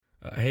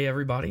Hey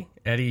everybody,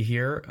 Eddie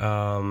here,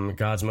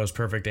 God's Most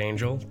Perfect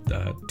Angel,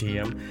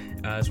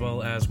 TM, as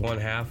well as one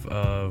half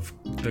of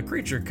the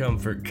Creature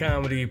Comfort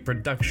Comedy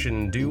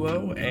Production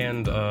Duo,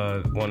 and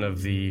one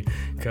of the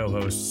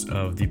co-hosts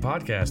of the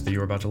podcast that you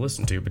were about to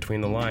listen to,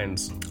 Between the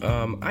Lines.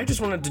 I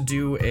just wanted to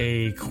do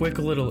a quick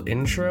little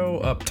intro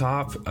up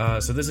top.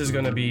 So this is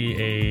going to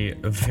be a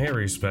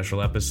very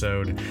special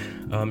episode.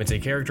 It's a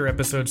character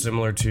episode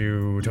similar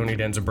to Tony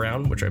Danza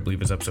Brown, which I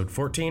believe is episode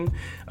 14,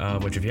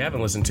 which if you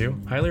haven't listened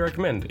to, highly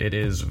recommend. It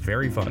is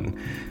very fun.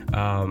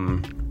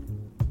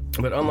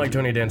 But unlike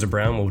Tony Danza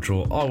Brown, which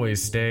will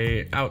always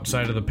stay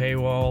outside of the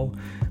paywall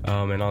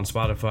and on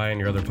Spotify and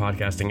your other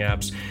podcasting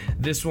apps,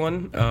 this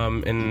one,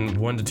 in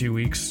 1 to 2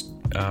 weeks,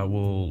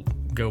 will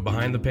go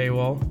behind the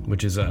paywall,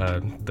 which is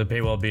the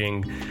paywall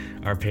being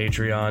our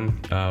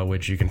Patreon,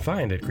 which you can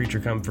find at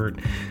Creature Comfort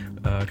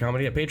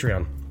Comedy at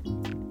Patreon.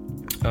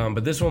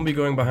 But this won't be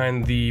going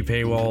behind the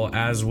paywall,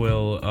 as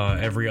will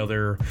every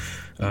other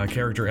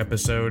character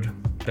episode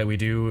that we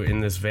do in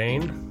this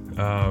vein,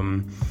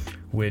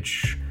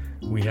 which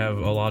we have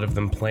a lot of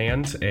them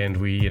planned, and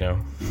we,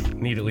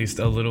 need at least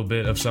a little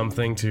bit of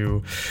something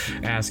to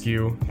ask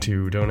you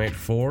to donate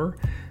for.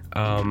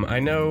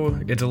 I know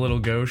it's a little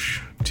gauche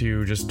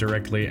to just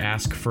directly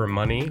ask for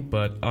money,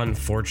 but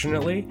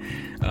unfortunately,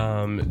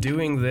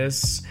 doing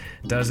this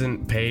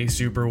doesn't pay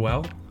super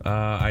well.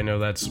 I know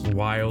that's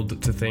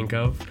wild to think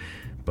of,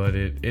 but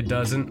it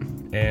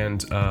doesn't,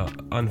 and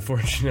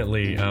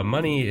unfortunately,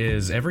 money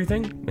is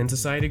everything in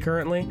society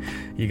currently.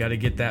 You gotta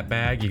get that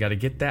bag, you gotta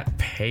get that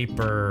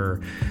paper,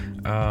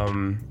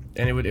 and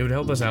it would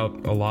help us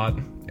out a lot,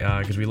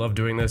 because we love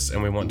doing this,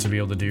 and we want to be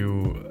able to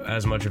do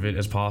as much of it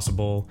as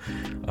possible,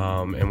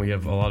 and we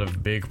have a lot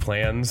of big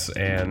plans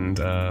and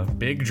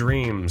big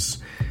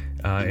dreams,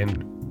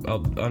 and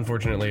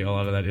unfortunately, a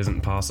lot of that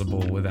isn't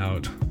possible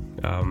without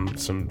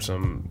some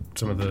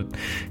of the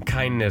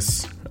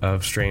kindness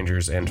of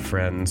strangers and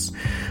friends.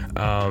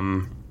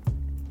 And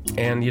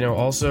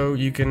also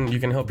you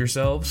can help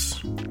yourselves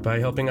by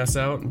helping us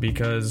out,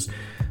 because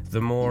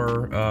the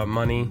more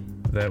money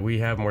that we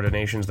have, more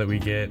donations that we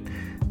get,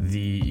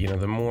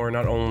 the more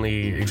not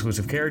only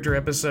exclusive character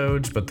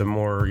episodes, but the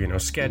more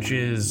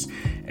sketches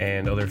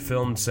and other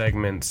filmed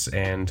segments,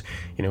 and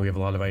we have a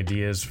lot of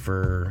ideas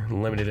for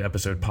limited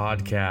episode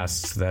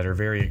podcasts that are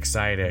very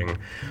exciting.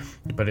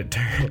 But it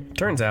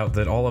turns out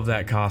that all of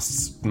that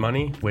costs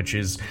money, which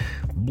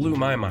blew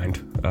my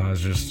mind. I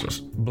was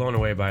just blown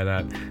away by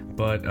that.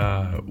 But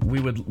we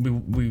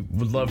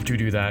would love to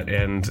do that,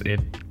 and it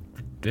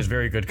is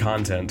very good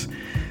content.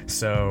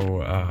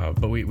 So,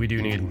 but we do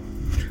need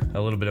a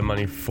little bit of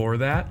money for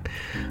that.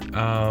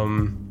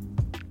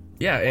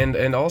 Yeah,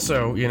 and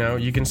also,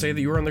 you can say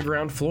that you were on the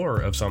ground floor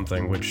of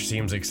something, which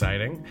seems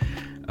exciting.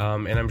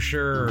 And I'm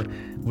sure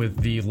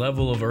with the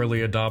level of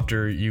early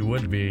adopter you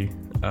would be,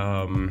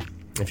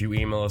 if you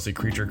email us at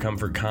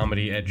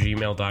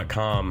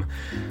creaturecomfortcomedy@gmail.com,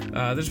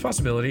 there's a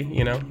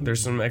possibility,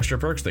 there's some extra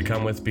perks that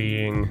come with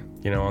being,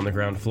 on the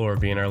ground floor,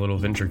 being our little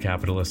venture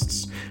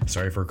capitalists.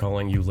 Sorry for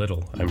calling you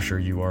little. I'm sure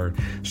you are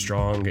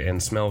strong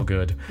and smell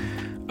good.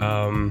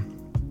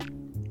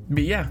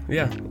 But yeah.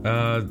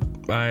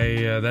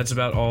 That's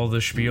about all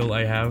the spiel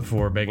I have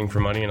for begging for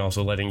money, and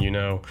also letting you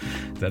know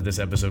that this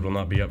episode will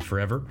not be up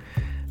forever.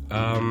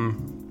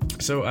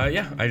 So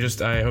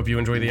I hope you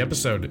enjoy the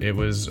episode. It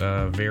was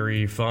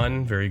very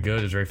fun, very good.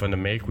 It was very fun to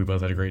make. We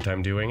both had a great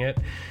time doing it.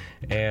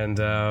 And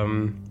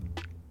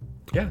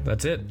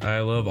that's it. I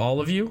love all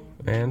of you,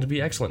 and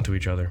be excellent to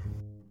each other.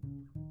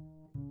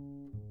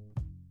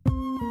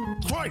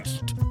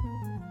 Christ!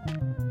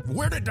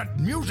 Where did that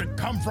music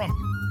come from?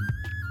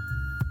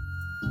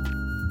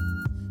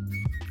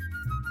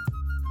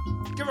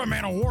 Give a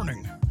man a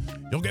warning.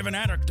 You'll give an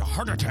addict a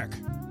heart attack.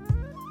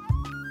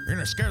 You're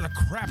gonna scare the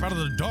crap out of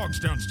the dogs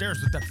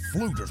downstairs with that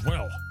flute as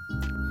well.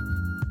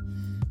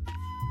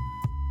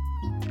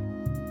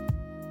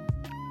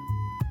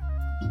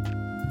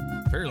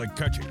 Fairly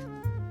catchy.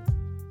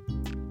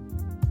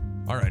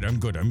 All right, I'm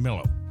good. I'm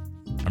mellow.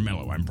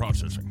 I'm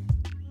processing.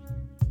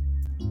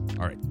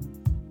 All right.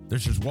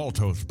 This is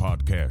Walto's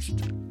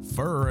podcast,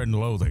 Fur and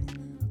Loathing,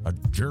 a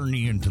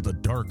journey into the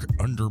dark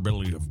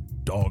underbelly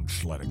of dog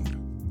sledding.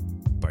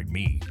 By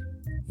me,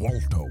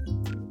 Walto.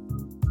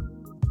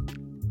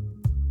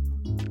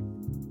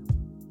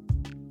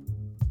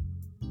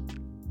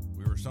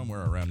 We were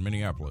somewhere around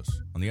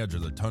Minneapolis, on the edge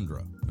of the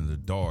tundra, and the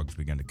dogs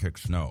began to kick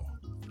snow.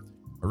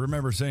 I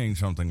remember saying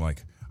something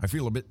like, I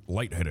feel a bit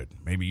lightheaded,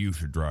 maybe you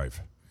should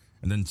drive.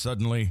 And then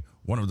suddenly,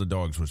 one of the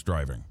dogs was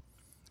driving,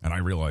 and I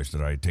realized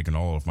that I had taken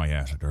all of my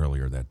acid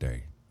earlier that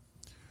day.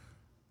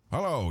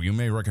 Hello, you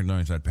may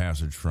recognize that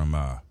passage from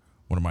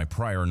one of my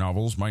prior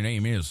novels. My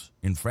name is,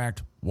 in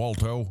fact,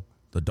 Walto,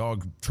 the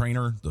dog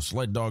trainer, the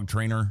sled dog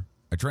trainer.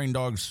 I train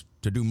dogs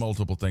to do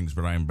multiple things,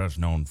 but I am best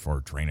known for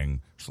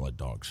training sled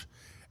dogs.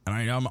 And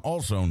I am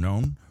also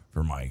known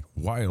for my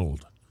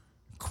wild,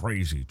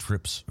 crazy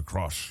trips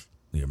across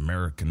the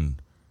American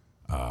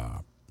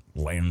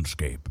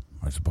landscape,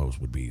 I suppose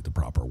would be the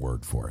proper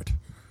word for it.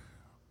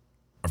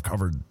 I've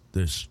covered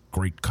this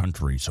great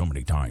country so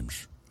many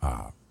times,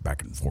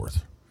 back and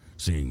forth,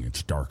 seeing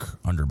its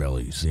dark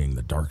underbelly, seeing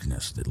the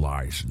darkness that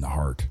lies in the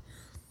heart,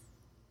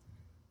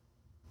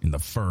 in the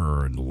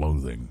fur and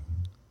loathing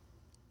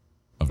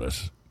of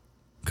this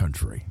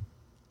country.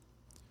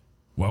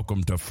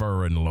 Welcome to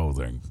Fur and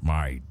Loathing,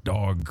 my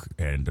dog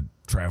and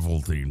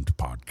travel-themed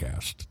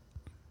podcast.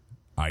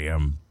 I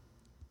am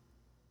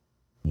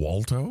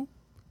Walto.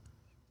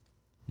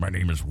 My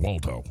name is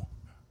Walto,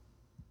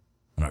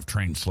 and I've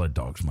trained sled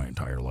dogs my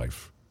entire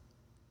life.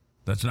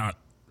 That's not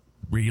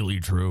really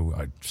true.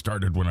 I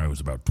started when I was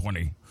about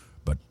 20,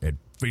 but it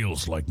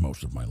feels like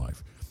most of my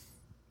life.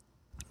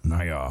 And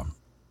I'm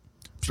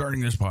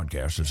starting this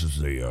podcast. This is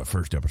the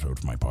first episode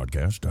of my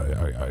podcast.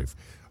 I've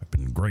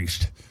been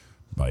graced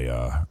by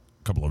a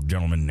couple of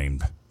gentlemen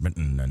named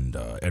Benton and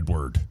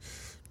Edward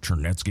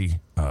Chernetsky.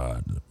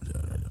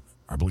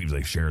 I believe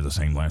they share the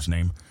same last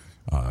name,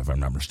 if I'm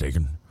not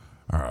mistaken.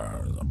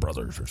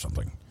 Brothers or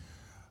something.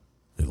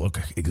 They look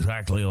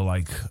exactly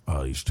like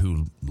these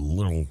two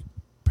little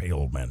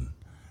pale men,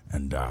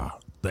 and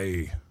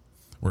they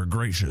were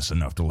gracious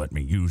enough to let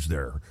me use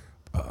their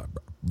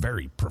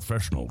very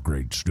professional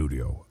grade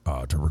studio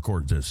to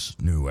record this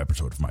new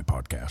episode of my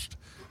podcast.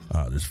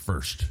 This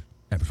first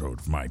episode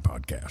of my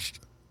podcast,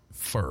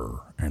 Fur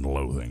and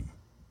Loathing.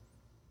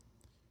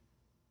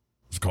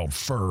 It's called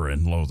Fur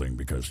and Loathing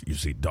because, you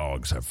see,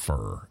 dogs have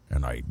fur,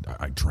 and I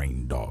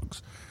train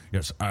dogs.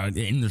 Yes,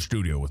 in the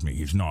studio with me,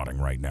 he's nodding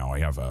right now. I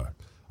have a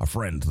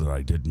friend that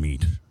I did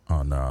meet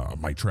on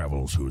my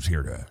travels who's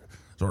here to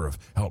sort of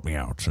help me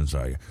out since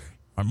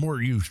I'm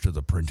more used to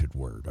the printed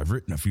word. I've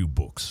written a few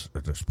books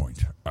at this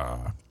point.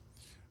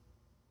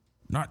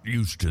 Not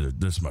used to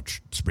this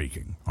much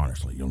speaking,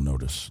 honestly. You'll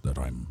notice that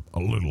I'm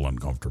a little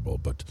uncomfortable,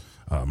 but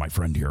my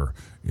friend here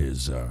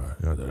is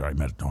that I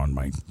met on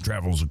my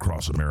travels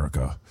across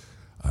America.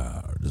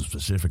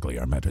 Specifically,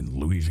 I met in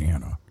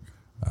Louisiana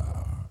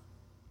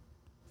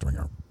during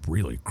a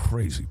really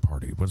crazy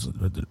party. Well,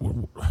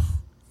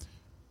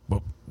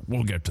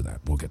 we'll get to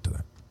that.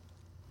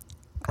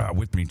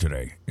 With me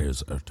today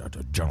is a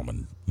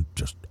gentleman who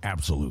just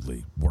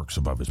absolutely works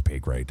above his pay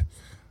grade.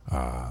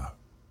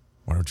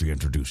 Why don't you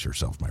introduce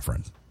yourself, my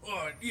friend?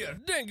 Yeah,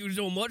 thank you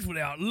so much for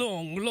that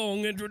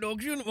long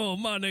introduction.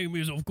 My name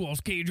is, of course,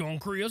 Cajun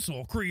Chris,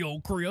 or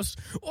Creole Chris,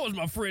 or as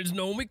my friends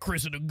know me,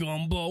 Chris of the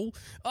Gumbo.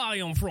 I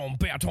am from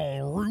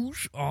Baton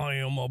Rouge. I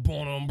am a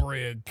born and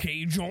bred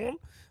Cajun.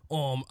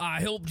 I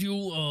helped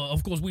you,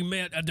 of course, we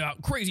met at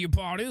that crazy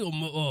party,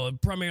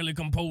 primarily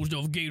composed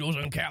of gators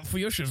and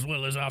catfish, as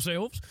well as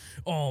ourselves.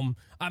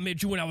 I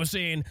met you when I was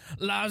saying,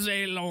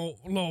 laissez le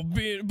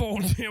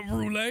bon temps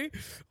rouler,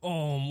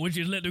 which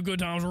is let the good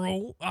times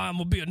roll.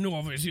 I'm a bit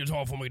nervous. It's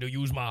hard for me to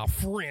use my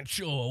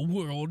French,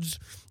 words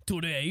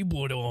today,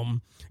 but,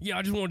 yeah,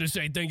 I just wanted to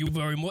say thank you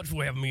very much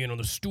for having me in on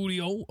the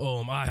studio.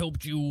 I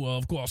helped you,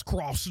 of course,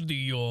 cross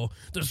the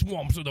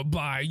swamps of the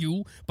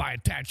bayou by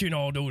attaching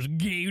all those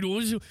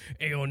gators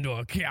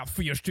and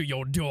catfish to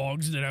your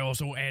dogs. Then I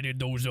also added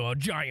those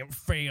giant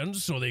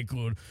fans so they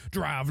could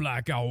drive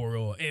like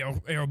our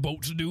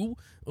airboats do.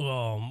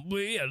 But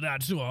yeah,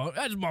 that's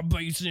my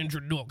base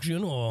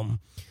introduction.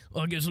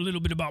 I guess a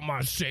little bit about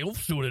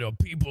myself so that the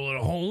people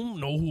at home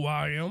know who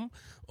I am.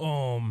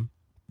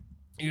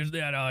 Is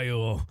that I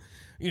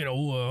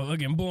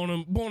again, born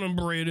and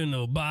bred in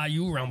the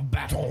bayou around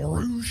Baton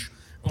Rouge.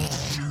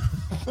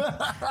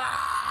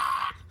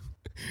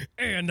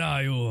 And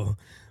I,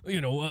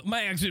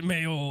 my accent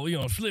may,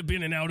 slip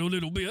in and out a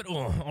little bit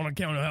on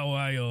account of how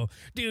I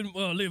did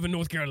live in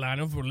North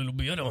Carolina for a little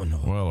bit.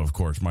 Well, of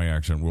course, my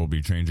accent will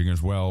be changing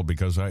as well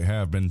because I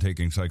have been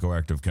taking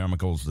psychoactive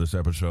chemicals this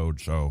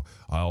episode, so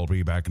I'll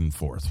be back and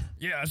forth.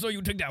 Yeah, so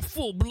you took that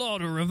full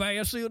blotter of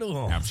acid?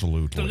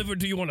 Absolutely.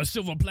 Delivered to you on a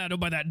silver platter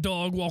by that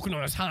dog walking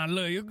on his hind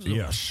legs?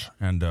 Yes,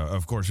 and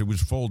of course it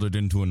was folded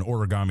into an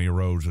origami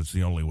rose. It's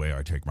the only way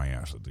I take my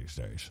acid these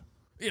days.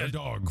 Yeah. The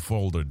dog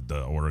folded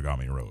the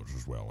origami rose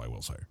as well, I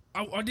will say.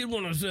 I did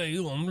want to say,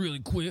 really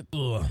quick,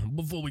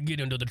 before we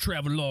get into the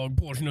travelogue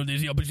portion of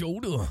this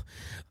episode,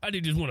 I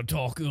did just want to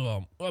talk,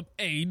 what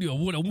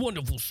a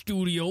wonderful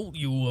studio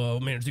you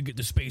managed to get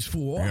the space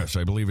for. Yes,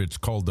 I believe it's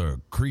called the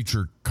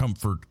Creature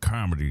Comfort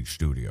Comedy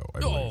Studio, I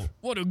believe.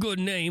 What a good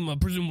name,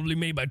 presumably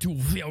made by two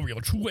very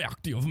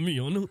attractive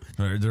men.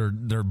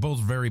 They're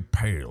both very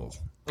pale.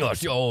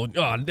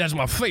 That's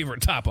my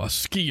favorite type of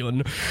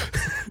skin.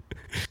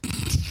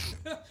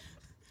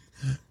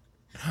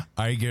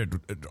 I get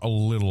a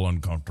little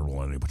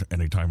uncomfortable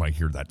anytime I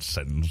hear that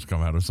sentence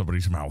come out of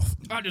somebody's mouth.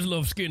 I just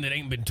love skin that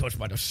ain't been touched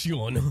by the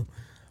sun.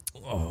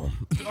 On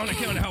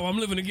account of how I'm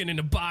living again in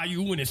the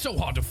bayou and it's so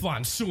hard to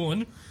find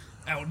sun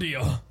out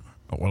there.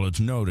 Well, it's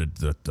noted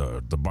that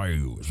the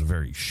bayou is a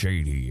very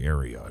shady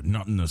area,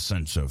 not in the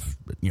sense of,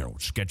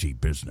 sketchy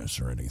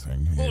business or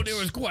anything. Oh, there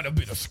is quite a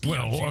bit of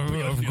sketchy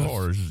business. Of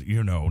course,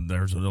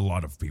 there's a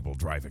lot of people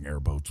driving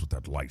airboats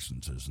without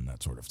licenses and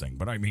that sort of thing.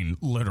 But I mean,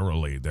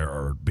 literally, there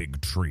are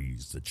big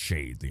trees that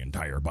shade the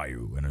entire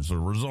bayou. And as a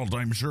result,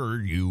 I'm sure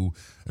you,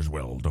 as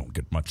well, don't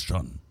get much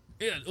sun.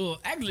 Yeah,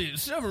 actually,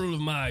 several of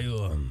my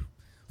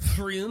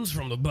friends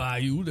from the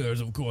bayou.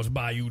 There's, of course,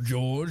 Bayou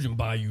George and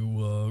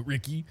Bayou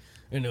Ricky,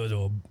 and there's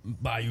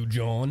Bayou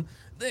John.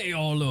 They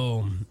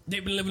all,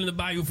 they've been living in the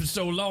bayou for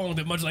so long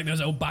that much like there's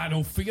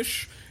albino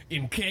fish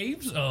in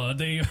caves,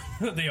 they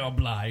are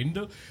blind.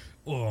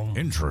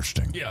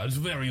 Interesting. Yeah, it's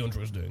very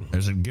interesting.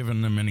 Has it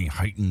given them any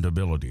heightened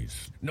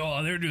abilities?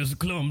 No, they're just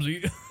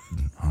clumsy.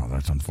 Oh,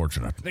 that's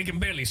unfortunate. They can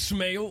barely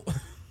smell.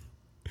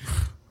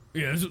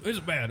 Yeah, it's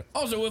bad.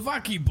 Also, if I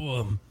keep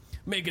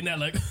making that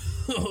like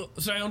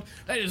sound,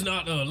 that is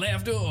not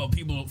laughter, or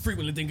people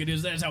frequently think it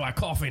is. That's how I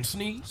cough and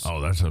sneeze. Oh,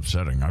 that's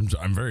upsetting.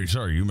 I'm very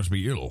sorry. You must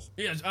be ill.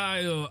 Yes,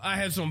 I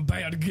had some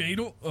bad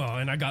gator,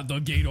 and I got the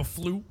gator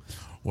flu.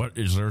 What,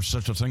 is there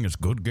such a thing as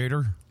good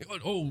gator?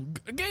 Oh,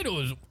 gator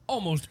is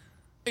almost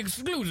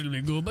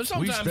exclusively good, but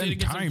We sometimes it spent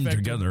gets time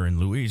infected. together in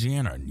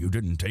Louisiana, and you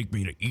didn't take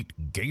me to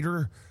eat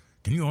gator?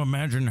 Can you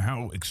imagine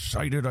how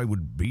excited I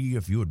would be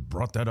if you had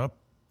brought that up?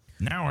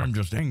 Now I'm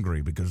just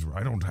angry because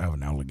I don't have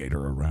an alligator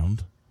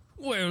around.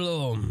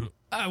 Well,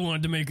 I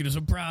wanted to make it a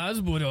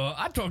surprise, but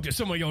I talked to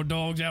some of your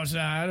dogs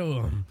outside.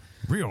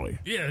 Really?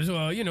 Yes,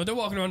 they're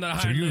walking around their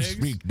So hind you legs.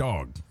 speak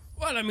dog.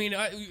 Well, I mean,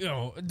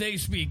 they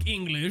speak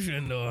English,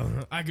 and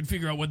I could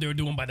figure out what they were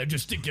doing by their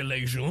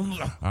gesticulations.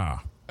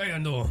 Ah,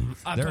 And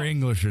I their thought,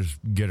 English is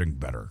getting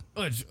better.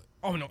 it's,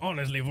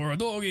 honestly, for a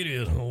dog, it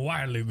is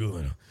wildly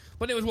good.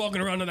 But they was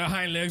walking around on their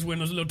hind legs wearing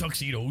those little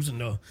tuxedos,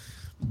 and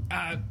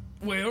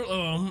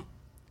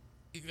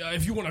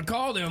if you want to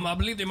call them, I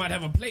believe they might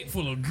have a plate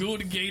full of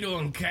good gator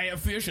and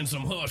catfish and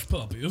some hush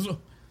puppies.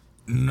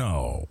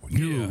 No,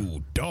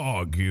 you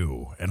dog,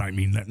 you. And I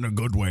mean that in a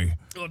good way.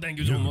 Oh, thank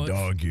you so much.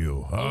 Dog,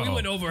 you. We Oh,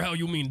 went over how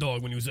you mean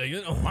dog when you say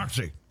it.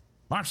 Moxie.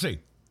 Moxie.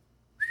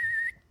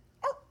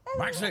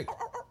 Moxie.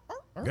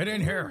 Get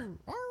in here.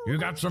 You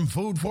got some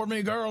food for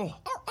me, girl?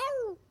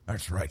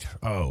 That's right.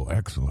 Oh,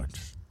 excellent.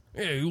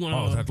 Yeah, you want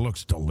Oh, that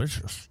looks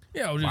delicious.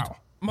 Yeah, I was just, Wow.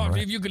 Moxie, All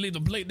right. if you could leave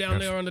the plate down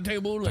Yes. there on the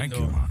table. Thank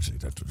you, Moxie.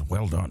 That's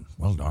well done.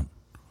 Well done.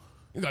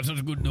 You got such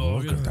a good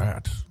dog. Look at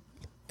that.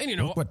 And you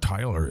know, Look what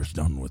Tyler has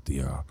done with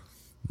the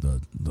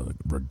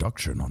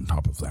reduction on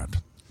top of that.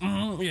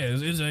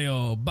 it's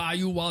a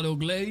Bayou Water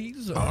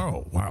glaze.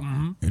 Oh,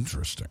 wow.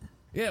 Interesting.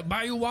 Yeah,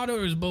 Bayou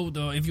Water is both,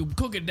 if you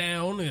cook it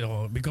down,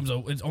 it becomes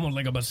it's almost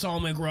like a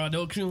balsamic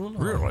reduction.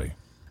 Really?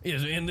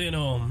 Yes, and then,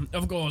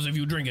 of course, if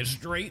you drink it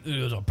straight, it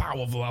is a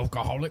powerful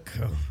alcoholic.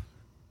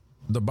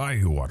 The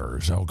bayou water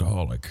is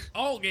alcoholic.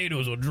 All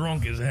gators are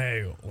drunk as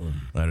hell.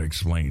 That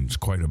explains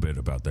quite a bit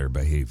about their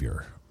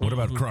behavior. What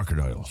about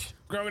crocodiles?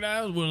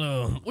 Crocodiles,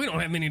 well, we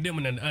don't have many of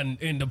them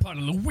in the part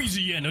of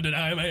Louisiana that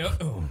I'm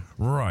at.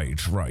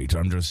 Right.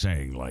 I'm just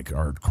saying, like,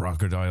 are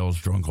crocodiles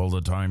drunk all the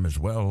time as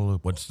well?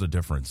 What's the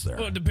difference there?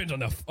 Well, it depends on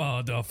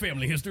the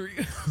family history.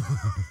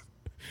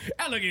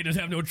 Alligators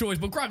have no choice,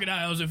 but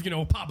crocodiles, if,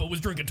 Papa was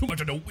drinking too much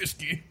of the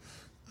whiskey,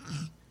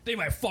 they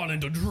might fall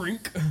into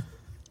drink.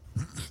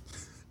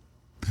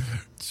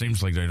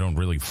 Seems like they don't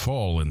really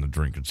fall in the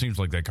drink. It seems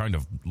like they kind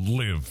of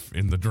live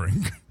in the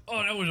drink.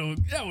 Oh,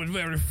 that was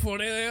very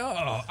funny.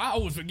 I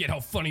always forget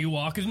how funny you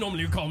are, because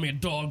normally you call me a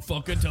dog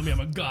fucker, tell me I'm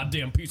a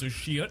goddamn piece of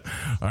shit.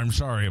 I'm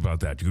sorry about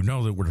that. You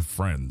know that we're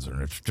friends,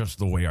 and it's just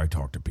the way I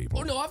talk to people.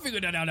 Oh, no, I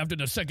figured that out after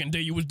the second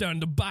day you was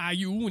down the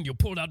bayou, and you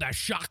pulled out that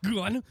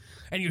shotgun,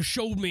 and you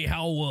showed me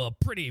how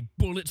pretty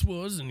bullets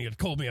was, and you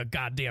called me a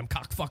goddamn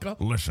cockfucker.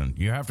 Listen,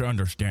 you have to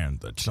understand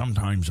that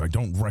sometimes I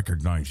don't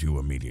recognize you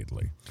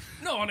immediately.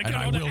 No, on And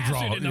account I of the will acid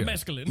draw. and the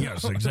mescaline.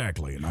 Yes,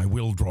 exactly. And I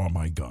will draw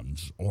my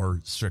guns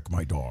or sick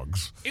my dogs.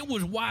 It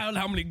was wild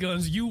how many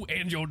guns you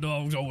and your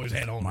dogs always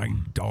had on My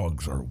them.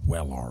 dogs are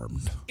well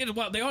armed. It's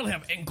wild. They all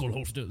have ankle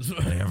holsters.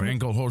 They have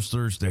ankle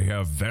holsters. They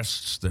have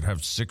vests that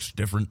have 6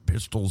 different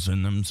pistols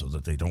in them so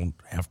that they don't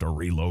have to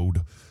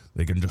reload.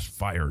 They can just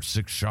fire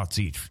 6 shots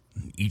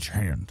each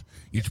hand,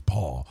 each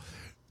paw,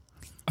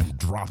 and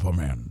drop a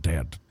man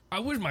dead. I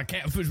wish my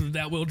catfish was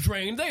that well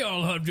trained. They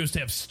all just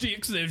have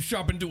sticks they're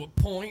sharpened to a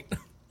point.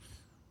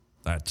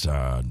 That's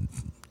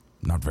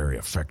not very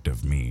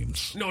effective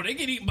means. No, they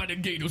get eaten by the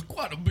gators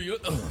quite a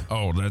bit.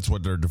 Oh, that's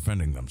what they're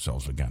defending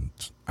themselves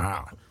against.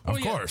 Of Oh,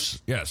 yeah.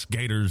 course. Yes,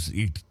 gators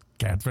eat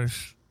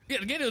catfish. Yeah,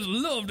 the gators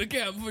love the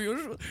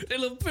catfish. They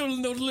love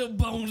pulling those little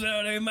bones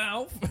out of their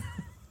mouth.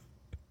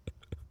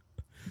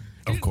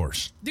 Of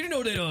course. Did you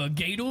know that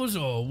gators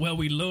are where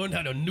we learned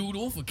how to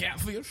noodle for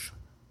catfish?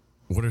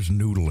 What is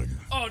noodling?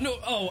 Oh, no.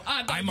 Oh,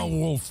 I thought I'm a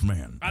wolf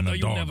man and thought a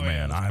you dog never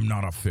man. asked. I'm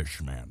not a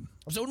fish man.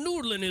 So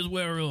noodling is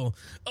where a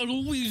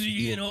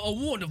Louisiana, a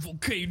wonderful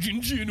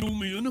Cajun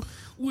gentleman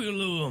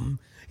will,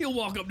 he'll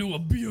walk up to a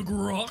big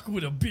rock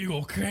with a big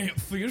old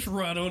catfish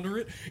right under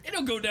it, and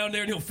he'll go down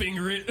there and he'll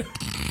finger it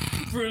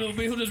for a little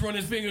bit. He'll just run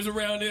his fingers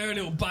around there, and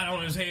he'll bite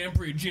on his hand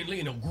pretty gently,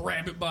 and he'll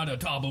grab it by the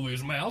top of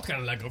his mouth,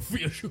 kind of like a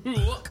fish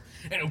hook,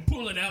 and he'll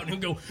pull it out, and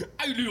he'll go,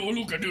 "Hey,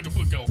 look at this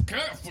big old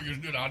catfish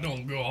that I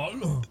done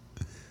got."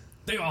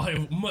 They all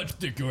have much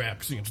thicker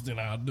accents than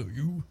I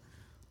do.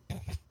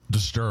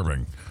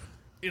 Disturbing.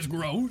 It's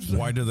gross.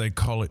 Why do they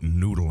call it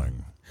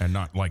noodling and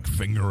not like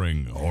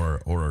fingering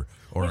or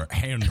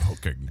hand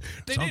hooking?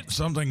 They did-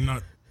 Something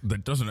not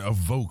that doesn't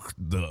evoke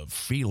the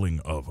feeling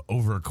of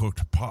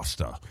overcooked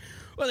pasta.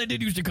 Well, they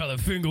did used to call it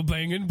finger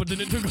banging, but then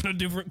it took on a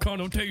different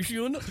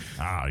connotation.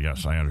 Ah,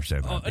 yes, I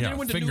understand that. and then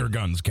when the finger new-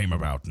 guns came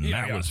about, and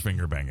Yeah, that yeah. was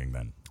finger banging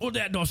then. Well,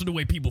 that's also the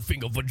way people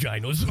finger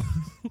vaginas.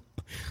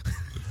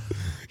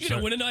 You know,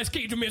 So- when a nice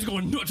Cajun man's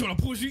going nuts on a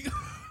pussy.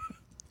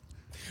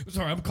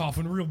 Sorry, I'm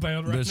coughing real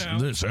bad right now.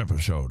 This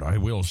episode, I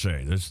will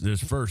say,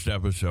 this first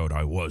episode,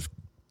 I was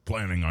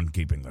planning on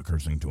keeping the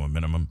cursing to a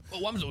minimum.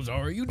 Oh, I'm so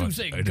sorry. You do But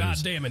say it is-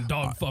 goddamn and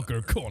dog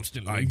fucker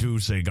constantly. I do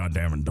say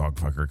goddamn and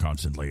dogfucker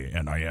constantly,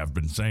 and I have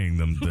been saying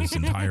them this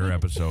entire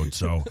episode,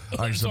 so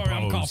I Sorry,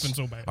 I'm coughing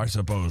so bad. I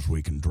suppose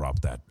we can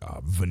drop that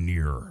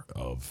veneer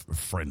of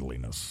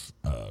friendliness,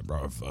 of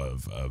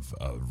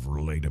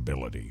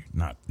relatability,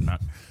 not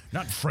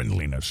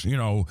friendliness, you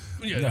know.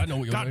 Yeah, I know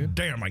what you're saying. God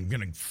damn, I'm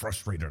getting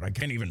frustrated. I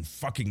can't even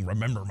fucking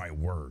remember my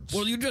words.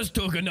 Well, you just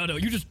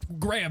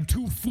grabbed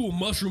 2 full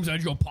mushrooms out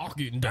of your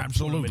pocket and dumped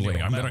them in Absolutely,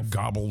 your I'm going to mouth.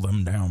 gobble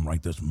them down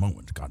right this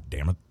moment, god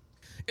damn it.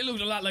 It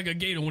looks a lot like a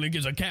gator when it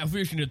gets a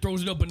catfish and it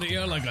throws it up in the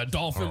air like a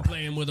dolphin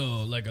playing with a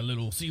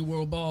little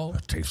SeaWorld ball.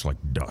 It tastes like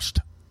dust.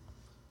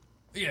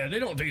 Yeah, they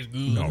don't taste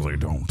good. No, they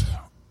don't.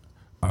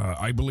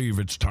 I believe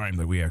it's time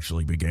that we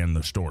actually began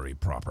the story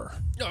proper.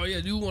 Oh,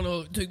 yeah, do you want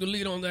to take the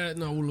lead on that?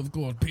 And I will, of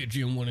course, pitch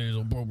in when it is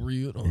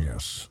appropriate.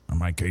 Yes,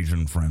 my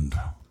Cajun friend.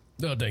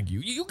 No, thank you.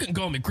 You can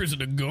call me Chris of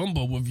the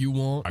Gumbo if you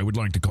want. I would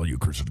like to call you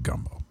Chris of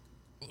Gumbo.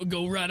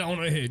 Go right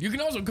on ahead. You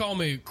can also call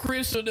me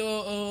Chris of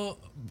the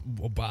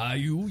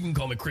Bayou. You can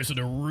call me Chris of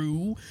the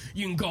Roo.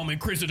 You can call me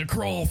Chris of the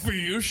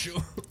Crawfish. A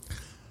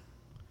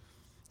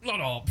lot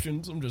of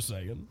options, I'm just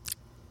saying.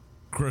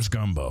 Chris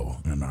Gumbo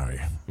and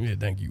I Yeah,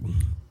 thank you.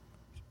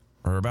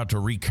 are about to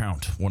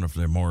recount one of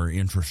the more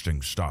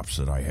interesting stops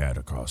that I had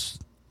across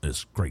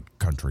this great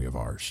country of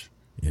ours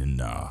in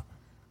the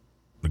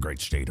great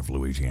state of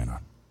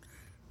Louisiana.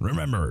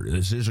 Remember,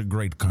 this is a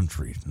great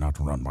country, not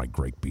run by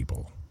great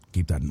people.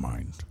 Keep that in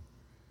mind.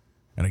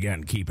 And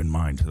again, keep in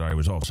mind that I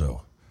was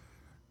also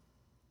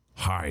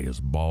high as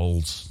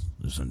balls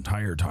this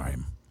entire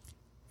time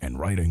and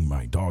riding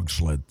my dog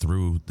sled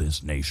through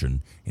this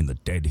nation in the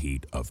dead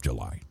heat of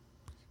July.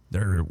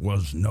 There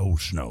was no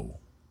snow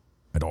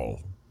at all.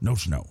 No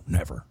snow,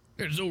 never.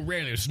 There's so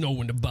rarely snow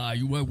in the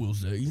bayou, I will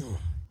say.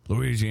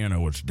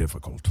 Louisiana was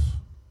difficult.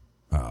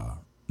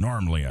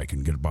 Normally I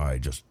can get by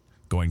just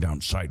going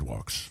down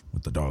sidewalks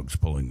with the dogs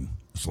pulling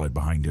the sled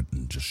behind it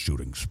and just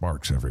shooting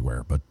sparks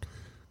everywhere, but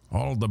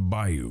all the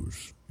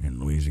bayous in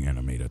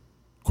Louisiana made it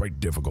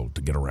quite difficult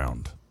to get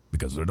around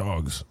because the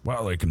dogs,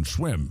 while they can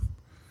swim,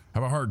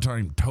 have a hard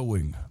time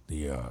towing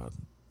the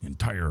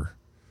entire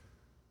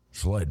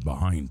sled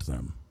behind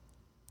them.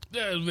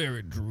 That's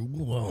very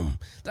true.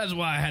 That's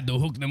why I had to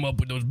hook them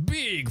up with those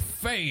big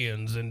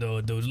fans and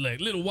those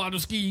little water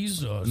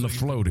skis. And the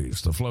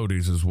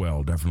floaties as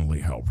well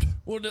definitely helped.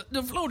 Well,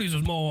 the floaties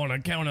is more on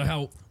account of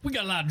how we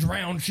got a lot of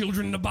drowned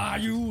children in the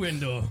bayou, and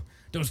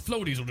those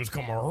floaties will just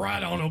come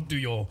right on up to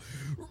your,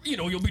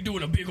 you'll be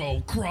doing a big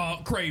old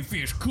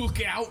crayfish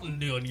cookout, and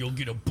then you'll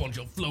get a bunch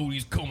of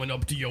floaties coming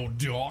up to your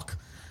dock.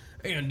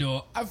 And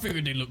I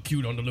figured they look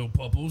cute on the little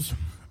pupples.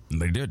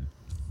 And they did.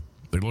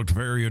 They looked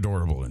very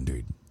adorable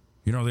indeed.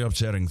 You know, the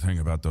upsetting thing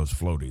about those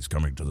floaties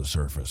coming to the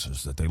surface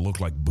is that they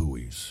look like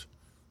buoys,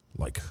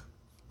 like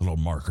little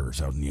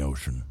markers out in the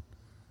ocean.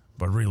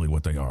 But really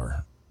what they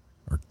are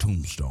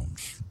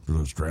tombstones for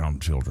those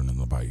drowned children in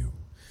the bayou.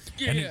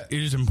 Yeah. And it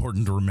is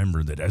important to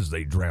remember that as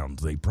they drowned,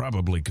 they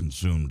probably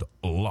consumed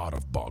a lot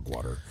of bog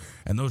water.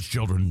 And those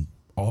children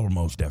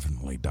almost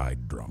definitely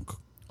died drunk.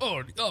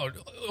 Oh,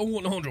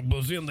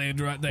 100% they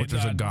died. Which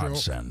is a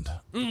godsend.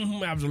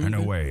 Absolutely. In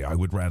a way, I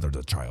would rather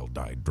the child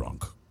died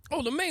drunk.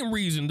 Oh, the main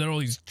reason that all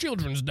these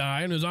children's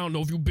dying is I don't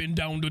know if you've been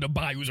down to the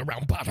bayous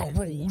around Baton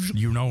Rouge.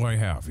 You know I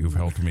have. You've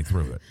helped me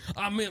through it.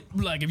 I meant,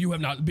 like, if you have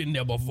not been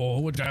there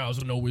before, which I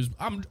also know is,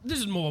 this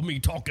is more me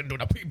talking to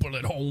the people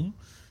at home.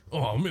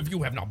 If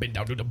you have not been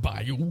down to the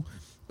bayou,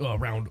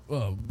 around,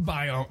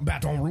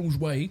 Baton Rouge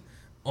way,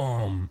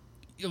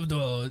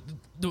 the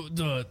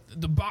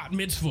bat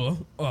mitzvah,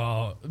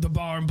 the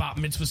bar and bat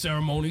mitzvah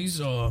ceremonies,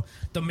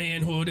 the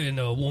manhood and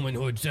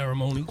womanhood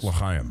ceremonies.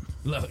 L'chaim.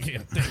 Yeah,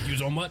 thank you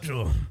so much.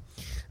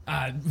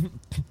 I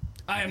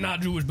am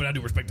not Jewish, but I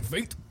do respect the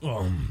faith.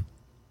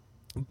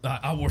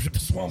 I worship the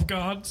swamp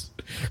gods,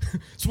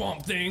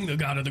 Swamp Thing, the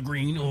god of the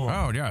green.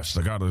 Oh yes,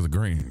 the god of the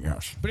green.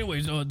 Yes. But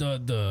anyways,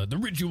 the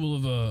ritual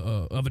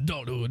of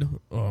adulthood,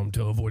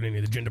 to avoid any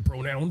of the gender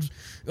pronouns,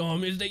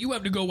 is that you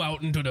have to go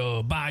out into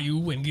the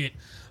bayou and get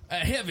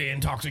heavy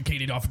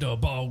intoxicated off the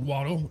bog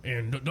water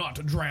and not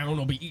to drown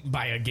or be eaten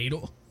by a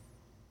gator.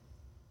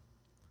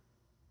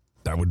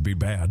 That would be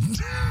bad.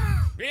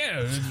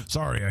 Yeah.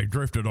 Sorry, I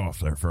drifted off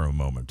there for a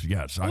moment.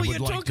 Yes, I Well, would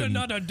you like took to.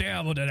 another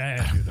dabble at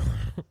that, you know.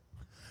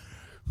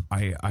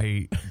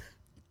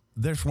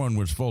 This one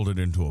was folded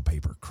into a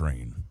paper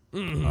crane,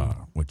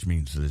 which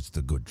means that it's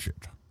the good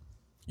shit.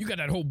 You got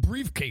that whole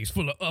briefcase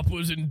full of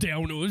uppers and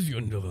downers,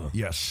 you know.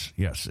 Yes,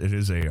 it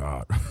is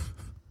a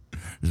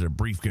it's a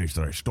briefcase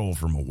that I stole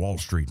from a Wall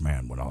Street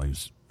man when I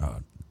was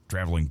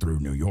traveling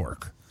through New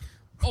York.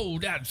 Oh,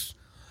 that's.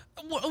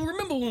 Well,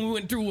 remember when we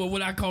went through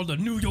what I call the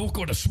New York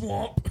or the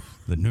swamp?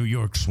 The New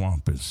York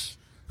swamp is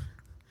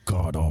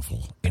god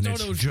awful, and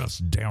it's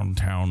just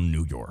downtown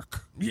New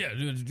York. Yeah,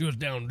 just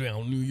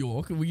downtown New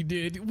York. We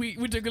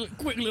took a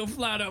quick little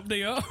flight up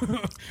there.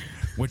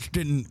 Which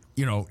didn't,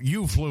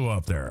 you flew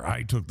up there.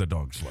 I took the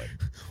dog sled.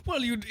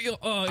 Well,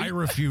 I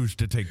refused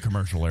to take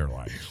commercial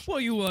airlines.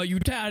 Well, you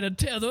tied a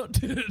tether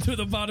to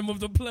the bottom of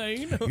the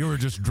plane. You were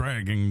just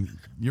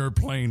your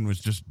plane was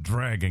just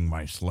dragging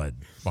my sled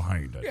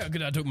behind it. Yeah,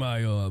 because I took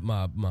my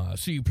my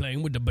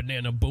seaplane with the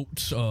banana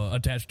boats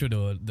attached to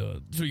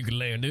the so you could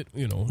land it,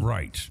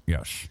 Right,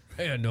 yes.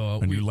 And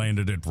you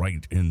landed it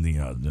right in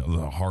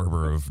the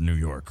harbor of New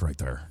York right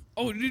there.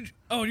 Oh,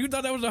 you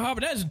thought that was the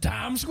harbor? That's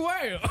Times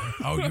Square.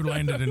 Oh, you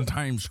landed in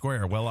Times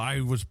Square. Well,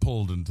 I was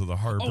pulled into the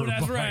harbor. Oh,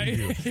 that's behind right.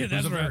 You. Yeah, it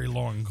was a very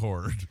long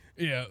cord.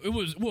 Yeah, it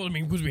was. Well, I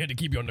mean, because we had to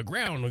keep you on the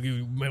ground.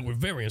 You were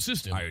very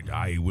insistent.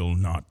 I will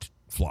not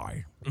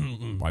fly.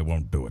 Mm-mm. I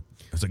won't do it.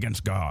 It's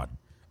against God.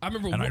 I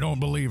remember, and I don't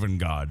believe in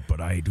God,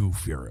 but I do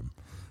fear him.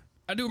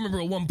 I do remember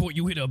at one point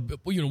you hit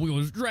we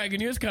was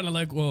dragging you. It's kind of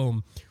like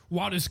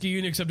water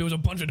skiing, except there was a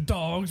bunch of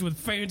dogs with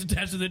fans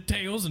attached to their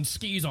tails and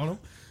skis on them.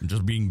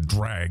 Just being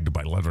dragged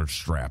by leather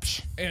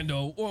straps. And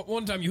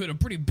one time you hit a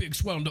pretty big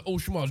swell and the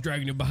ocean was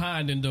dragging you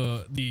behind, and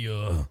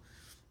the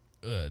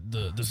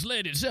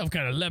sled itself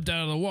kind of leapt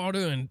out of the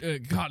water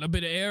and caught a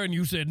bit of air, and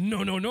you said,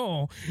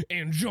 no,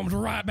 and jumped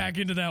right back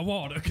into that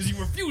water because you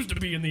refused to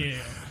be in the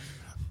air.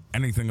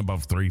 Anything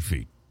above 3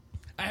 feet.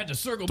 I had to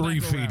circle 3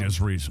 back feet around.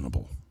 is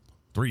reasonable.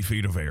 3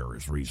 feet of air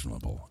is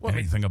reasonable. Well,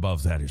 anything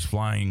above that is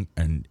flying,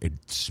 and it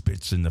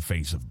spits in the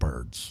face of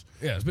birds.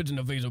 Yeah, spits in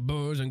the face of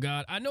birds and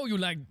God. I know you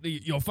like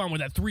you're fine with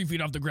that 3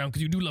 feet off the ground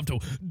because you do love to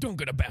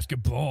dunk at a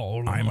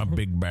basketball. I'm a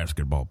big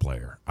basketball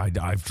player.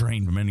 I've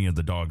trained many of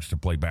the dogs to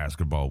play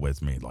basketball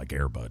with me, like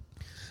Airbud.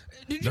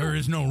 There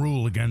is no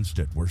rule against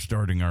it. We're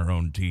starting our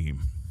own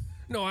team.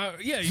 No,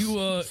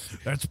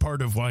 That's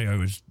part of why I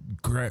was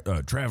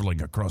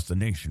traveling across the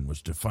nation,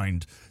 was to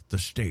find the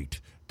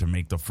state to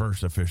make the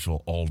first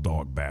official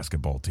all-dog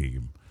basketball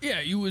team.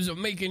 Yeah, you was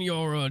making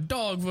your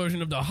dog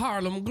version of the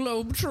Harlem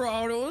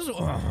Globetrotters.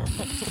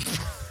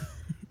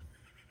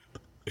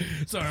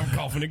 Sorry, I'm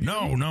coughing again.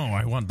 No,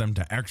 I want them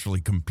to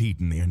actually compete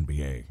in the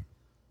NBA.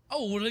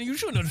 Oh, well, then you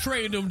shouldn't have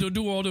trained them to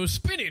do all those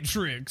spinning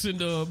tricks and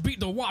beat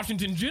the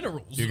Washington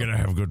Generals. You're going to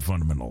have good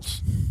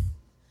fundamentals.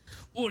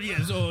 Well,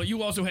 yes,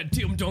 you also had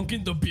Tim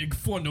Duncan, the big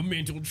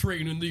fundamental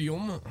trainer,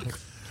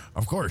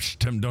 Of course,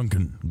 Tim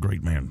Duncan,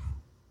 great man.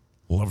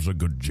 Loves a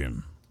good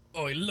gym.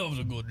 Oh, he loves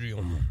a good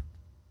gym.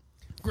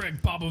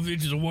 Greg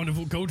Popovich is a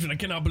wonderful coach, and I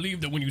cannot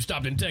believe that when you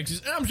stopped in Texas,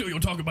 and I'm sure you'll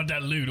talk about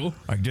that later.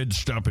 I did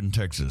stop in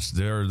Texas.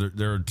 There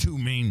are 2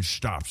 main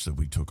stops that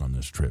we took on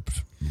this trip.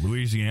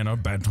 Louisiana,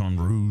 Baton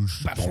Rouge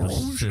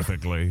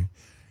specifically,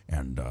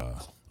 and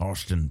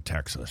Austin,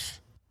 Texas.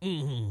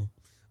 Mm-hmm.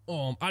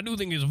 I do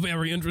think it's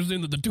very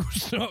interesting that the 2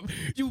 stop,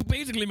 you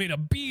basically made a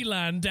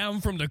beeline down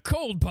from the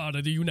cold part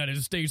of the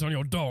United States on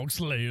your dog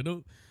sled.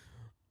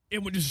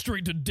 It went just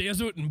straight to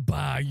desert and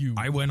bayou.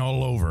 I went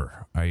all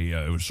over.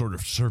 It was sort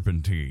of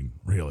serpentine,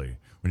 really,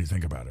 when you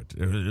think about it.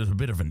 It was a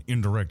bit of an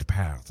indirect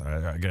path.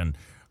 I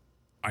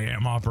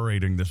am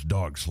operating this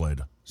dog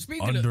sled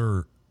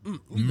under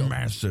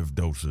massive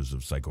doses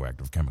of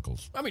psychoactive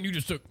chemicals. I mean, you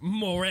just took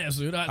more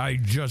acid.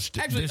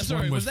 This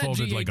one was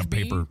folded GHB? like a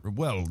paper.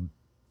 Well,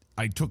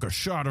 I took a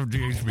shot of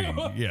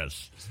GHB,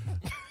 yes.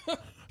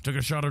 Took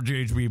a shot of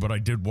GHB, but I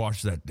did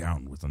wash that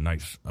down with a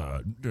nice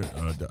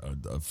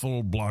a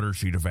full blotter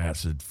sheet of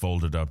acid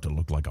folded up to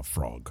look like a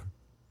frog.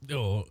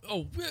 Oh,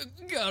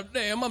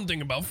 goddamn! I'm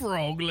thinking about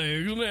frog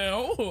legs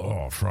now.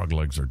 Oh, frog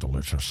legs are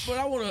delicious. But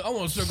I want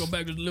to circle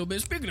back just a little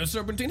bit. Speaking of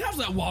serpentine, how's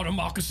that water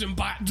moccasin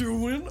bite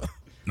doing?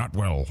 Not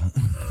well.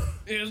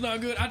 It's not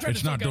good.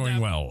 It's not doing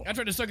well. I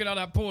tried to suck it out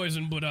that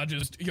poison, but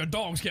your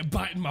dogs kept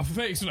biting my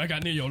face when I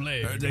got near your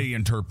leg. They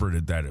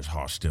interpreted that as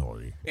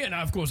hostility. Yeah, and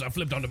of course I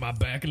flipped onto my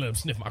back and let them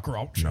sniff my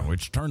crotch. No,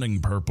 it's turning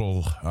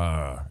purple.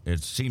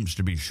 It seems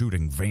to be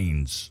shooting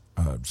veins,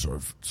 sort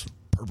of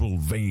purple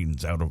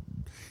veins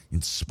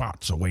in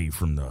spots away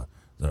from the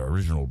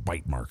original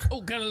bite mark.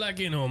 Oh, kind of like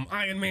in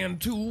Iron Man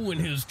 2 when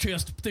his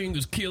chest thing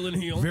is killing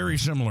him. Very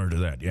similar to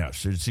that,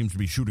 yes. It seems to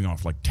be shooting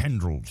off like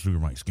tendrils through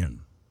my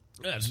skin.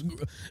 That's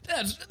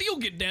you'll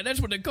get that.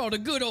 That's what they call the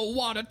good old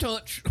water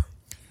touch.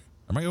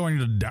 Am I going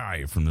to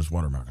die from this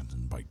water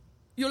moccasin bite?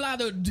 You'll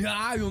either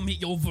die or meet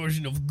your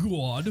version of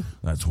God.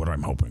 That's what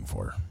I'm hoping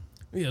for.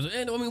 Yes,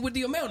 and I mean, with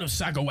the amount of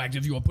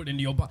psychoactives you are putting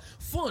into your body,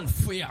 fun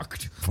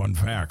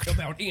fact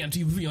about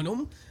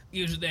anti-venom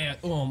is that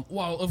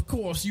while of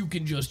course you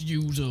can just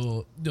use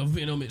the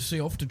venom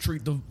itself to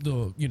treat the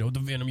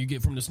venom you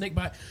get from the snake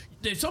bite,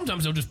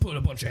 sometimes they'll just put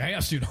a bunch of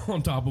acid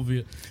on top of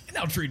it and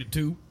they'll treat it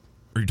too.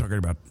 Are you talking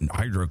about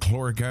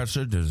hydrochloric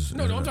acid?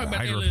 No, I'm talking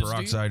about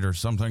hydroperoxide or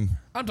something?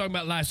 I'm talking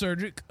about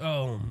lysergic.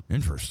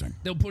 Interesting.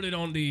 They'll put it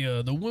on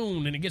the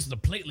wound and it gets the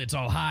platelets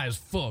all high as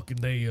fuck and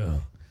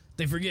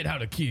they forget how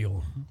to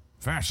kill.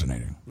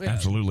 Fascinating. Yeah.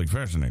 Absolutely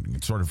fascinating.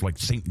 It's sort of like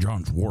St.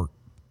 John's wort.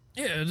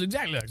 Yeah, it's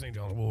exactly like St.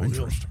 John's wort.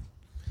 Interesting.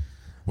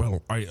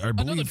 Well, I Another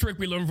believe trick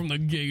we learned from the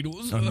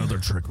gators. another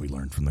trick we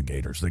learned from the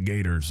gators. The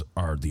gators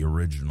are the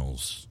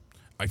originals.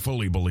 I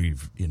fully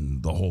believe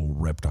in the whole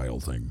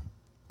reptile thing,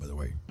 by the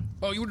way.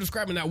 Oh, you were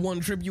describing that one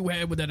trip you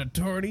had with that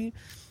attorney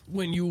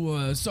when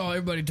you saw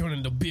everybody turn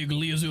into big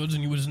lizards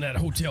and you was in that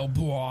hotel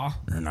bar.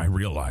 And I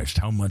realized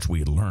how much we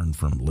had learned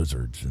from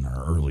lizards in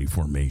our early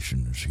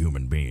formation as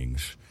human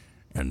beings,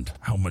 and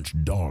how much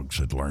dogs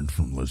had learned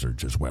from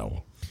lizards as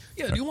well.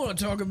 Yeah, do you want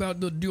to talk about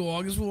the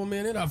dogs for a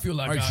minute? I feel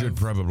like I should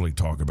probably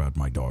talk about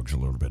my dogs a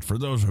little bit. For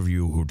those of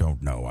you who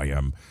don't know, I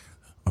am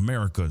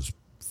America's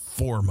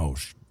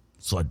foremost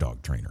sled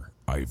dog trainer.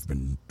 I've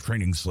been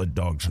training sled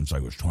dogs since I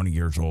was 20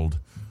 years old,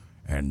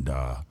 and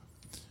I've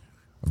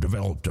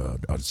developed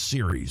a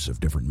series of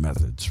different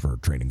methods for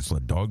training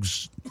sled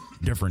dogs,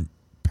 different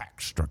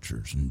pack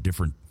structures, and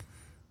different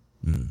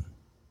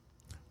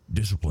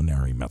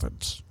disciplinary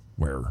methods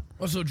where...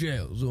 What's so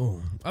jazz?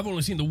 I've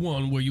only seen the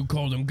one where you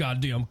call them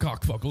goddamn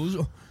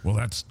cockfuckers. Well,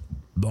 that's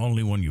the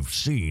only one you've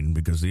seen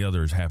because the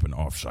others happen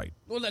off-site.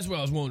 Well, that's what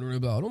I was wondering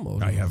about.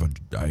 Almost. I have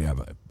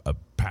a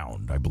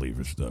pound, I believe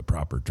is the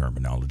proper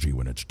terminology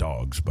when it's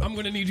dogs, but... I'm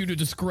going to need you to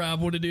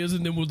describe what it is,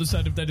 and then we'll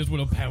decide if that is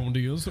what a pound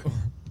is.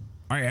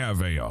 I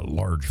have a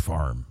large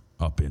farm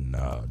up in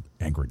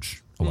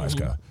Anchorage,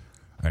 Alaska,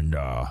 and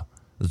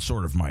it's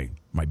sort of my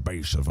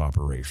base of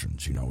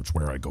operations. You know, it's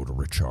where I go to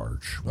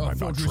recharge when I'm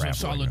not Fortress of traveling.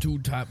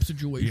 Solitude type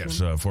situation.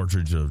 Yes,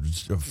 Fortress of...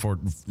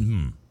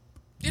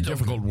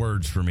 difficult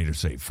words for me to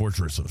say.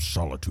 Fortress of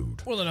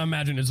Solitude. Well, then I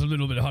imagine it's a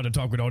little bit hard to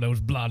talk with all those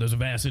bladders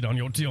of acid on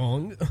your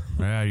tongue.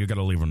 Yeah, you got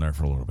to leave them there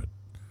for a little bit.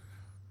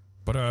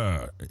 But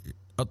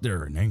up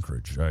there in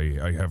Anchorage,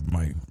 I have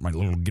my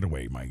little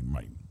getaway, my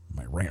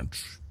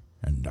ranch,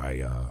 and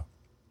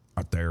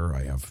out there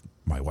I have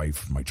my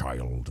wife, my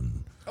child,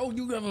 and... Oh,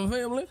 you have a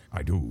family?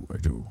 I do.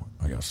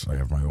 Yes, I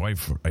have my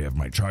wife, I have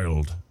my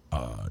child,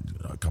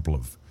 a couple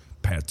of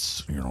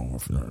pets, you know,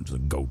 the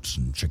goats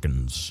and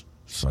chickens,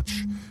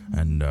 such,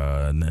 and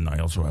then I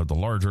also have the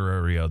larger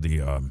area,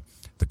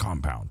 the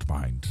compound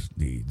behind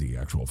the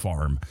actual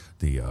farm,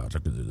 the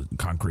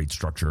concrete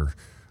structure,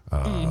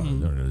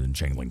 and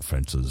chain link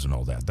fences and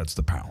all that. That's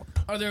the pound.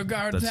 Are there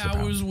guard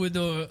towers with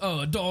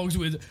dogs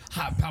with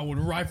high-powered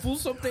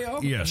rifles up there?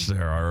 Yes,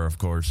 there are, of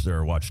course. There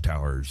are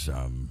watchtowers.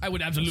 I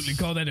would absolutely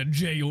call that a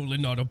jail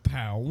and not a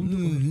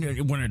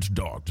pound. When it's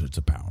dogs, it's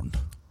a pound.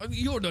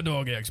 You're the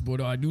dog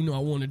expert. I do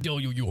not want to tell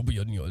you your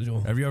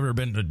business. Have you ever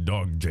been to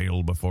dog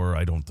jail before?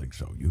 I don't think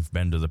so. You've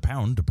been to the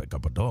pound to pick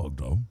up a dog,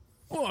 though.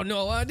 Oh,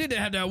 no, I did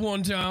have that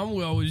one time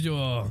where I was,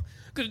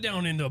 cause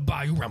down in the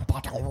Bayou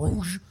Baton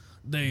Rouge,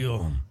 they,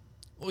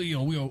 well, you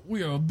know,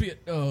 we are a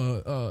bit,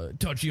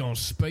 touchy on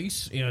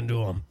space, and,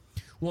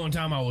 one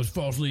time I was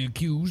falsely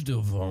accused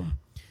of,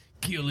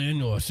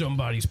 killing,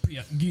 somebody's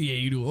pet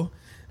gator,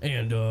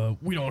 and,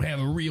 we don't have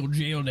a real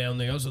jail down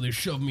there, so they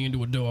shoved me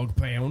into a dog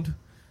pound.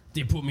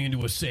 They put me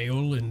into a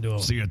cell,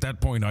 and, See, at that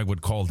point, I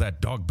would call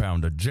that dog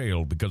pound a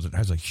jail because it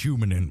has a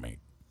human inmate.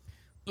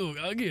 Look,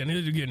 again, this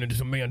is getting into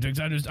semantics.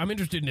 I'm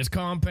interested in this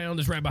compound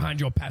that's right behind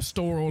your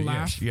pastoral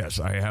life. Yes,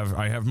 I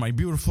have my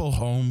beautiful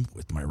home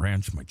with my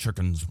ranch, my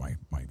chickens, my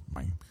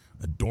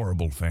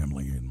adorable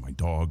family, and my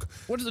dog.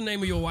 What's the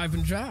name of your wife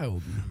and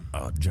child?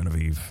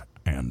 Genevieve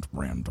and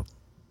Rand.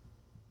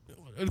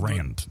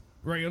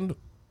 Rand?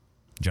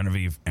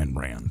 Genevieve and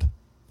Rand.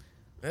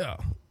 Yeah.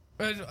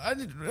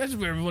 That's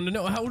for everyone to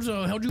know.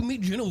 How'd you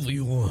meet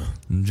Genevieve?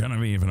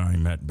 Genevieve and I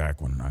met back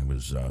when I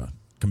was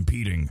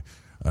competing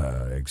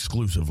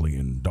exclusively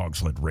in dog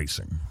sled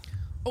racing.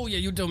 Oh, yeah,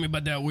 you told me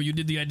about that, where you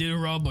did the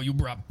Iditarod, but you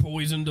brought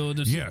poison to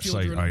the sick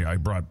children. Yes, I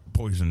brought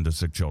poison to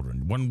sick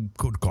children. One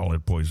could call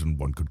it poison,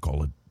 one could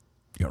call it,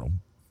 you know,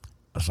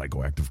 a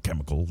psychoactive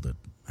chemical that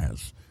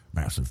has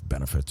massive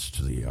benefits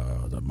to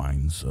the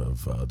minds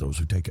of those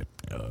who take it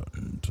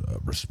and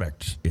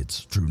respect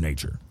its true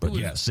nature. But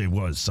yes, it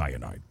was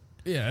cyanide.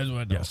 Yeah, that's what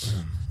I know.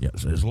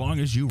 Yes, as long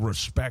as you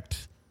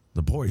respect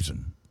the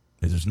poison,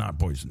 it is not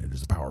poison, it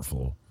is a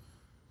powerful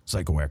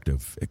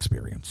psychoactive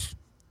experience.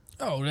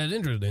 Oh, that's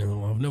interesting.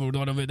 I've never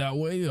thought of it that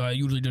way. I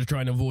usually just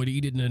try and avoid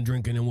eating and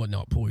drinking and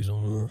whatnot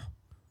poison.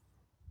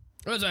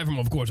 Aside from,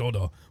 of course, all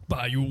the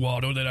bayou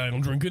water that I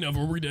am drinking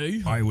every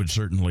day. I would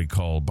certainly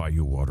call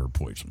bayou water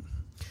poison.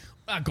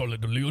 I call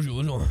it delicious.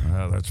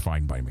 That's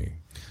fine by me.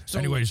 So,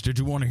 anyways, did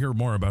you want to hear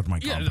more about my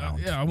compound?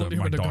 Yeah, I want to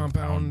hear about the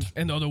compound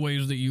and the other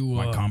ways that you...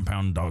 my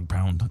compound dog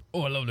pound.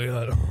 Oh, I love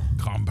that.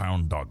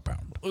 Compound dog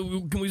pound.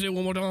 Can we say it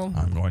one more time?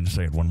 I'm going to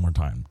say it one more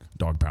time.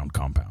 Dog pound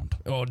compound.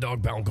 Oh,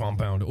 dog pound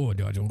compound. Oh,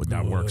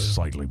 that works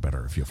slightly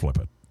better if you flip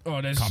it.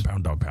 Oh, that's...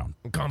 Compound dog pound.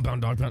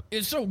 Compound dog pound.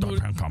 It's so good.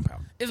 Dog pound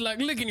compound. It's like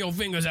licking your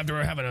fingers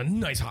after having a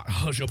nice hot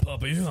hush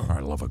puppy. I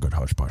love a good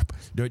hush puppy.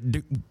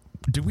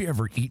 Did we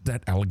ever eat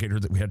that alligator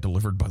that we had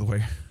delivered, by the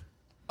way?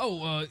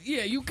 Oh,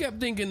 yeah, you kept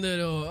thinking that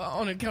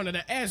on account of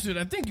the acid,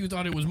 I think you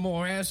thought it was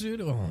more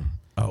acid.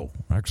 Oh,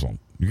 excellent.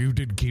 You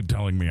did keep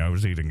telling me I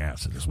was eating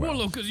acid as well. Well,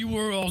 look, because you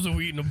were also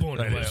eating a bunch.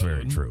 That is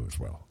very true as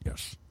well,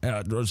 yes.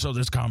 So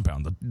this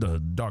compound, the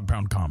dog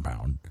pound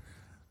compound,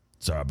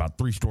 it's about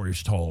 3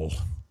 stories tall,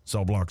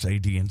 cell blocks A,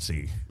 D, and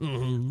C.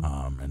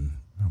 And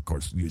of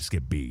course, you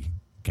skip B.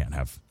 Can't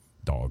have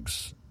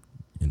dogs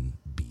in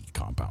B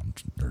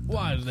compound.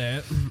 Why is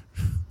that?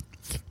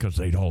 Because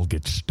they'd all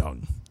get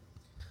stung.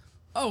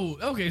 Oh,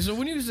 okay. So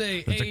when you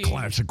say It's a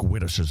classic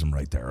witticism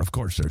right there. Of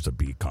course, there's a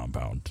B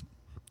compound.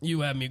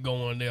 You have me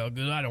going there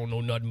because I don't know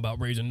nothing about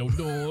raising no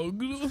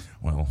dogs.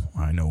 Well,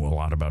 I know a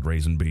lot about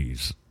raising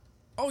bees.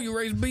 Oh, you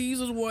raise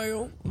bees as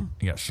well?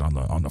 Yes, on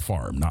the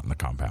farm, not in the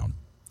compound.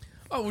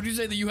 Oh, would you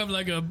say that you have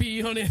like a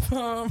bee honey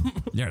farm?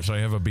 Yes, I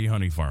have a bee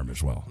honey farm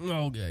as well.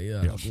 Okay,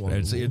 yeah.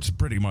 Yes, it's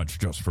pretty much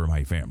just for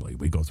my family.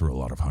 We go through a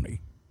lot of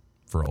honey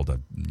for all the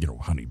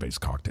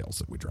honey-based cocktails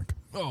that we drink.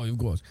 Oh, of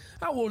course.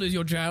 How old is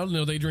your child?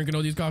 Are they drinking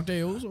all these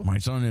cocktails? My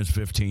son is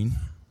 15.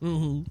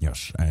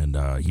 Yes, and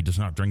he does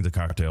not drink the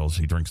cocktails.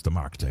 He drinks the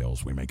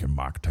mocktails. We make him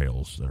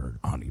mocktails that are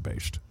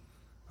honey-based.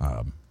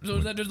 So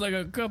is that just like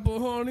a cup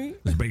of honey?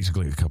 It's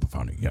basically a cup of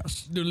honey,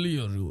 yes.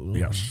 Delicious.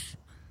 Yes.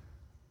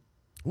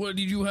 What,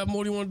 did you have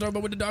more you want to talk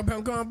about with the dog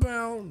pound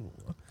compound?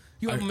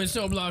 You have them in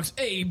cell blocks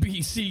A,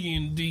 B, C,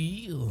 and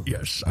D.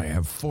 Yes, I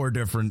have 4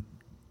 different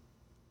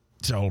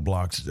cell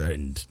blocks,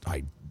 and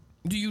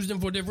Do you use them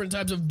for different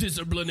types of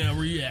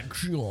disciplinary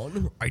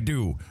action? I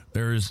do.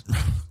 There's...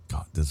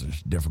 God, this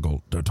is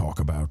difficult to talk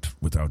about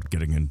without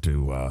getting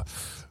into,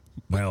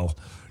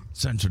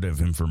 sensitive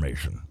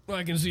information. Well,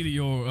 I can see that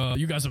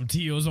you got some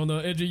tears on the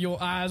edge of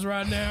your eyes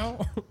right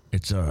now.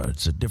 It's a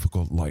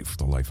difficult life,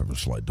 the life of a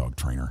sled dog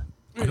trainer.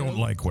 I don't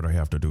like what I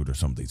have to do to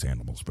some of these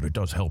animals, but it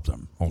does help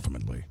them,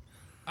 ultimately.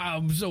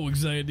 I'm so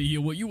excited to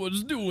hear what you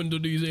was doing to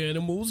these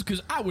animals,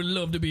 because I would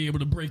love to be able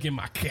to break in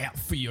my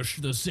catfish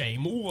the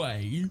same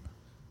way.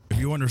 If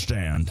you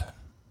understand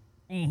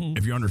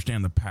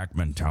the pack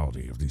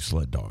mentality of these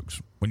sled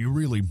dogs, when you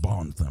really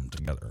bond them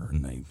together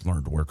and they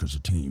learn to work as a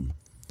team,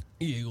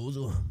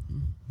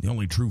 the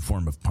only true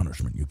form of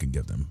punishment you can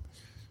give them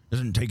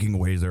isn't taking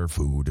away their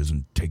food,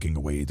 isn't taking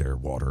away their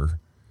water.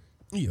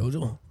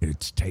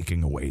 It's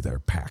taking away their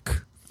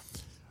pack.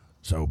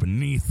 So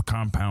beneath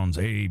compounds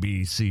A,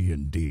 B, C,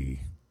 and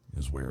D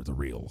is where the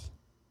real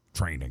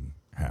training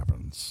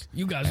happens.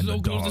 You guys And so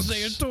the close to dogs,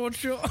 saying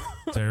torture.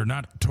 They're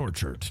not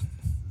tortured.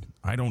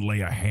 I don't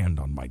lay a hand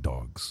on my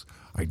dogs.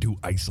 I do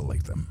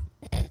isolate them.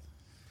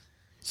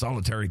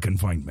 Solitary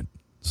confinement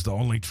is the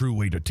only true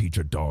way to teach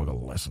a dog a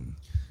lesson.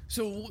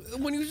 So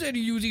when you said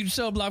you use each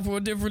cell block for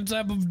a different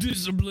type of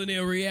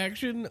disciplinary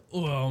action,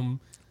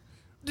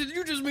 did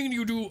you just mean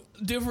you do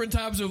different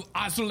types of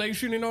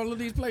isolation in all of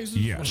these places?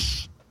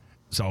 Yes.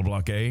 Cell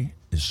block A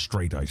is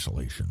straight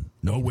isolation.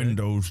 No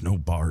windows, no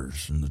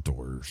bars in the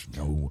doors,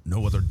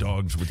 no other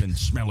dogs within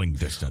smelling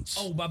distance.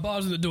 Oh, by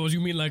bars in the doors, you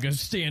mean like a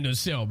standard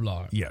cell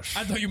block? Yes.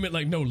 I thought you meant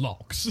like no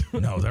locks.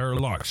 No, there are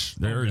locks.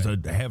 There is a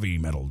heavy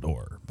metal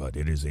door, but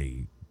it is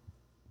a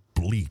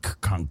bleak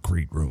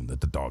concrete room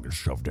that the dog is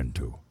shoved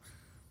into.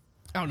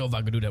 I don't know if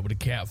I could do that with a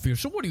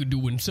catfish. So what do you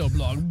do in cell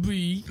block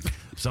B?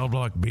 Cell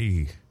block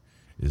B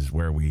is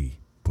where we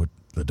put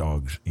the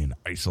dogs in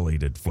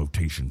isolated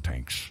flotation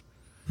tanks.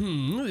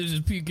 This is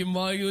piquing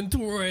my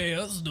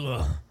interest.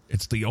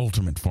 It's the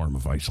ultimate form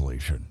of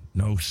isolation.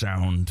 No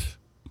sound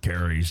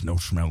carries, no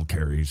smell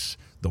carries.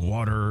 The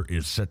water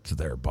is set to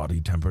their body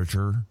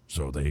temperature,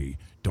 so they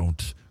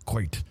don't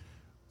quite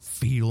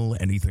feel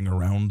anything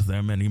around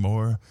them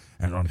anymore.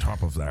 And on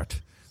top of that,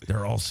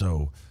 they're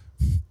also...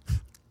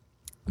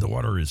 The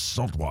water is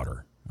salt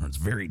water. It's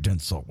very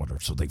dense salt water,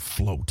 so they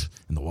float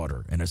in the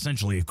water. And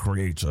essentially it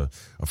creates a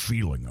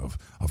feeling of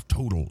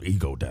total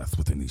ego death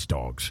within these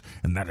dogs.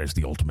 And that is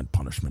the ultimate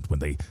punishment when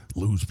they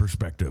lose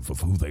perspective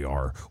of who they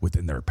are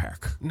within their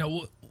pack.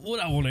 Now, what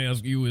I want to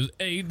ask you is,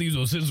 A, these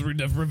are sensory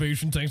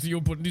deprivation tanks that you're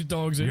putting these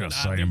dogs in.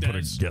 Yes, I am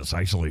putting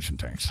isolation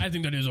tanks. I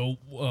think that is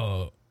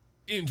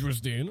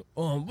interesting.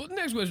 But the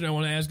next question I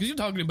want to ask is, you're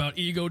talking about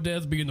ego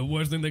death being the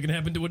worst thing that can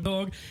happen to a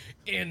dog.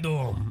 And,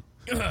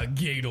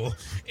 Gator.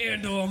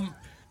 And,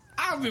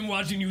 I've been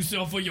watching you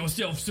suffer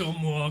yourself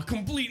some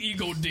complete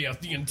ego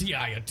death the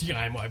entire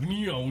time I've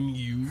known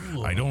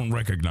you. I don't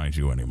recognize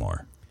you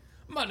anymore.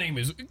 My name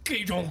is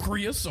Cajun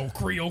Chris, or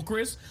Creole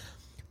Chris.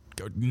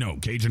 No,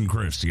 Cajun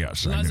Chris,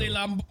 yes. La c'est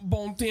la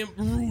bon temps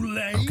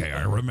roulé. Okay,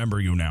 I remember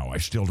you now. I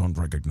still don't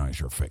recognize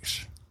your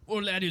face.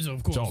 Well, that is,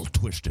 of course. It's all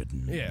twisted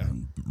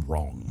and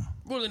wrong.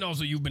 Well, and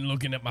also you've been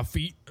looking at my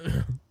feet.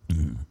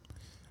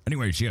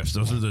 Anyways, yes,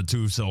 those are the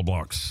 2 cell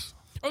blocks.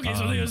 Okay,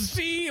 so there's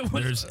C.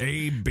 There's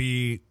A,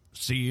 B,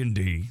 C, and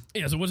D.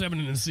 Yeah, so what's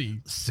happening in C?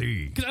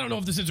 C. Because I don't know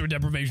if the sensory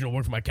deprivation will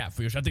work for my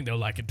catfish. I think they'll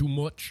like it too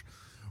much.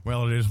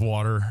 Well, it is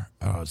water.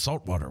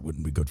 Salt water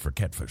wouldn't be good for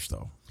catfish,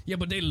 though. Yeah,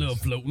 but they love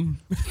floating.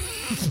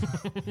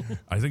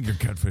 I think your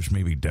catfish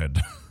may be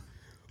dead.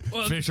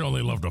 Fish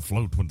only love to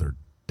float when they're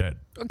dead.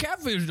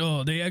 Catfish,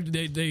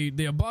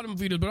 they are bottom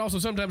feeders, but also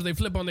sometimes they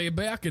flip on their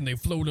back and they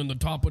float on the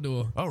top of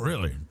the... Oh,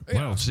 really?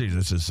 Yeah. Well, see,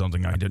 this is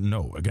something I didn't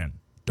know. Again,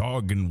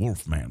 dog and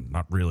wolf man,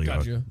 not really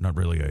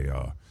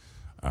a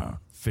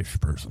fish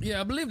person.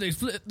 Yeah, I believe they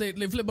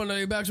flip on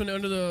their backs when they're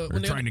under the...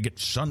 They're trying to get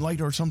sunlight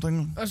or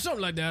something?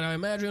 Something like that, I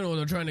imagine, or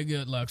they're trying to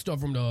get like stuff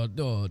from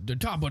the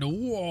top of the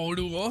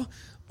water.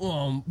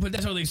 But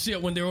that's how they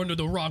sit when they're under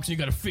the rocks and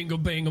you gotta finger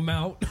bang them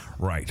out.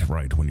 Right,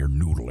 when you're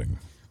noodling.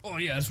 Oh,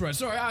 yeah, that's right.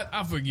 Sorry,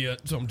 I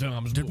forget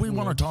sometimes. Did we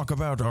want to talk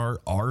about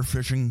our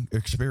fishing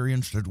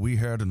experience that we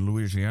had in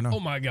Louisiana?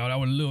 Oh, my God, I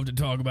would love to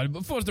talk about it.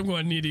 But first, I'm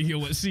going to need to hear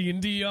what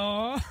C&D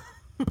are.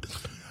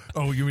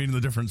 Oh, you mean the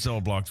different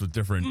cell blocks with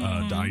different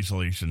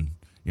isolation?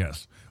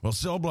 Yes. Well,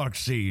 cell block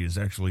C is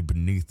actually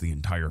beneath the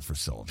entire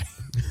facility.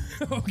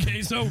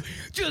 Okay, so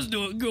just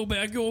go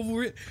back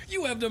over it.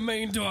 You have the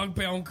main dog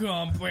pound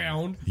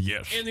compound.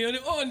 Yes. And then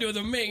under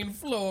the main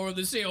floor of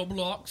the cell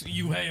blocks,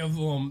 you have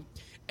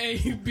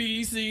A,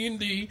 B, C, and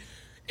D.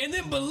 And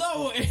then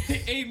below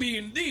A, B,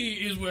 and D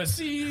is where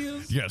C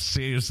is. Yes,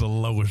 C is the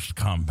lowest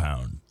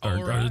compound, or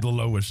right. the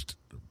lowest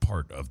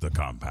part of the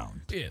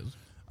compound. Yes.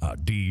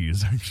 D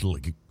is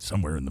actually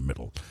somewhere in the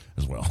middle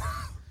as well.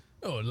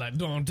 Oh, like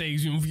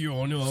Dante's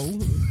Inferno.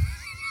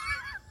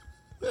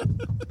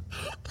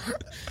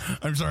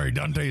 I'm sorry,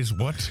 Dante's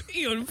what?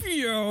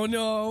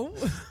 Inferno.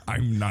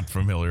 I'm not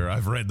familiar.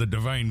 I've read the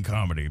Divine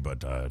Comedy,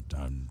 but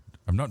I'm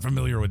not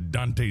familiar with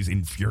Dante's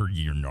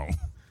Inferno.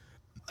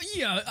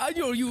 Yeah, I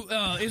know you.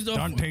 Is the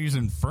Dante's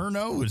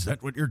Inferno? Is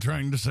that what you're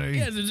trying to say?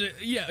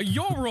 Yes,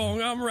 you're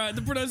wrong. I'm right.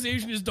 The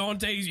pronunciation is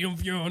Dante's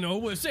Inferno.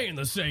 We're saying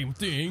the same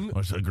thing.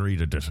 Let's agree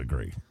to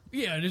disagree.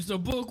 Yeah, it's a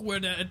book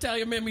where the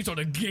Italian man meets all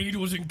the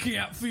gators and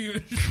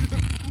catfish.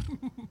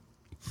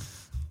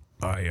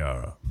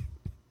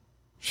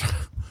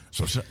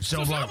 So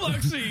cell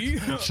block C.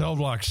 Cell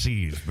block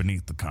C is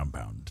beneath the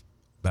compound.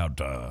 About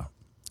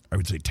I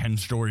would say 10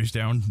 stories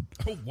down.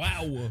 Oh,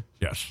 wow.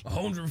 Yes.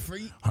 100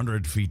 feet?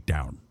 100 feet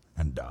down.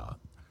 And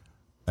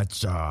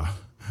that's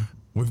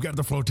we've got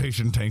the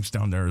flotation tanks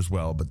down there as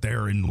well, but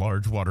they're in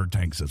large water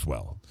tanks as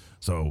well.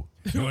 So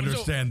you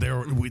understand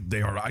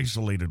they are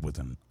isolated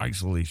within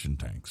isolation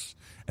tanks.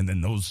 And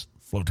then those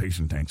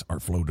flotation tanks are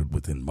floated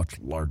within much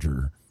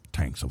larger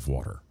tanks of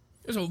water.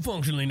 So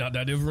functionally not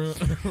that different.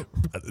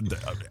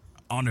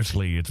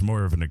 Honestly, it's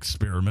more of an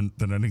experiment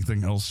than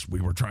anything else. We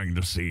were trying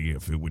to see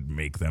if it would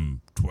make them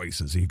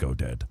twice as ego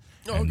dead.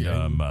 Okay.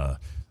 And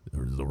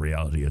the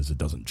reality is it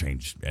doesn't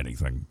change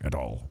anything at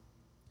all.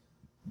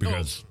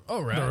 Because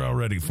all right. they're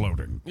already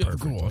floating. Of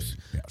perfectly. course.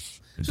 Yes.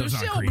 It So does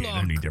not cell create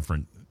block any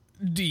different.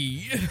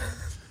 D.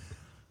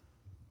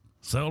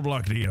 Cell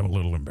block D, I'm a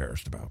little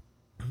embarrassed about.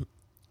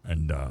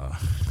 And,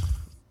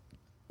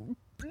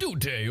 Do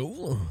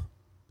tell.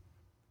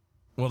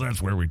 well,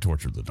 that's where we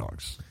torture the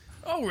dogs.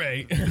 All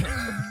right.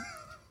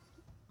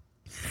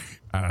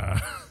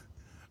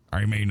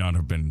 I may not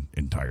have been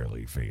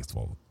entirely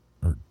faithful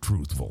or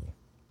truthful.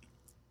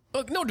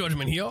 Look, no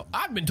judgment here.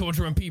 I've been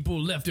torturing people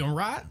left and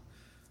right.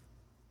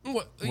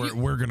 What?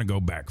 We're going to go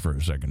back for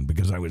a second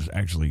because I was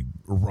actually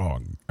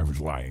wrong. I was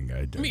lying.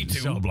 Me too.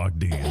 Cell block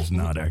D is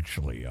not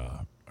actually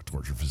a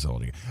torture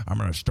facility. I'm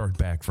going to start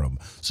back from,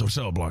 so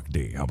cell block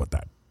D, how about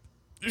that?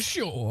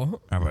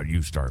 Sure. How about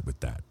you start with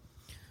that?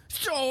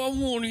 So I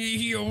want to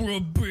hear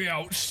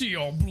about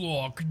cell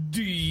block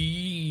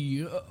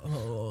D.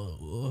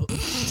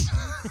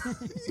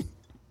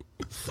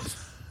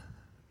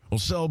 Well,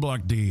 cell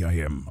block D, I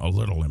am a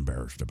little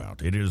embarrassed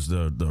about. It is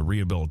the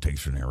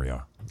rehabilitation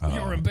area.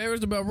 You're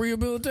embarrassed about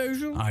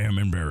rehabilitation? I am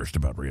embarrassed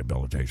about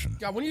rehabilitation.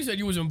 God, when you said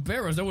you was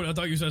embarrassed, I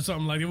thought you said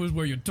something like it was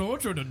where you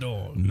tortured a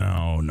dog.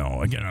 No.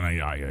 Again,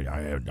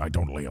 I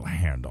don't lay a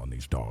hand on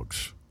these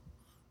dogs.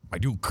 I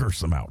do curse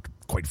them out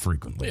quite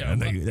frequently, Yeah,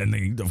 and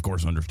they of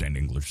course understand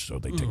English, so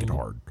they take it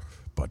hard.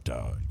 But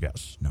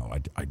yes, no,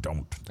 I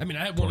don't. I mean,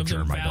 I had one of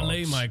them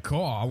valet my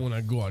car when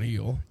I go out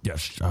here.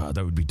 Yes,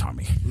 that would be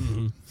Tommy.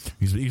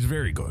 He's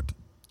very good.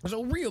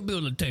 So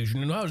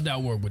rehabilitation, and how does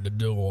that work with the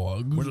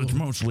dog? Well, it's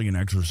mostly an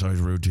exercise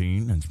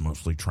routine. It's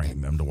mostly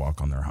training them to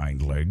walk on their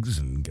hind legs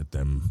and get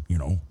them,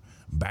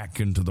 back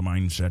into the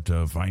mindset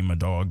of I'm a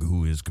dog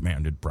who is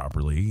commanded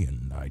properly,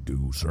 and I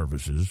do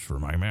services for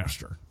my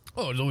master.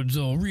 Oh, so it's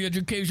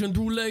re-education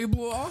through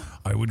labor?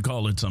 I would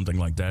call it something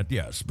like that,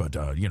 yes. But,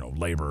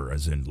 labor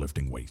as in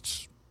lifting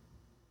weights.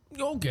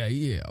 Okay,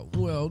 yeah.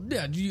 Well,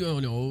 that,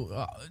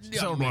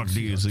 Cell block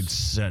D is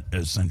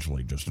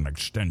essentially just an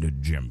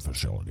extended gym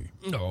facility.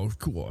 No, of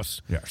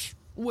course. Yes.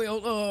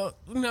 Well,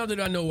 now that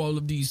I know all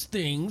of these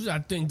things, I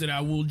think that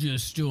I will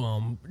just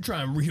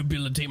try and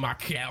rehabilitate my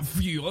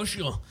catfish.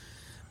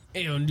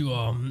 And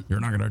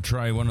You're not going to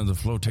try one of the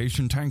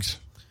flotation tanks?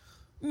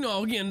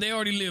 No, again, they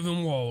already live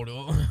in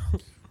water.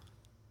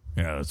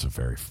 Yeah, that's a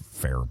very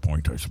fair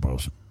point, I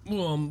suppose. But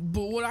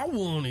what I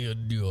want to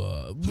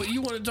do, but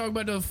you want to talk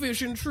about the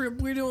fishing trip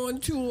we doing,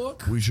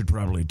 Took? We should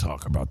probably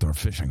talk about the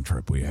fishing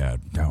trip we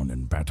had down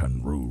in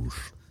Baton Rouge.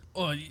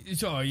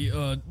 Sorry,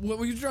 what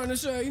were you trying to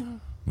say?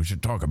 We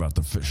should talk about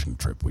the fishing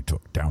trip we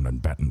took down in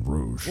Baton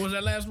Rouge. What was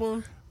that last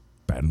one?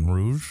 Baton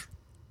Rouge?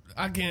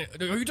 I can't.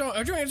 Are you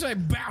trying to say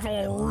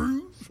Baton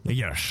Rouge?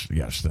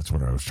 Yes, that's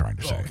what I was trying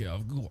to say. Okay,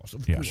 of course.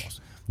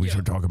 We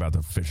should talk about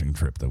the fishing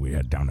trip that we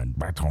had down in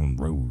Baton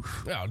Rouge.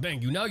 Oh,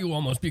 thank you. Now you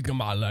almost speaking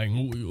my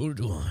language.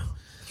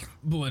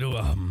 But,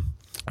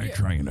 I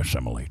try and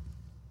assimilate.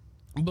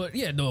 But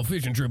yeah, the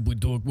fishing trip we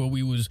took where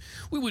we was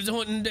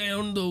hunting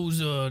down those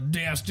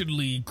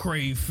dastardly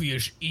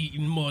crayfish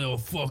eating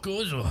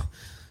motherfuckers.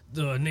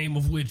 The name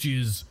of which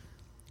is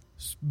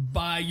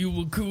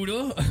Bayou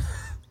Akuta.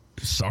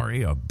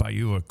 Sorry, a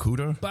Bayou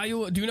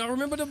Akuta? Do you not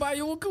remember the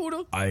Bayou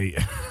Akuta? I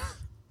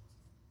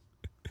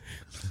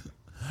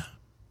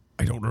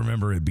don't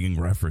remember it being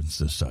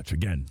referenced as such.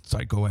 Again,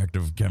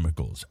 psychoactive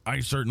chemicals. I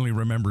certainly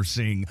remember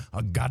seeing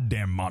a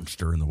goddamn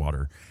monster in the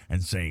water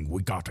and saying,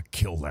 we got to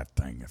kill that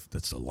thing if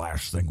that's the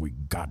last thing we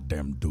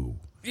goddamn do.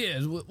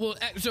 Yes, well,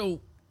 so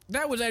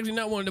that was actually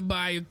not one of the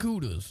Bayou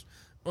Akutas.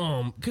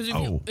 Because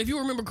if you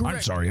remember correctly...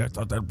 I'm sorry, I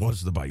thought that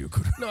was the Bayou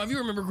Akuta. No, if you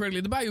remember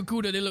correctly, the Bayou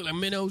Akuta, they look like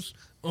minnows.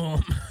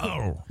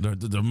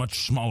 The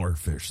much smaller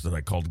fish that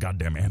I called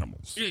goddamn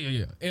animals.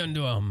 Yeah. And,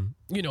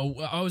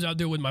 I was out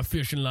there with my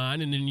fishing line,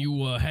 and then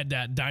you had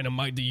that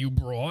dynamite that you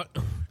brought.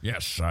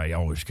 Yes, I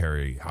always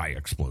carry high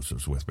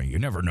explosives with me. You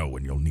never know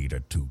when you'll need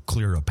it to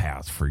clear a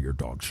path for your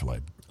dog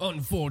sled.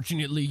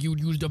 Unfortunately, you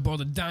used up all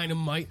the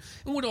dynamite,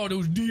 and with all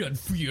those dead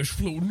fish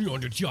floating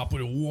on the top of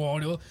the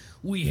water,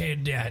 we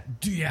had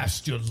that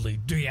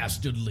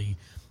dastardly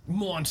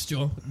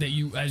monster that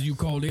you, as you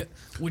called it,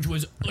 which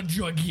was a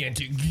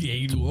gigantic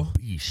gator.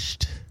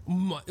 Beast.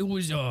 It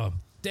was,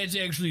 that's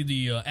actually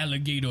the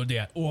alligator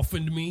that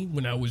orphaned me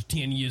when I was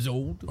 10 years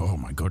old. Oh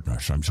my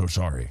goodness, I'm so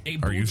sorry.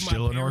 Are you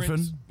still an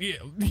orphan?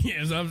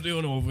 Yes, I'm still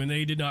an orphan.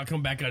 They did not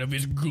come back out of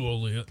his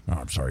gullet. Oh,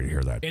 I'm sorry to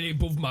hear that. And they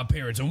both my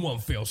parents in one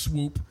fell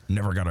swoop.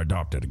 Never got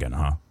adopted again,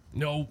 huh?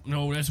 No,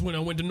 that's when I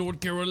went to North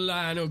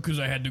Carolina because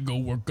I had to go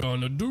work on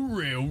the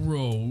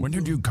railroad. When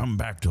did you come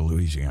back to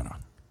Louisiana?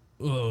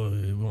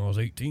 When I was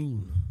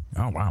 18.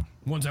 Oh, wow.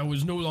 Once I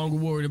was no longer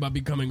worried about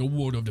becoming a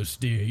ward of the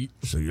state.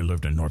 So you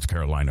lived in North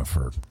Carolina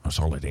for a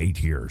solid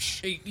 8 years.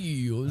 8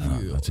 years,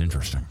 yeah. That's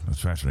interesting. That's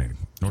fascinating.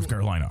 North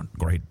Carolina,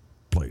 great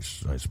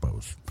place, I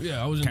suppose.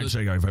 Yeah, I was Can't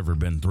say I've ever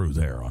been through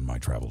there on my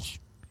travels.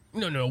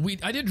 No,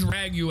 I did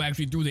drag you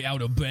actually through the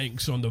Outer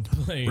Banks on the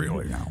plane.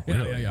 Really now? Yeah,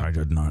 really? yeah. I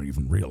did not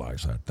even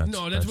realize that.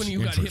 That's when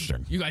you got hit.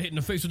 interesting. You got hit in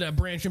the face with that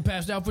branch and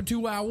passed out for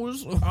 2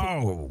 hours.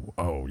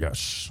 Oh,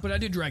 yes. But I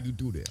did drag you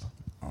through there.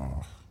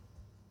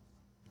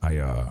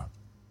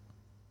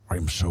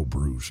 I'm so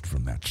bruised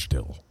from that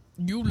still.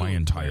 My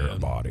entire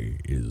body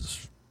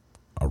is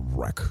a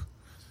wreck.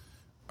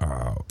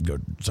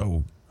 Good.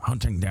 So,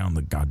 hunting down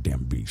the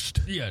goddamn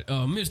beast. Yeah,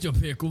 Mr.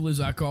 Pickle,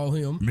 as I call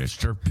him.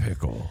 Mr.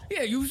 Pickle.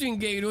 Yeah, you've seen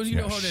gators. You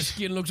know how their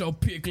skin looks all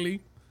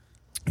pickly.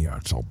 Yeah,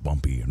 it's all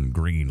bumpy and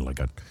green like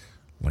a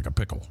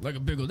pickle. Like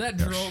a pickle. That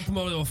drunk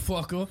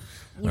motherfucker.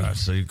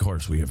 So, of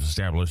course, we have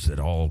established that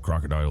all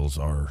crocodiles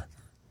are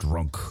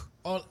drunk.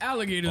 All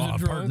alligators are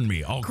drunk. Pardon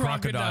me, all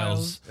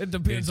crocodiles. It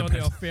depends on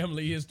their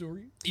family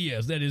history.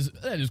 Yes, that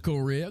is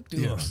correct.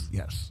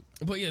 Yes.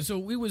 But yeah, so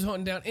we was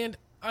hunting down, and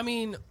I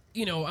mean,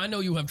 I know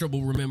you have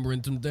trouble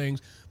remembering some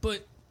things,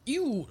 but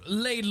you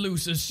laid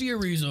loose a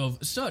series of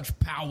such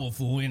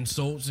powerful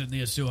insults at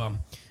this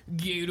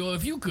gator.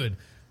 If you could,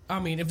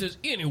 if there's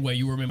any way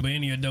you remember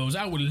any of those,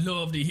 I would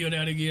love to hear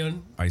that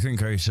again. I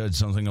think I said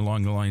something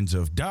along the lines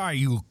of, die,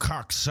 you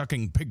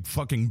cock-sucking,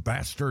 pig-fucking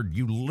bastard,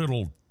 you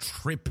little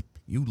trip,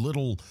 you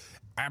little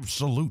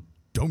absolute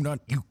donut,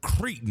 you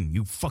cretin,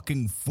 you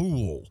fucking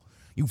fool.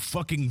 You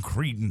fucking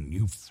cretin,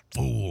 you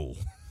fool.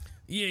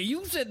 Yeah,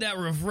 you said that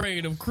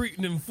refrain of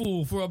cretin and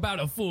fool for about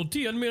a full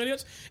 10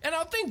 minutes, and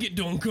I think it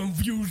done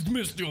confused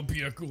Mr.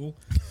 Pickle.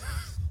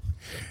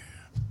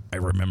 I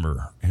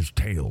remember his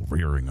tail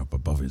rearing up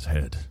above his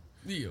head.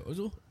 Yeah.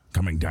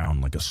 Coming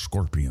down like a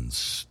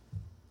scorpion's...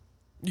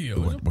 Yeah.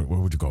 What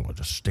would you call it?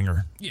 A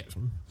stinger? Yes.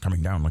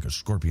 Coming down like a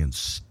scorpion's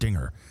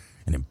stinger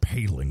and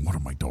impaling one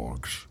of my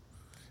dogs.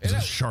 It's the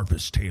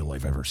sharpest tail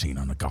I've ever seen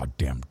on a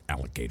goddamn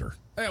alligator.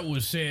 That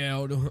was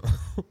sad.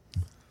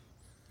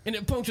 And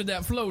it punctured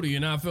that floaty,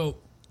 and I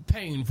felt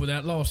pain for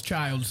that lost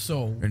child's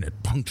soul. And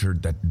it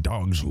punctured that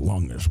dog's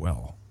lung as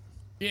well.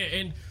 Yeah,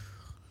 and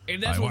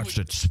that's I watched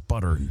it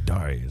sputter and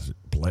die as it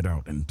bled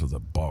out into the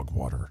bog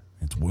water,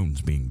 its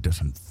wounds being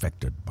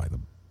disinfected by the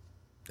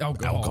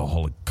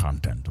alcoholic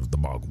content of the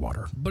bog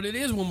water. But it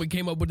is when we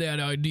came up with that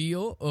idea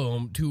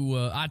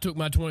I took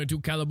my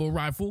 .22 caliber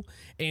rifle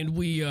and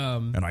we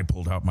and I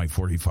pulled out my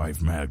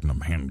 .45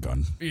 Magnum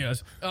handgun.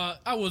 Yes,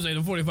 I will say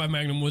the .45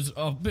 Magnum was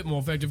a bit more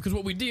effective because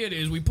what we did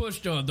is we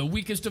pushed the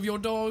weakest of your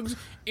dogs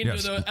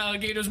into the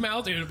alligator's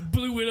mouth and it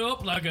blew it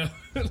up like a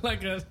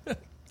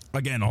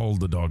Again, all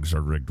the dogs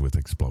are rigged with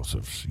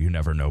explosives. You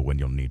never know when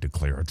you'll need to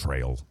clear a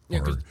trail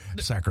or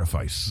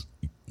sacrifice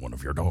one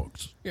of your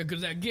dogs. Yeah,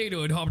 because that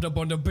gator had hopped up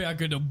on the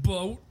back of the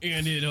boat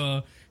and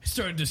it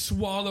started to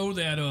swallow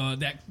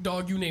that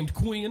dog you named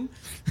Quinn.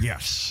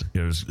 Yes,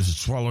 it was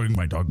swallowing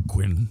my dog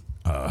Quinn.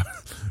 I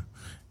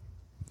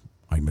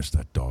miss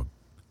that dog.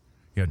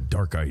 He had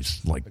dark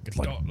eyes like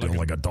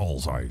a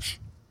doll's eyes.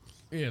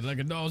 Yeah, like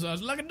a doll's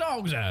eyes. Like a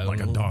dog's eyes. Like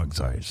a dog's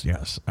eyes,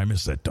 yes. I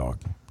miss that dog.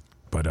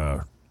 But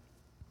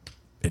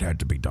it had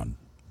to be done.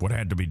 What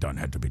had to be done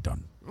had to be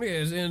done.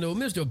 Yes, and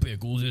Mr.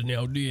 Pickles is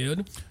now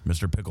dead.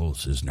 Mr.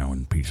 Pickles is now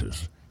in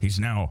pieces. He's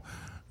now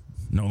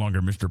no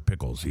longer Mr.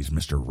 Pickles. He's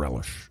Mr.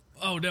 Relish.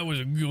 Oh, that was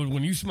a good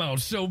one. You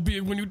smiled so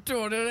big when you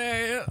told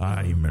it.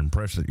 I'm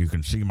impressed that you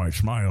can see my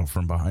smile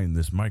from behind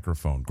this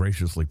microphone,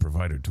 graciously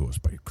provided to us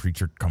by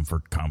Creature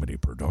Comfort Comedy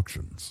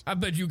Productions. I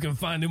bet you can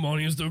find him on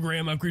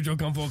Instagram at Creature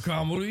Comfort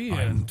Comedy I'm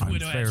and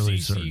Twitter at fairly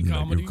CC certain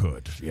Comedy. that you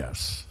could,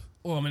 yes.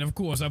 And of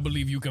course, I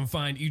believe you can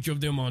find each of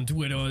them on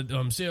Twitter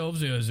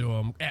themselves as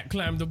at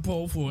Climb the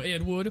Pole for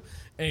Edward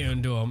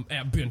and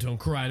at Benton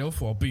Crider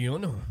for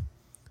Ben.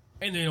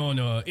 And then on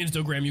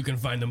Instagram, you can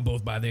find them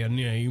both by their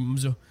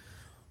names.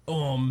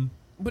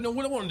 But no,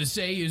 what I wanted to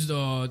say is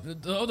the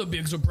other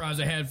big surprise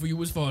I had for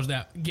you as far as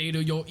that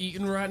gator you're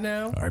eating right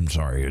now. I'm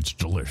sorry, it's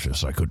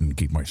delicious. I couldn't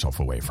keep myself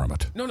away from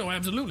it. No,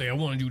 absolutely. I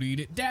wanted you to eat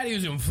it. That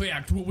is, in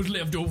fact, what was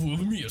left over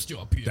of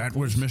Mr. Pickles. That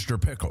was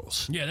Mr.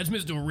 Pickles. Yeah, that's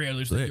Mr.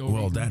 Relish.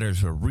 Well, that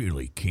is a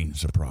really keen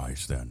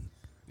surprise, then.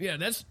 Yeah,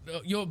 that's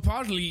you're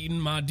partially eating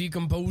my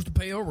decomposed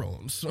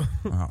parents.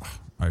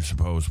 I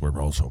suppose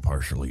we're also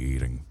partially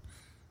eating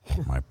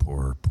my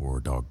poor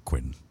dog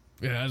Quinn.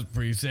 Yeah, that's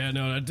pretty sad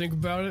now that I think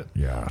about it.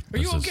 Yeah, Are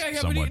you okay?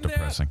 Is somewhat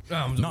depressing.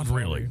 I'm Not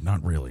really.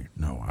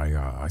 No,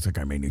 I think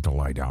I may need to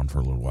lie down for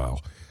a little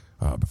while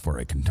before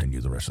I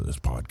continue the rest of this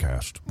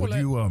podcast.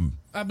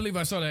 I believe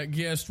I saw that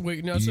guest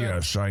waiting outside.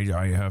 Yes,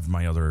 I have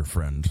my other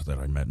friend that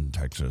I met in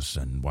Texas,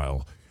 and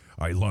while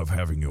I love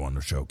having you on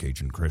the show,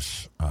 Cajun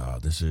Chris,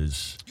 this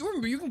is... You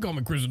remember, you can call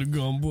me Chris the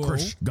Gumbo.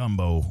 Chris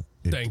Gumbo.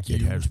 Thank you.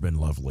 It has been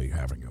lovely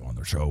having you on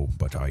the show,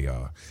 but I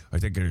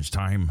think it is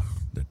time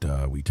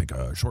that we take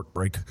a short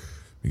break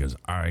because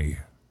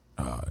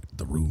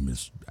the room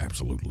is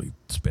absolutely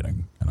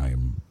spinning and I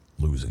am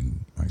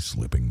losing my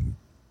slipping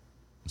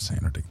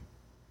sanity.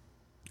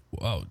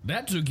 Wow,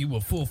 that took you a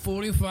full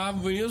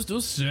 45 minutes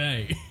to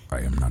say.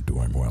 I am not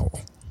doing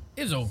well.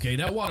 It's okay.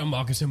 That water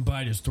moccasin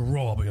bite is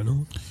throbbing, you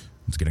know?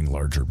 It's getting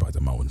larger by the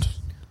moment.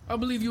 I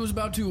believe you was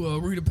about to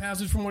read a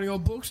passage from one of your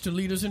books to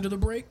lead us into the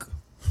break.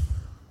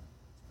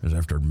 It was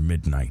after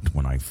midnight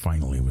when I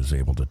finally was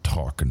able to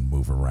talk and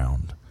move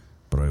around,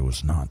 but I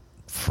was not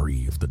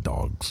free of the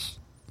dogs.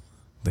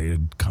 They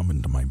had come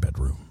into my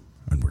bedroom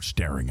and were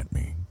staring at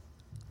me,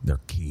 their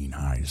keen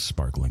eyes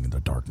sparkling in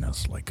the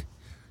darkness like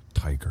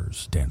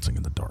tigers dancing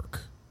in the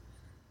dark.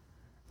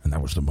 And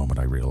that was the moment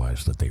I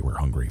realized that they were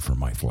hungry for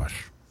my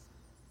flesh.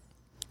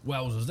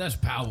 Wowzers, that's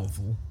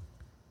powerful.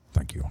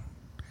 Thank you.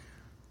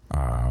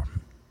 Yeah,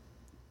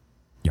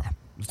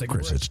 Let's take a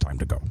Chris, break. it's time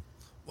to go.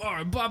 All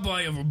right,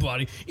 bye-bye,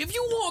 everybody. If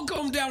you want to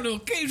come down to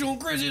Cajun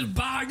Chris's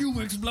Bayou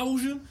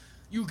Explosion,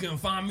 you can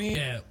find me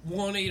at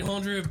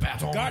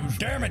 1-800-BATON. God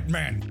damn it,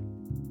 man!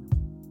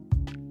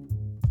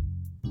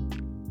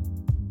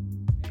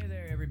 Hey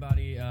there,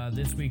 everybody.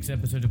 This week's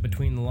episode of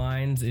Between the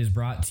Lines is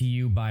brought to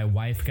you by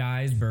Wife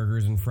Guys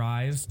Burgers and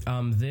Fries.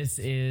 This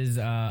is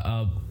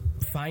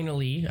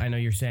finally, I know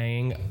you're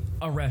saying,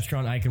 a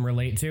restaurant I can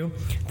relate to.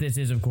 This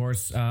is, of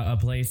course, a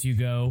place you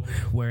go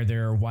where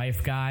there are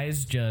wife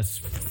guys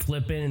just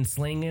flipping and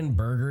slinging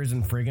burgers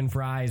and friggin'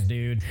 fries,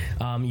 dude.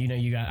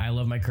 You got I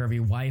Love My Curvy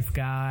Wife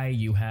guy.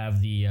 You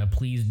have the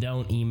Please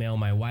Don't Email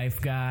My Wife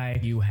guy.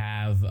 You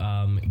have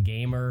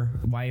Gamer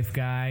Wife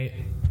guy.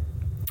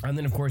 And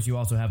then, of course, you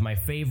also have my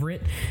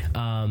favorite,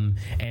 and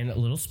a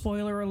little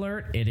spoiler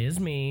alert, it is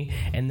me,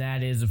 and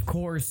that is, of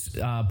course,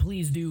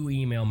 please do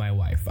email my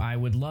wife. I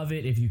would love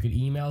it if you could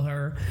email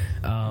her.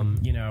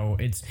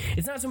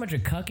 It's not so much a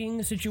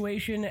cucking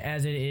situation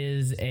as it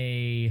is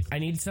I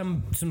need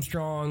some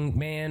strong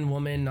man,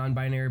 woman,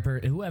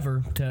 non-binary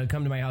whoever to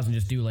come to my house and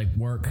just do,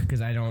 work,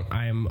 because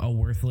I'm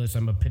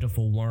a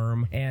pitiful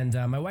worm, and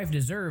my wife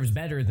deserves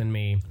better than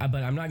me,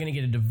 but I'm not going to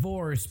get a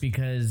divorce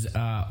because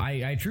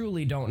I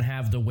truly don't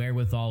have the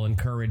wherewithal and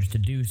courage to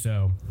do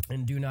so,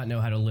 and do not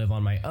know how to live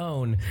on my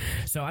own.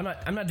 So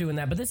I'm not doing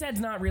that. But this ad's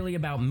not really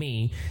about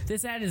me.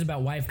 This ad is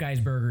about Wife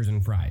Guys Burgers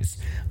and Fries.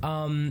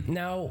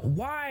 Now,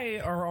 why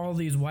are all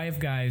these wife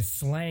guys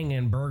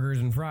slanging burgers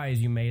and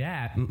fries? You might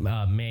ask,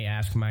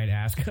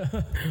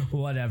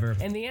 whatever.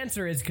 And the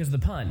answer is because the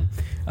pun.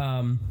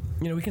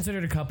 We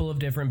considered a couple of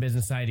different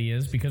business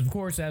ideas because, of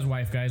course, as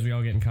wife guys, we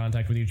all get in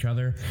contact with each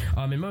other.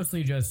 And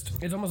mostly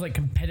it's almost like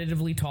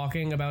competitively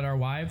talking about our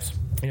wives.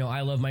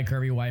 I Love My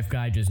Curvy Wife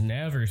guy just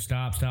never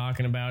stops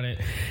talking about it.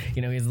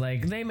 He's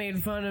like, they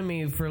made fun of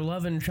me for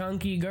loving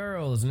chunky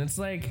girls. And it's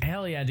like,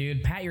 hell yeah,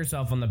 dude, pat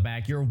yourself on the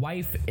back. Your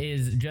wife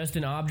is just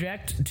an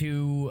object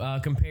to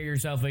compare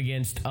yourself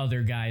against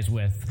other guys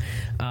with.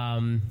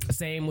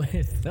 Same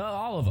with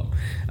all of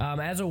them.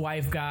 As a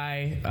wife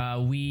guy,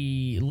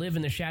 we live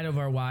in the shadow of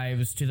our wives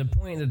to the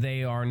point that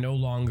they are no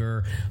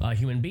longer a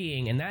human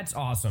being, and that's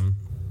awesome.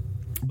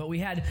 But we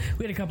had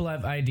a couple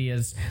of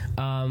ideas.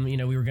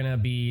 We were gonna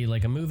be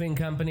like a moving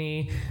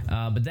company,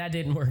 but that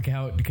didn't work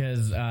out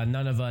because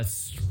none of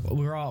us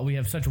we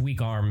have such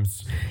weak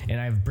arms, and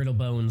I have brittle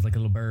bones like a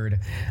little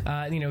bird.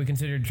 We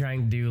considered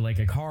trying to do like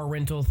a car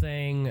rental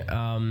thing.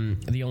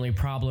 The only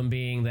problem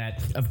being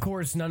that, of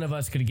course, none of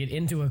us could get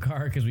into a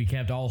car because we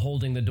kept all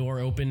holding the door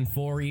open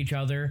for each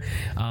other,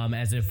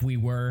 as if we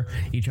were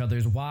each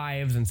other's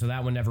wives, and so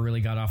that one never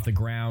really got off the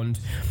ground.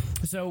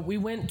 So we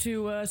went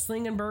to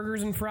Slingin'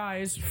 Burgers and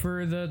Fries Fries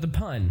for the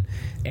pun.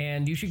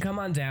 And you should come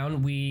on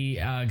down. We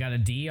got a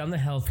D on the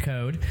health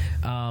code.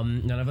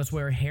 None of us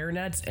wear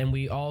hairnets, and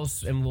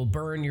we'll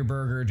burn your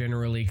burger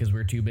generally because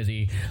we're too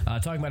busy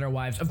talking about our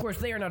wives. Of course,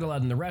 they are not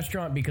allowed in the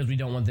restaurant because we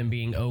don't want them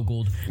being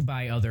ogled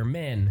by other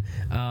men.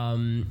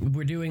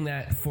 We're doing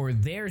that for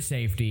their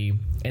safety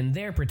and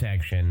their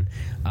protection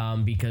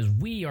because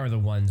we are the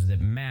ones that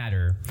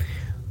matter.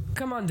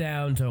 Come on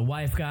down to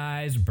Wife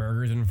Guys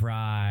Burgers and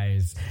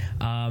Fries.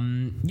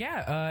 And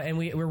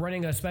we're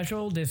running a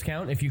special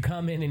discount. If you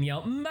come in and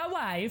yell, "My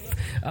wife,"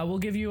 we'll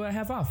give you a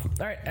half off.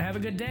 All right, have a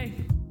good day.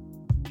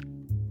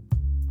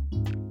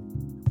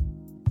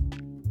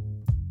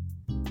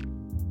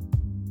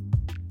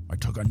 I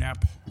took a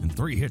nap and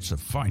 3 hits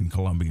of fine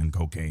Colombian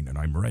cocaine, and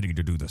I'm ready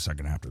to do the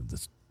second half of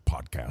this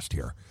podcast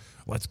here.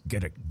 Let's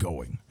get it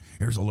going.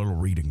 Here's a little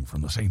reading from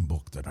the same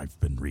book that I've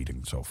been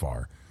reading so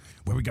far.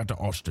 When we got to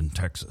Austin,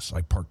 Texas,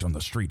 I parked on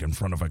the street in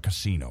front of a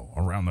casino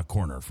around the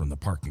corner from the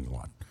parking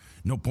lot.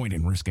 No point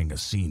in risking a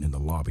scene in the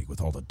lobby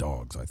with all the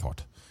dogs, I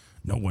thought.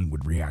 No one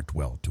would react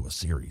well to a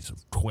series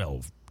of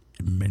 12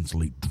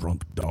 immensely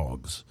drunk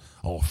dogs,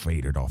 all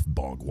faded off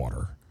bog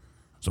water.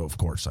 So, of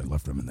course, I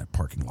left them in that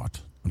parking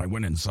lot, and I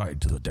went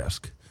inside to the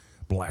desk,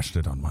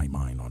 blasted on my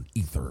mind on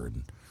ether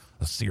and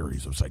a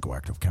series of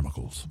psychoactive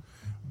chemicals.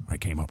 I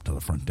came up to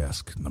the front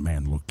desk, and the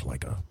man looked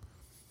like a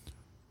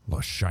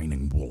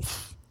shining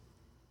wolf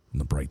in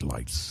the bright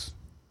lights.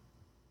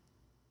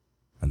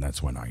 And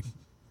that's when I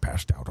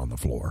passed out on the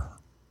floor,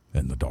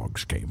 and the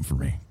dogs came for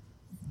me.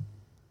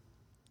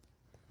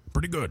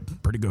 Pretty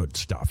good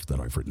stuff that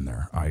I've written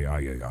there.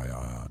 I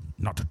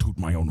not to toot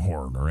my own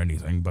horn or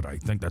anything, but I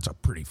think that's a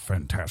pretty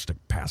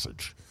fantastic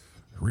passage.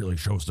 It really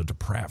shows the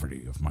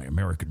depravity of my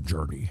American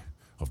journey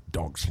of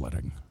dog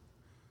sledding.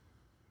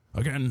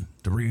 Again,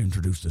 to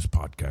reintroduce this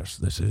podcast,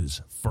 this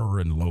is Fur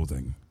and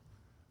Loathing.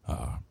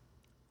 I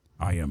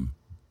am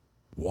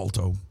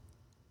Walto,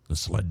 the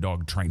sled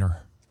dog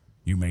trainer.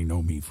 You may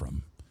know me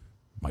from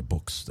my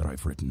books that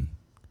I've written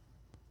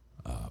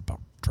about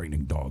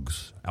training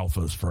dogs,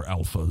 alphas for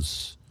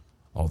alphas,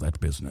 all that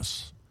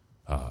business.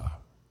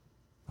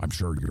 I'm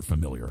sure you're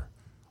familiar.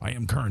 I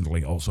am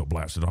currently also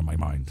blasted on my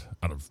mind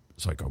out of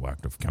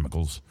psychoactive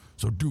chemicals,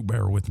 so do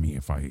bear with me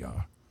if I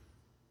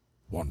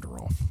wander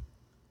off.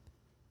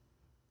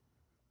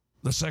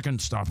 The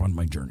second stop on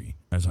my journey,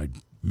 as I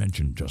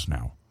mentioned just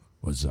now,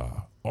 was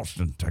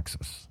Austin,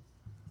 Texas.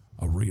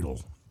 A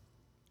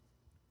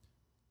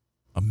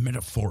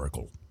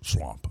metaphorical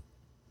swamp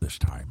this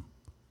time.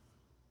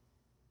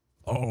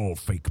 All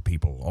fake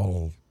people,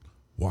 all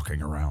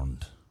walking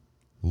around,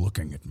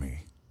 looking at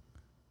me.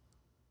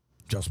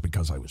 Just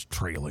because I was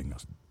trailing a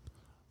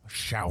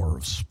shower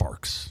of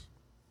sparks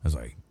as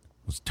I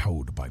was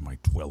towed by my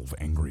 12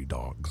 angry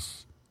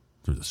dogs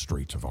through the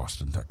streets of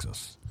Austin,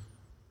 Texas.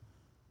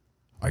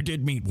 I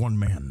did meet one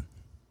man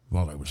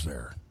while I was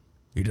there.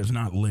 He does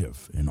not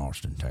live in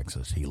Austin,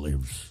 Texas. He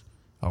lives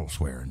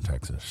elsewhere in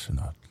Texas, in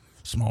a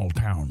small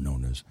town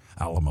known as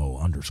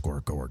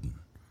Alamo_Gordon,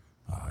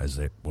 as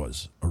it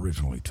was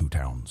originally 2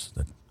 towns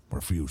that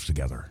were fused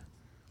together.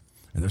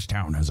 And this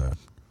town has a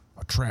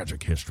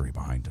tragic history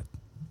behind it.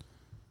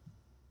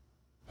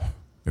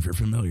 If you're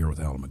familiar with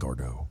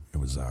Alamogordo, it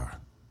was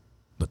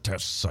the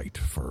test site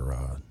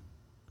for...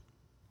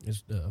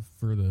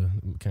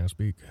 Can I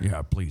speak?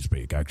 Yeah, please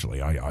speak.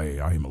 Actually,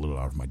 I am a little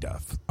out of my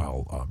depth.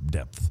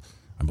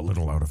 I'm a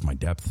little out of my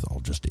depth. I'll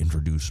just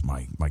introduce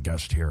my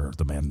guest here,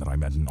 the man that I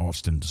met in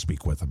Austin to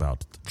speak with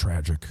about the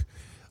tragic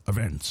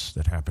events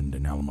that happened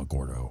in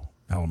Alamo_Gordon,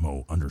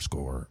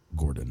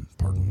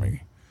 pardon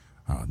me.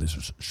 This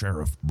is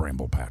Sheriff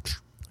Bramblepatch.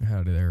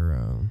 Howdy there,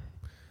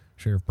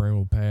 Sheriff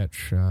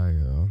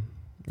Bramblepatch.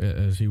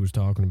 As he was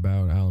talking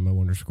about,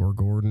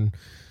 Alamo_Gordon.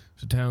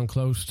 It's a town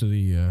close to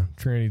the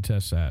Trinity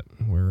test site,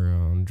 where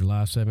on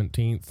July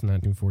 17th,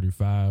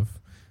 1945,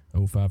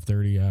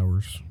 0530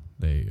 hours,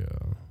 they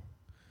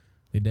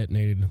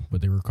detonated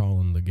what they were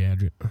calling the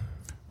Gadget.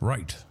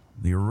 Right,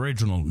 the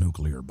original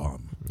nuclear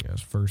bomb. Yes,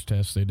 first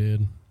test they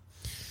did.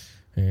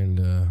 And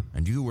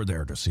you were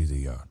there to see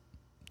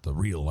the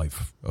real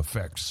life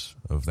effects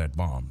of that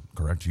bomb,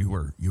 correct? You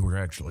were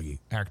actually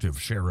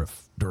active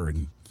sheriff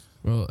during.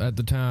 Well, at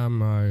the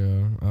time I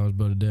was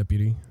but a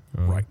deputy.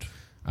 Right.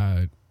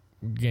 I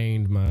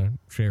gained my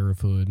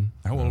sheriffhood.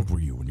 How old were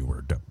you when you were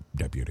a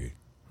deputy?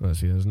 Let's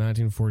see, that was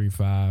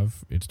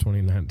 1945. It's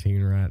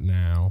 2019 right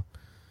now.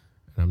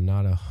 And I'm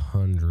not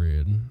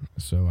 100,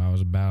 so I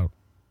was about,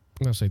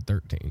 I'm going to say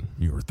 13.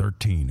 You were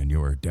 13, and you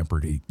were a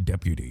deputy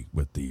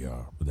with the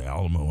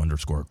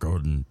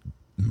Alamo_Gordon.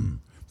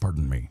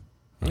 Pardon me.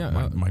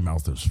 Yeah, my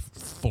mouth is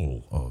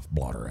full of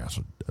blotter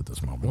acid at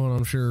this moment. Well,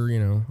 I'm sure,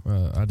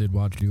 I did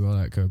watch you do all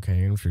that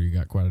cocaine. I'm sure you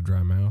got quite a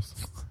dry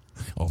mouth.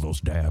 All those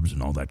dabs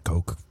and all that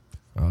coke.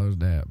 All those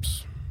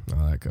dabs.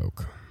 All that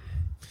coke.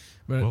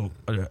 But, well,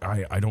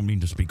 I don't mean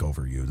to speak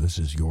over you. This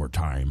is your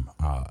time.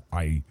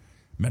 I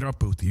met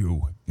up with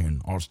you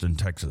in Austin,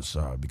 Texas,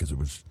 because it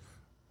was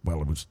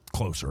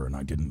closer, and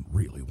I didn't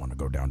really want to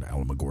go down to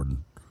Alamo_Gordon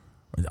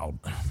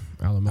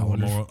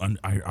Alamo.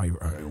 I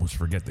always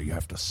forget that you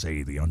have to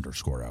say the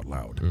underscore out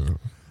loud.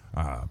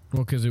 Well,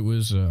 because it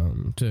was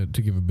to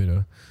give a bit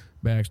of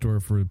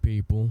backstory for the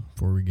people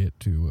before we get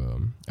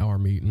to our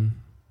meeting.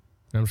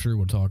 I'm sure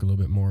we'll talk a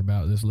little bit more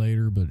about this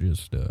later, but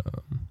just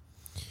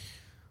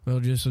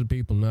just so the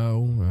people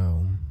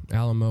know,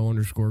 Alamo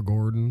underscore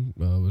Gordon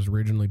was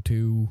originally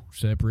two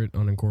separate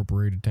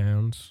unincorporated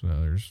towns.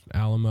 There's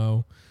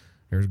Alamo,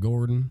 there's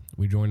Gordon.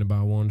 We joined it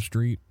by one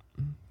street,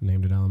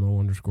 named it Alamo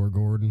underscore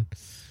Gordon.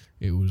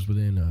 It was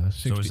within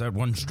 60... So is that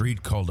one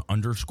street called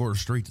underscore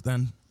street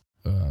then?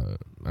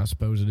 I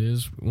suppose it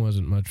is. It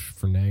wasn't much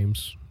for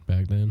names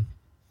back then.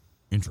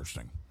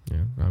 Interesting.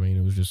 Yeah, I mean,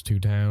 it was just two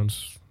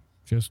towns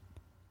just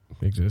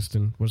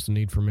existing. What's the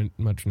need for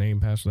much name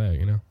past that,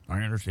 you know?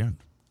 I understand.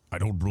 I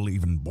don't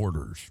believe in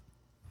borders.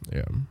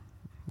 Yeah.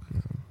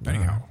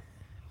 Anyhow,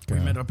 we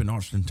met up in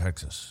Austin,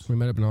 Texas. We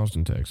met up in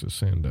Austin,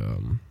 Texas,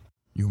 and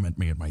you met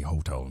me at my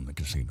hotel in the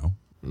casino.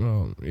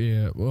 Well,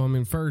 yeah. Well, I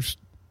mean, first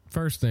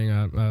thing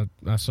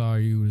I saw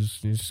you was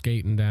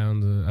skating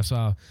down I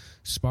saw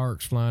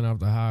sparks flying off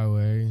the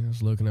highway. I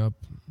was looking up.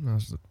 I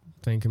was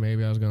thinking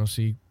maybe I was going to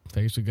see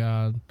face of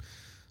God.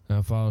 And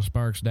I followed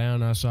sparks down.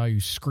 And I saw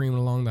you screaming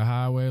along the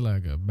highway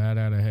like a bat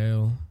out of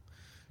hell.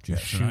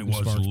 Yes, and I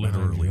was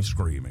literally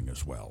screaming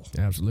as well.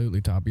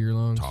 Absolutely, top of your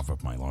lungs. Top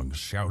of my lungs,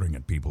 shouting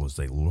at people as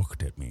they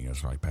looked at me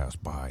as I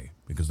passed by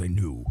because they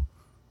knew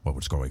what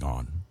was going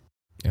on.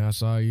 Yeah, I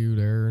saw you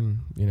there, and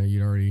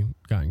you'd already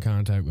got in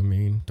contact with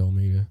me and told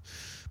me to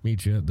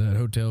meet you at that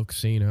hotel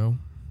casino.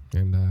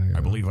 And I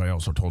believe I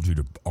also told you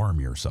to arm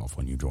yourself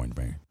when you joined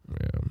me.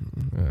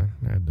 Yeah,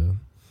 I had to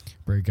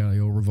break out the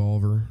old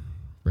revolver,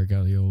 break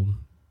out the old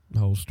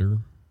holster.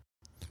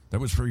 That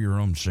was for your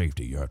own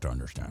safety, you have to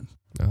understand.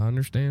 I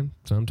understand.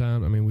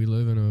 Sometimes, I mean, we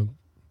live in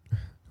a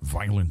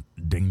violent,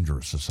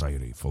 dangerous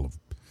society full of...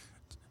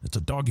 It's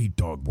a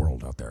dog-eat-dog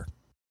world out there.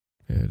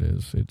 Yeah, it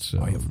is. It's.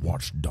 I have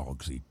watched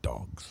dogs eat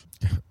dogs.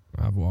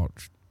 I've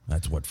watched.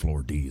 That's what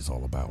Floor D is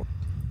all about.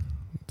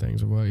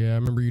 Things about. Yeah, I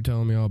remember you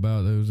telling me all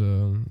about those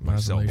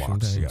isolation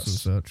tanks yes. and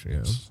such.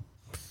 Yeah. Yes.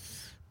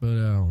 But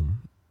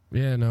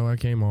yeah, no, I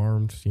came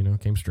armed.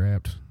 Came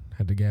strapped.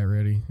 Had the gat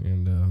ready,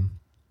 and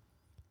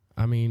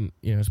I mean,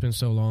 it's been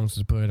so long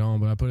since I put it on,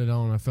 but I put it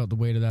on and I felt the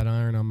weight of that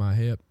iron on my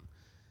hip.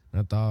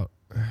 And I thought,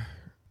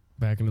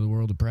 back into the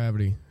world of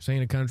depravity. This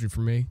ain't a country for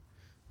me.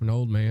 I'm an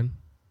old man.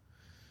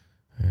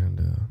 And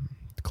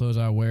the clothes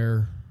I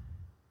wear,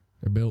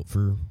 they're built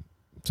for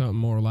something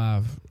more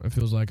alive. It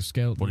feels like a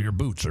skeleton. Well, your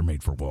boots are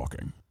made for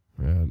walking.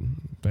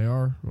 They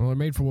are. Well, they're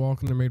made for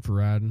walking. They're made for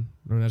riding.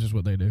 I mean, that's just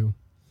what they do.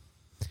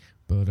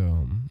 But,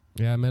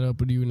 yeah, I met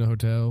up with you in the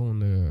hotel.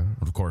 And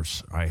of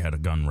course, I had a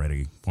gun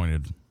ready,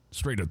 pointed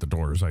straight at the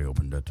door as I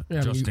opened it,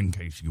 just in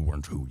case you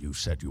weren't who you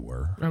said you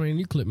were. I mean,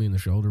 you clipped me in the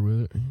shoulder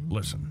with it.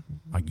 Listen,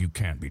 you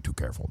can't be too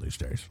careful these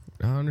days.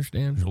 I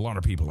understand. There's a lot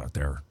of people out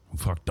there who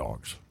fuck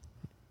dogs.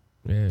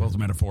 Yeah. Both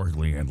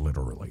metaphorically and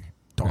literally.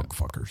 Dog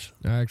fuckers.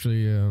 I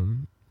actually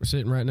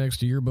sitting right next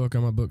to your book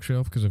on my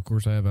bookshelf because, of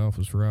course, I have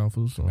Alphas for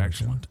Alphas. So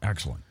excellent.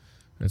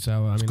 That's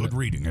how it's good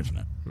reading, isn't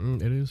it?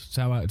 It is. It's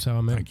how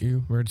I met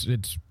you. Where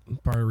it's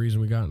part of the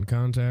reason we got in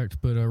contact.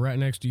 But right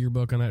next to your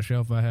book on that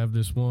shelf, I have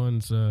this one.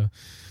 It's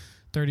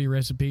 30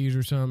 recipes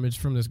or something. It's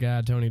from this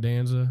guy Tony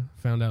Danza.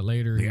 Found out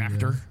later. The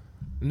actor.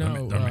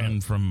 No, the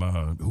man from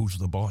Who's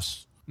the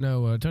Boss.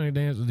 No, Tony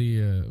Danza,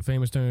 the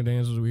famous Tony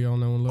Danza that we all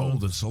know and love. Oh,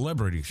 the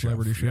celebrity chef.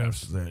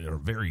 Yes, they're a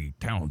very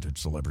talented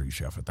celebrity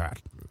chef at that.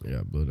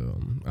 Yeah, but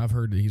I've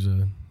heard that he's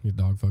a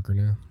dog fucker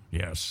now.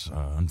 Yes,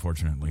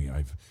 unfortunately,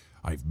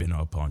 I've been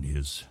up on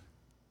his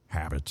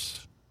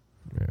habits.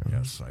 Yeah.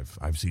 Yes,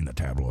 I've seen the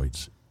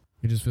tabloids.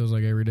 It just feels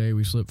like every day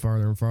we slip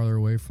farther and farther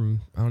away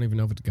from, I don't even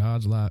know if it's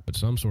God's light, but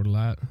some sort of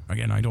light.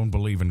 Again, I don't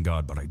believe in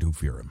God, but I do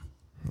fear him.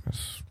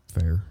 That's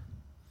fair.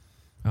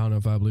 I don't know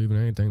if I believe in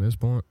anything at this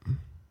point.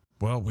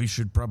 Well, we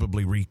should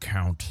probably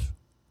recount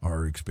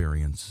our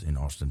experience in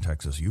Austin,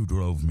 Texas. You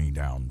drove me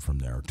down from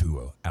there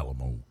to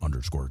Alamo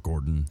 _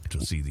 Gordon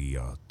to see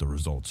the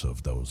results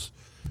of those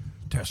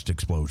test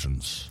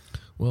explosions.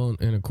 Well,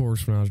 and of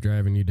course, when I was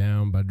driving you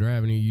down, by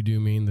driving you do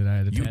mean that I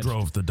had attached... You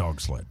drove the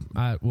dog sled.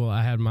 I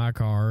had my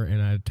car,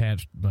 and I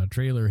attached my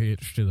trailer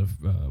hitch to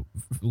the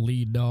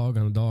lead dog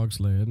on the dog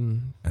sled.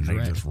 And they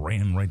just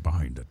ran right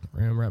behind it.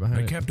 Ran right behind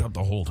it. They kept up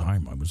the whole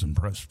time. I was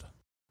impressed.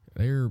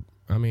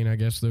 I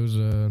guess those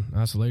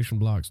isolation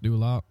blocks do a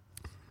lot.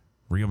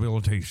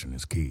 Rehabilitation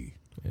is key.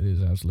 It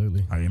is,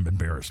 absolutely. I am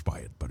embarrassed by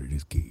it, but it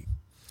is key.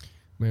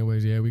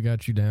 Anyways, yeah, we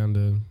got you down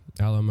to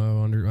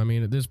Alamo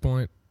at this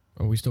point,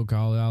 we still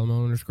call it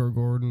Alamo _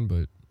 Gordon,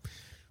 but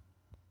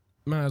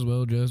might as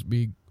well just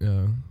be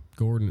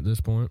Gordon at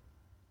this point.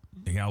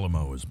 The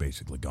Alamo is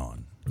basically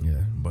gone.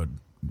 Yeah. But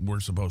we're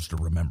supposed to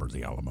remember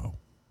the Alamo.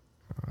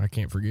 I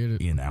can't forget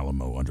it. In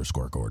Alamo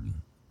 _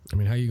 Gordon. I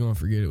mean, how you going to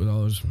forget it with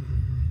all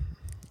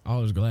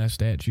those glass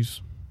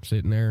statues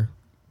sitting there,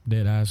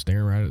 dead eyes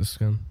staring right at the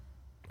sun?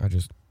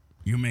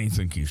 You may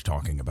think he's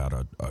talking about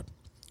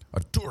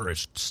a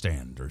tourist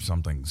stand or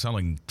something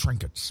selling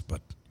trinkets,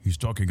 but He's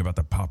talking about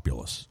the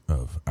populace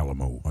of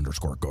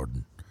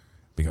Alamo_Gordon.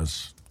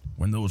 Because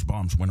when those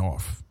bombs went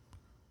off,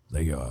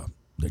 they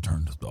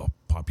turned the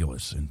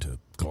populace into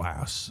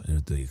glass.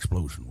 The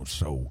explosion was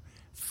so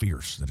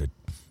fierce that it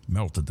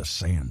melted the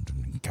sand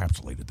and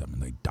encapsulated them,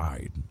 and they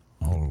died,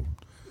 all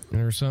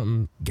There was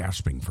something.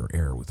 gasping for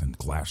air within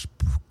glass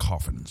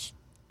coffins.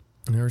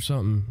 There was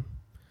something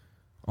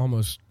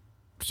almost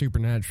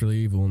supernaturally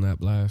evil in that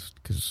blast,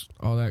 because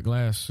all that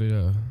glass,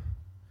 it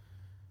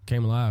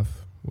came alive.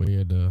 We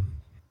had to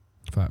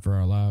fight for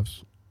our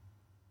lives.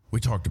 We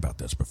talked about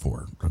this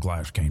before. The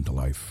glass came to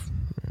life,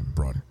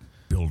 brought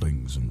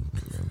buildings and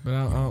But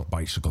I don't,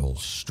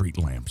 bicycles, street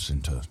lamps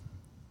into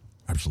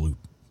absolute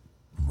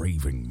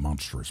raving,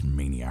 monstrous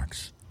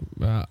maniacs.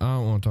 I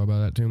don't want to talk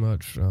about that too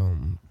much.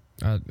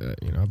 I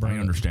I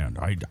understand.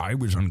 I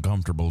was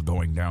uncomfortable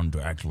going down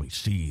to actually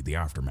see the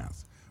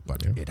aftermath,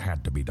 but it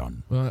had to be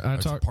done. Well,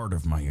 That's part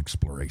of my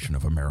exploration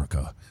of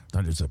America.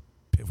 That is a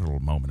pivotal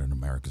moment in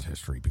America's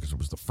history because it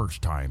was the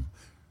first time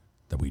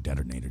that we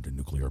detonated a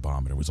nuclear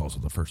bomb, and it was also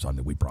the first time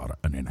that we brought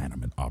an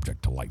inanimate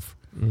object to life.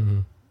 Mm-hmm.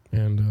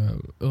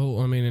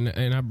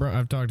 And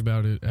I've talked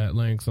about it at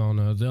length on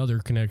the other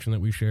connection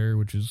that we share,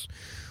 which is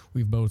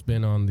we've both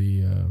been on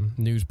the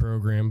news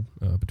program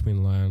Between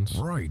the Lines.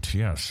 Right,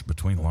 yes,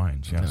 Between the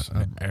Lines, yes.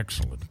 An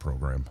excellent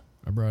program.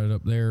 I brought it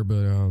up there,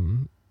 but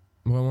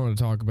what I wanted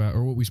to talk about,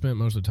 or what we spent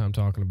most of the time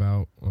talking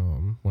about,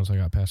 once I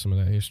got past some of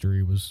that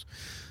history, was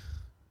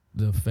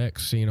the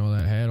effects seeing all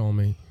that had on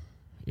me.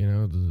 You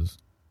know, the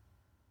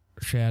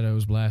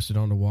shadows blasted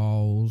on the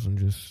walls and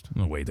just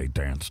The way they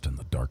danced in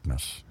the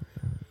darkness.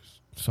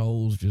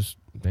 souls just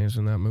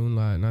dancing in that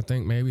moonlight. And I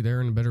think maybe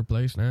they're in a better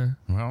place now.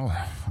 Well,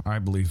 I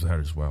believe that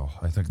as well.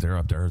 I think they're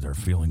up there. They're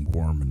feeling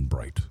warm and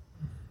bright.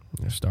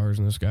 The stars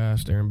in the sky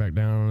staring back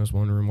down on us,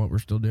 wondering what we're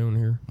still doing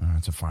here.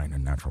 It's a fine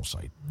and natural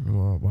sight.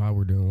 Well, why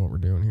we're doing what we're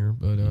doing here.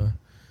 But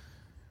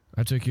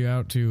I took you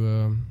out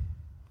to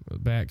the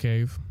Bat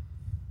Cave.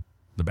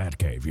 The Bat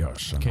Cave,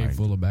 yes. And Cave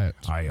full of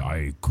bats.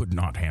 I could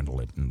not handle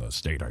it in the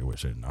state I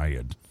was in. I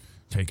had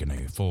taken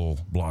a full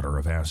blotter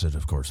of acid,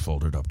 of course,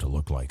 folded up to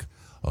look like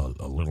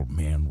a little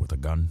man with a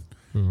gun.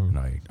 Mm-hmm.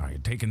 And I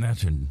had taken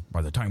that, and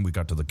by the time we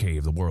got to the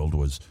cave, the world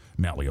was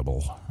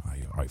malleable.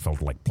 I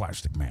felt like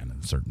Plastic Man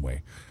in a certain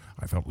way.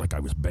 I felt like I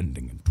was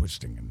bending and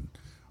twisting, and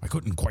I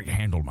couldn't quite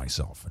handle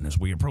myself. And as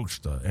we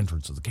approached the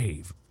entrance of the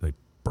cave, they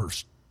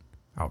burst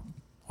out,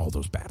 all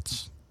those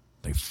bats.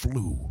 They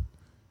flew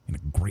in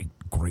a great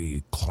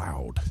gray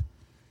cloud.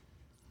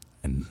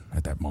 And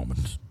at that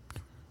moment,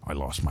 I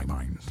lost my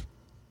mind.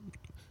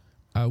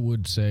 I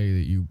would say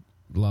that you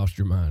lost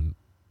your mind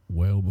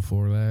well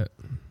before that.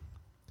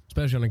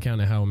 Especially on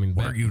account of how,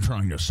 What are you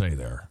trying to say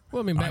there?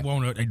 Well, I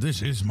won't.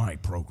 This is my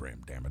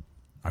program, damn it.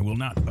 I will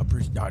not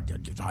appreciate.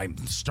 I'm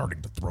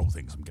starting to throw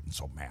things. I'm getting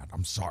so mad.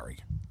 I'm sorry.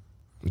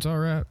 It's all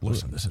right.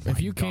 Listen, this is my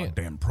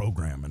goddamn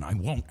program, and I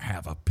won't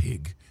have a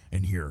pig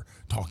in here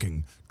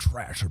talking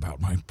trash about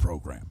my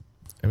program.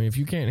 If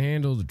you can't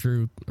handle the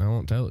truth, I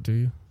won't tell it to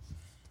you.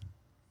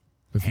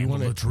 If handle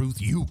the truth,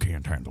 you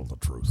can't handle the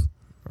truth.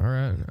 All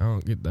right, I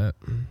don't get that,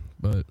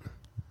 but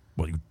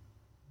well,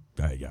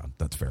 yeah,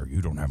 that's fair.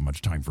 You don't have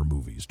much time for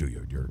movies, do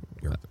you? You're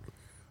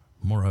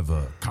more of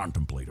a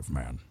contemplative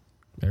man.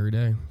 Every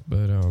day,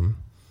 but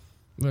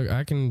look,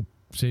 I can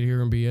sit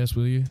here and BS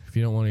with you if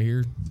you don't want to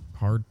hear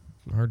hard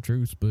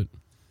truths, but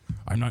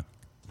I'm not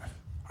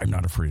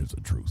afraid of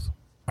the truth.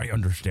 I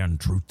understand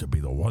truth to be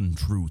the one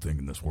true thing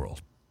in this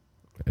world.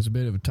 It's a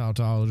bit of a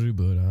tautology,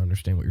 but I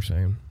understand what you're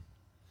saying.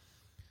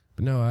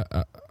 But no,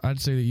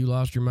 I'd say that you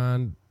lost your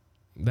mind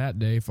that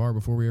day far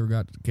before we ever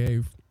got to the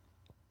cave.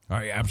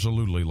 I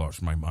absolutely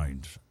lost my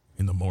mind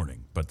in the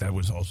morning, but that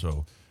was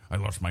also, I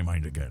lost my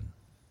mind again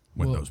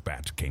when those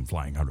bats came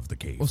flying out of the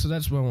cave. Well, so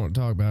that's what I want to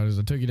talk about, is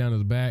I took you down to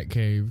the Bat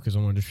Cave because I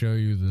wanted to show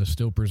you the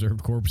still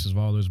preserved corpses of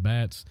all those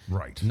bats.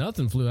 Right.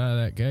 Nothing flew out of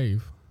that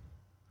cave.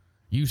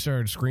 You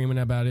started screaming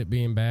about it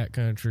being bat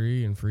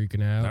country and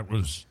freaking out.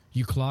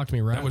 You clocked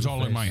me right. That was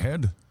all in my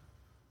head?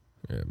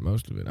 Yeah,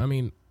 most of it.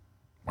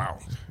 Wow.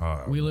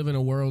 We live in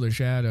a world of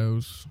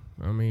shadows.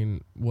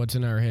 What's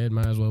in our head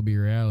might as well be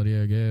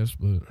reality, I guess,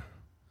 but...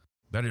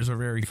 That is a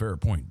very fair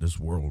point. This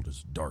world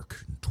is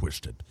dark and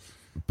twisted.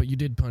 But you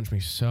did punch me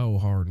so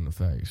hard in the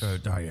face.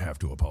 I have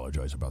to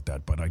apologize about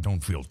that, but I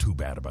don't feel too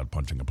bad about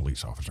punching a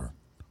police officer.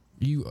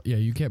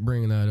 You kept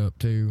bringing that up,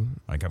 too.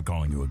 I kept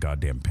calling you a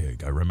goddamn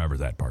pig. I remember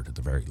that part at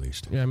the very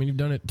least. Yeah, you've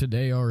done it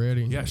today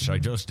already. Yes, I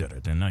just did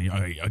it. And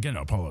I again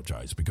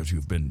apologize because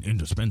you've been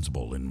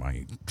indispensable in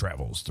my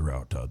travels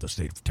throughout the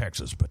state of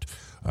Texas. But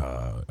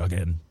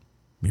again,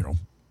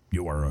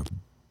 you are a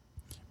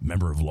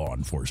member of law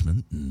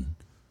enforcement. And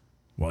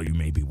while you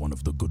may be one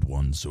of the good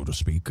ones, so to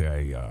speak,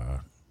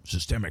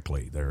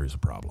 systemically, there is a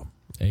problem.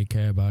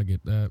 ACAB, I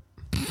get that.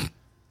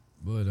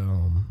 But,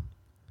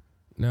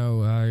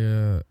 no,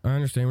 I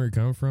understand where you're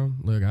coming from.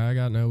 Look, I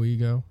got no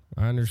ego.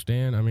 I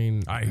understand.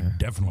 I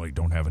definitely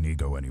don't have an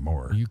ego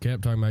anymore. You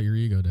kept talking about your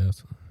ego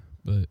death.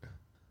 But,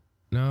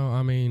 no,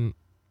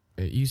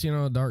 you seen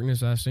all the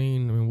darkness I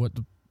seen.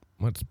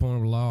 What's the point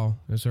of the law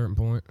at a certain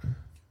point?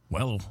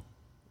 Well,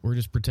 We're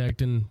just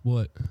protecting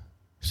what?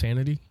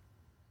 Sanity?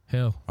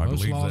 Hell, I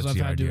most believe laws that's I've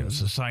the had idea. to.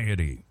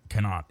 Society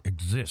cannot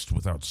exist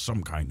without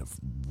some kind of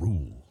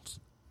rules.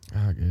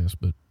 I guess,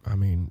 but I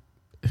mean,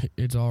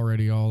 it's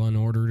already all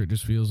unordered. It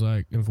just feels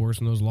like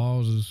enforcing those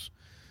laws is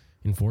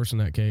enforcing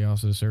that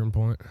chaos at a certain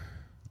point.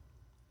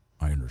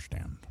 I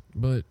understand.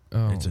 But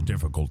It's a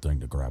difficult thing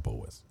to grapple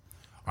with.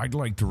 I'd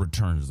like to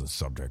return to the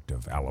subject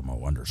of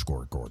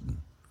Alamo_Gordon.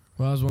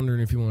 well, I was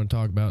wondering if you want to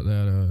talk about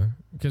that,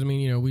 because I mean,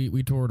 you know,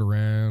 we toured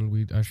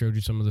around. I showed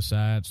you some of the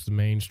sites, the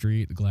main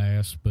street, the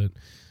glass, but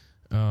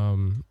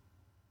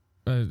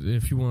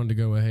if you wanted to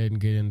go ahead and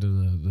get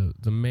into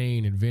the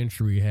main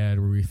adventure we had,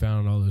 where we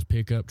found all those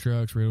pickup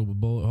trucks riddled with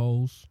bullet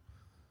holes.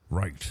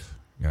 Right.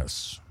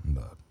 Yes.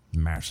 The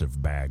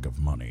massive bag of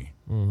money.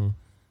 Mm-hmm.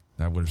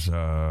 That was,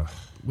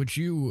 Which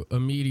you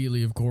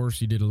immediately, of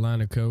course, you did a line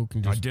of coke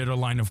and I just did a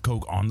line of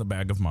coke on the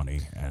bag of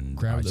money, and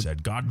Grabbed I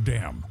said, God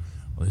damn,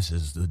 this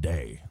is the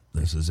day.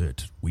 This is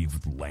it.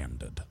 We've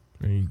landed.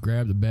 and you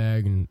grabbed the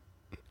bag. And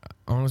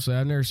honestly,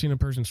 I've never seen a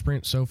person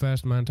sprint so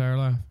fast in my entire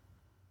life.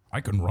 I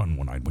can run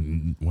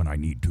when I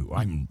need to.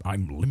 I'm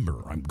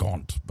limber. I'm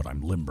gaunt, but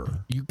I'm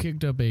limber. You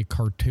kicked up a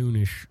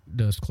cartoonish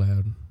dust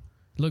cloud.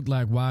 Looked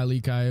like Wile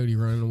E. Coyote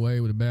running away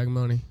with a bag of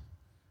money.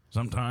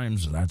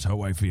 Sometimes that's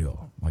how I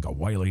feel, like a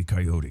wily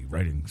coyote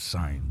writing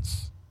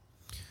signs.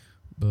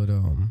 But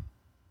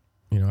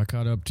you know, I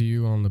caught up to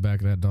you on the back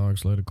of that dog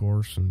sled, of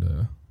course,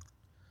 and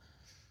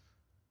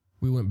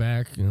we went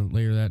back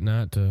later that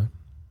night to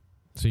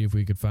see if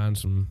we could find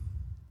some,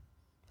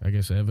 I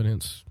guess,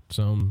 evidence,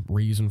 some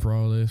reason for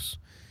all this.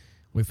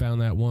 We found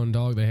that one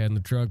dog they had in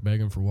the truck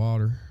begging for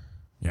water.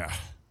 Yeah.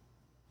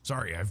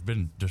 Sorry, I've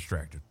been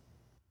distracted.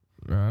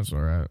 No, that's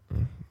all right.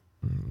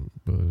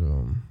 But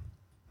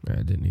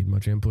I didn't need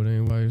much input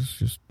anyways,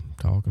 just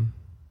talking.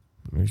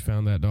 We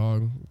found that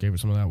dog, gave it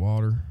some of that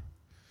water.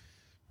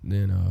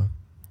 Then,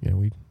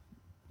 we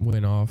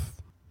went off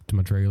to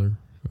my trailer.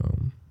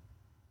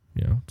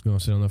 It's going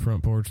to sit on the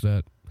front porch,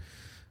 that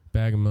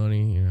bag of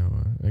money.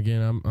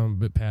 Again, I'm a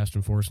bit past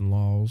enforcing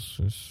laws.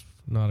 It's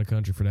not a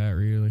country for that,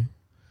 really.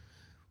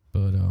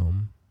 But,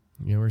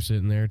 we're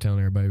sitting there telling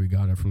everybody we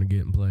got it from the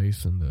Getting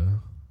Place, and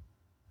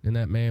then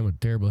that man with a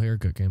terrible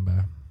haircut came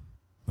by.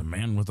 The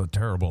man with a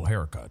terrible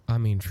haircut. I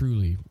mean,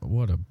 truly,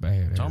 what a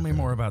bad Tell me haircut.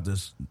 more about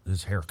this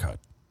haircut.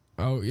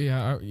 Oh,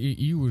 yeah,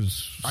 you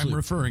was... I'm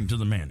referring to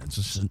the man. It's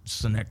a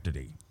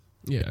Schenectady.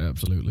 Yeah,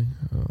 absolutely.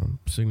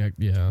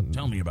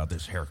 Tell me about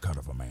this haircut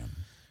of a man.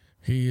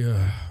 He,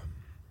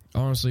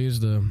 honestly, is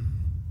the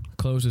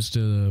closest to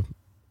the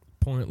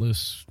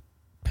pointless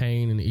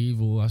pain and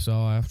evil I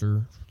saw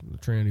after the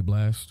Trinity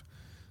blast.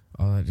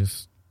 All that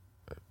just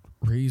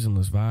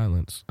reasonless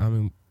violence. I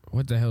mean,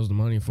 what the hell's the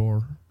money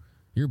for?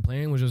 Your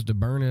plan was just to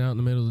burn it out in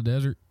the middle of the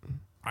desert?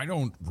 I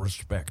don't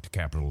respect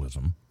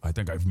capitalism. I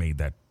think I've made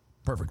that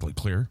perfectly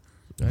clear.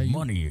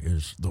 Money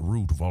is the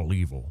root of all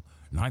evil.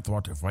 And I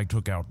thought if I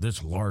took out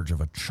this large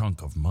of a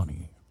chunk of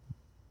money,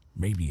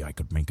 maybe I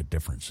could make a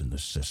difference in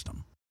this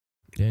system.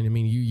 And I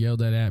mean, you yelled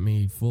that at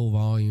me full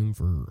volume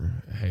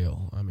for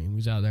hell. I mean, we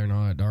was out there in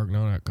all that dark and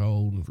all that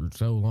cold and for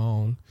so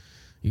long.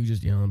 You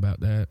just yelling about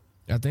that.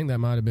 I think that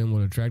might have been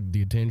what attracted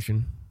the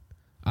attention.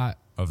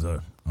 Of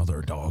the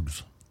other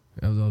dogs?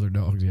 Of the other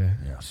dogs, yeah.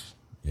 Yes.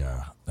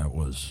 Yeah, that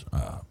was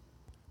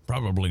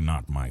probably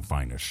not my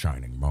finest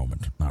shining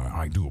moment. Now,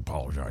 I do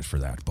apologize for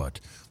that, but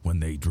when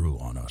they drew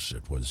on us,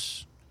 it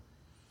was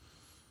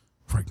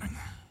frightening.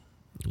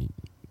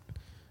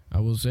 I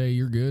will say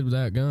you're good with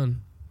that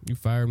gun. You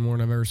fired more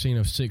than I've ever seen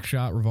a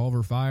 6-shot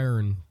revolver fire,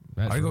 and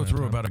that's I go through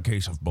time. about a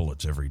case of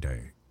bullets every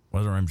day,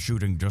 whether I'm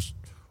shooting just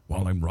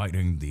while I'm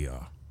riding the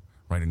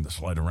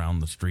sled around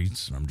the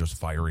streets and I'm just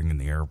firing in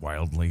the air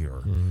wildly,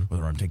 or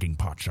whether I'm taking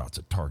pot shots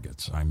at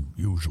targets. I'm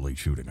usually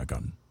shooting a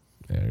gun.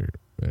 Yeah,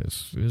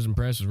 it's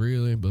impressive,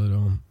 really. But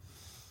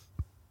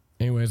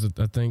anyways,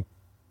 I think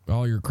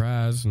all your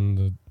cries and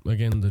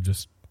the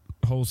just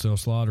wholesale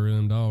slaughter of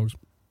them dogs,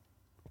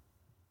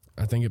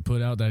 I think it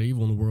put out that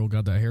evil in the world.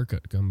 Got that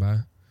haircut to come by.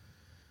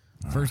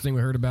 First thing we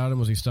heard about him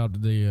was he stopped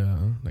at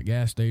the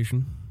gas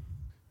station,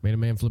 made a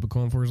man flip a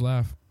coin for his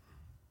life.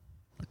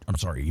 I'm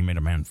sorry, he made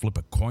a man flip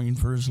a coin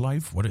for his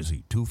life? What is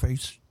he,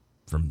 Two-Face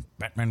from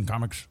Batman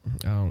comics?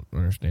 I don't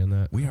understand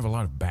that. We have a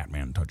lot of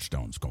Batman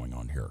touchstones going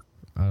on here.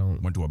 I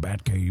don't. Went to a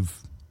bat cave.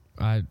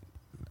 I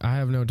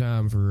have no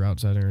time for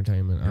outside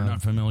entertainment. You're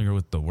not familiar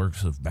with the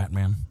works of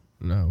Batman?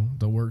 No,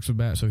 the works of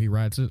Bat. So he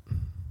writes it.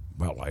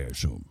 Well, I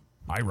assume.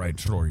 I write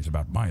stories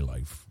about my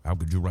life. How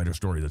could you write a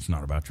story that's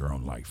not about your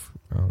own life?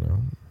 I don't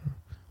know.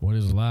 What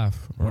is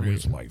life? What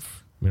is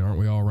life? I mean, aren't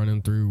we all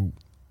running through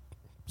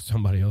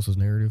somebody else's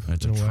narrative?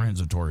 It's a in way?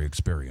 transitory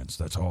experience.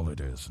 That's all it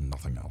is, and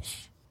nothing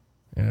else.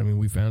 And I mean,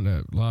 we found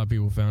out, a lot of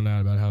people found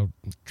out about how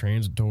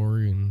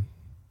transitory and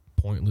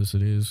pointless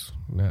it is.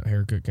 And that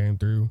haircut came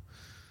through.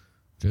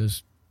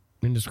 Just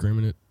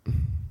indiscriminate.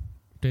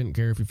 Didn't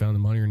care if you found the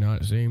money or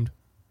not, it seemed.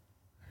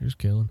 Just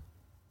killing.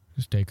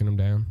 Just taking them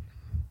down.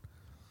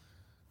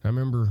 I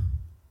remember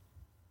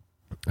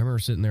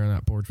sitting there on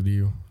that porch with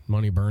you,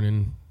 money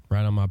burning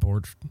right on my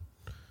porch.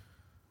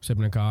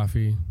 sipping a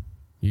coffee.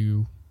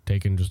 You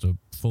taking just a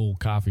full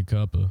coffee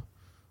cup of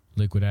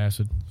liquid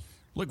acid.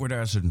 Liquid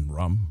acid and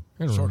rum.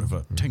 And sort rum.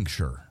 of a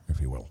tincture, if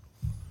you will.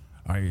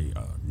 I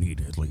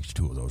need at least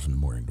 2 of those in the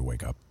morning to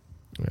wake up.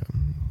 Yeah.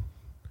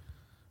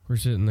 We're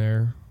sitting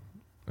there.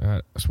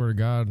 I swear to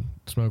God,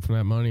 smoke from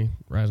that money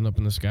rising up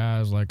in the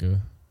skies like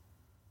a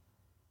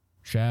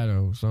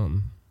shadow,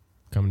 something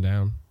coming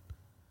down.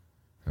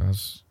 I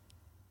was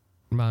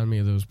reminding me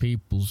of those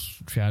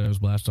people's shadows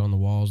blasted on the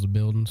walls of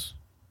buildings,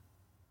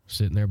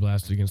 sitting there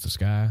blasted against the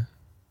sky,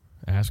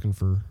 asking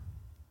for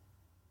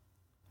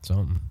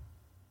something,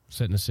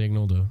 setting a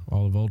signal to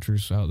all the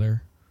vultures out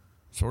there.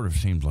 Sort of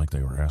seemed like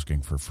they were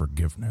asking for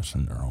forgiveness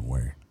in their own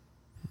way.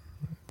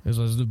 It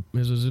was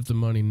as if the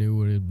money knew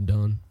what it had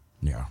done.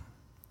 Yeah.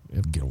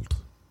 Guilt.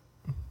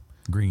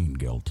 Green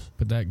guilt.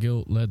 But that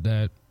guilt led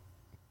that...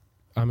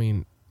 I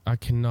mean, I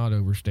cannot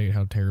overstate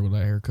how terrible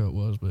that haircut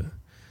was, but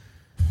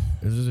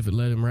it was as if it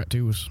led him right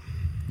to us.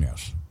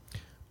 Yes.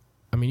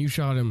 I mean, you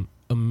shot him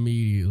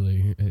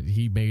immediately.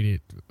 He made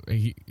it...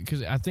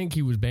 Because I think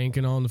he was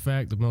banking on the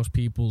fact that most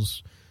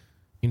people's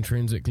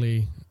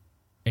intrinsically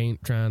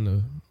ain't trying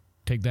to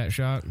take that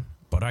shot.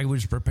 But I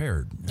was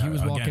prepared. He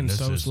was walking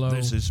so slow.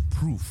 This is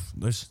proof.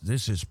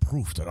 This is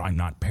proof that I'm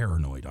not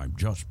paranoid. I'm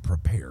just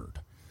prepared.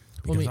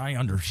 Because I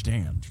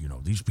understand,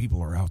 these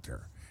people are out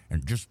there.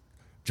 And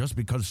just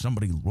because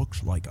somebody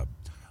looks like a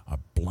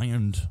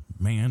bland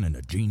man in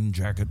a jean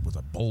jacket with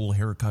a bowl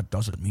haircut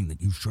doesn't mean that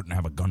you shouldn't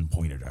have a gun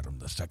pointed at him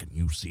the second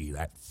you see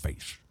that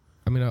face.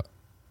 I mean,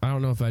 I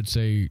don't know if I'd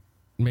say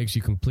makes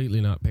you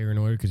completely not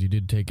paranoid, because you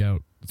did take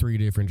out 3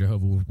 different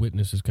Jehovah's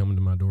Witnesses coming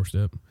to my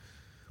doorstep.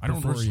 I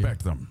don't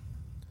respect them.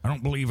 I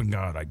don't believe in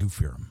God. I do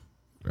fear him.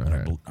 Right.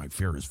 And I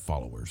fear his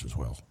followers as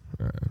well.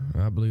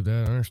 I believe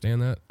that. I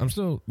understand that. I'm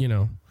still,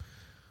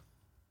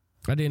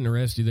 I didn't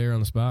arrest you there on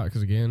the spot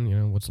because,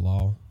 again, what's the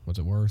law? What's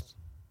it worth?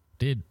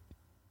 It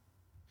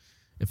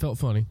felt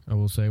funny, I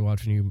will say,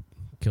 watching you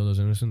kill those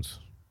innocents.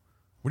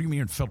 What do you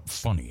mean it felt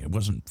funny? It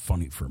wasn't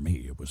funny for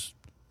me. It was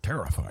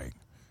terrifying.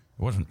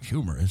 It wasn't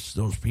humorous.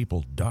 Those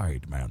people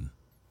died, man.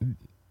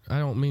 I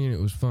don't mean it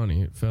was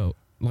funny. It felt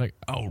like...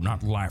 Oh,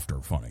 not laughter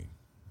funny.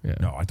 Yeah.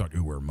 No, I thought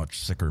you were a much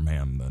sicker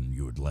man than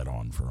you had let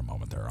on for a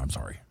moment there. I'm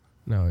sorry.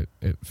 No,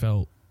 it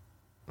felt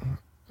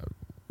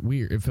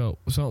weird. It felt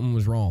something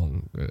was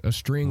wrong. A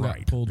string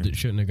got pulled that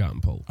shouldn't have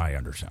gotten pulled. I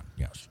understand,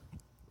 yes.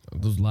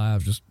 Those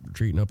lives just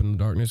retreating up in the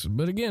darkness.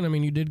 But again, I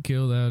mean, you did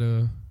kill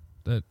that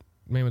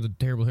man with the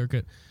terrible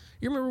haircut.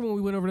 You remember when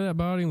we went over to that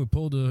body and we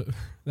pulled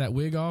that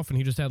wig off and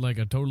he just had like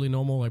a totally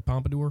normal like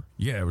pompadour?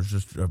 Yeah, it was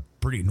just a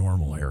pretty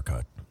normal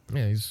haircut.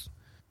 Yeah,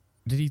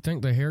 did he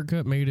think the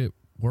haircut made it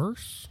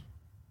worse?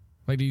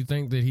 Like, do you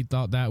think that he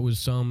thought that was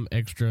some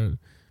extra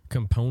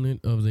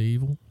component of the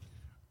evil?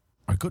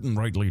 I couldn't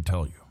rightly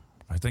tell you.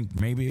 I think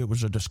maybe it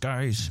was a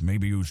disguise.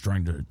 Maybe he was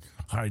trying to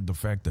hide the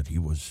fact that he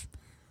was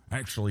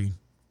actually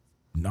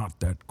not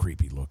that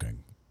creepy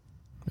looking.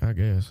 I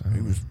guess.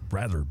 He was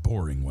rather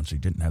boring once he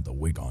didn't have the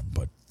wig on,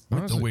 but with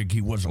honestly, the wig,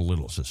 he was a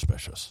little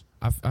suspicious.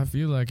 I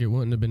feel like it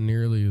wouldn't have been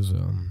nearly as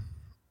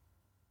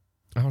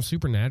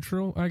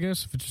supernatural, I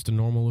guess, if it's just a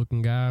normal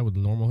looking guy with a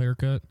normal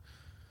haircut.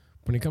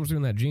 When he comes through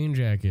in that jean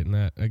jacket and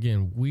that,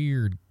 again,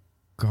 weird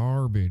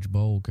garbage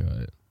bowl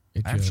cut.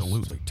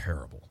 Absolutely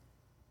terrible.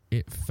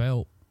 It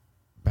felt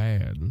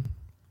bad.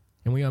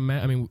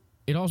 And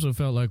it also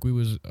felt like we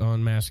was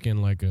unmasking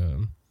like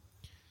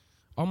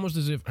almost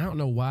as if, I don't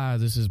know why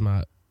this is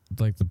my,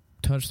 like the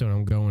touchstone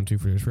I'm going to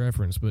for this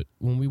reference, but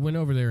when we went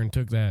over there and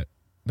took that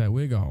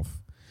wig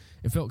off,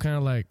 it felt kind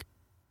of like,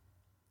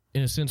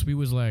 in a sense, we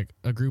was like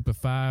a group of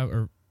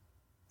 5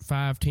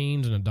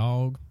 teens and a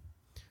dog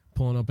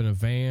pulling up in a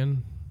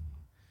van,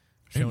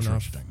 showing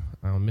off.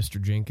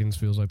 Mr. Jenkins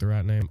feels like the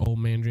right name. Old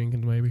Man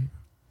Jenkins, maybe.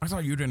 I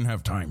thought you didn't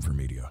have time for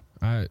media.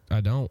 I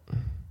don't.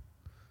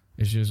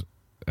 It's just,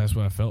 that's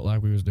what I felt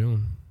like we was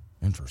doing.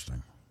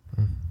 Interesting.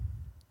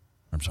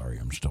 I'm sorry,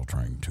 I'm still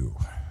trying to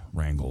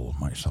wrangle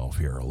myself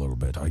here a little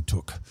bit. I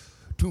took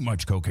too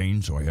much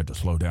cocaine, so I had to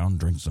slow down,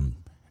 drink some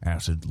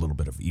acid, a little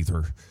bit of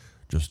ether,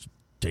 just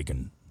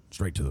taken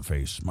straight to the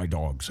face. My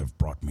dogs have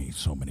brought me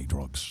so many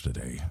drugs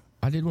today.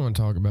 I did want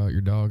to talk about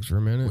your dogs for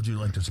a minute. Would you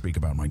like to speak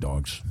about my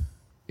dogs?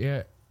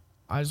 Yeah,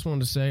 I just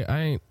wanted to say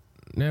I ain't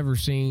never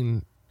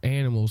seen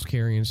animals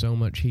carrying so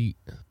much heat.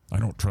 I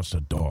don't trust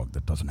a dog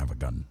that doesn't have a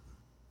gun.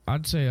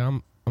 I'd say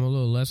I'm a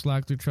little less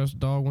likely to trust a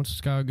dog once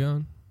it's got a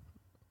gun.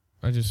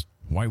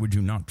 Why would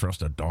you not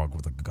trust a dog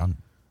with a gun?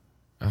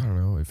 I don't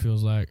know. It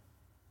feels like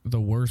the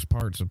worst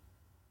parts of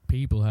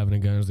people having a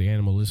gun is the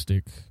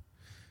animalistic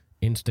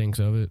instincts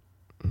of it,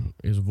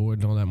 is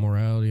avoiding all that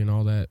morality and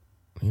all that,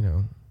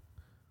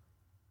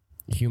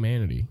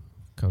 humanity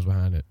comes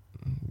behind it.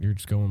 You're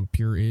just going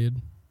pure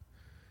id,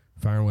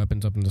 firing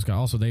weapons up in the sky.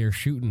 Also, they are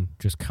shooting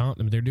just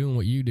they're doing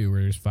what you do,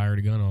 where they just fire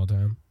a gun all the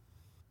time.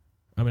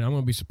 I mean, I'm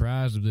going to be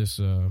surprised if this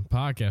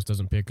podcast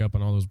doesn't pick up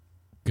on all those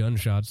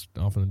gunshots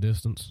off in the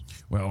distance.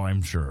 Well,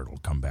 I'm sure it'll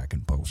come back in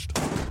post.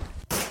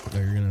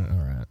 You're going to, all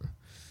right.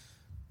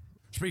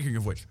 Speaking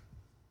of which,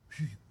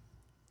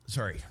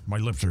 Sorry, my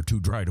lips are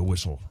too dry to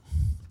whistle.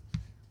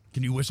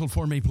 Can you whistle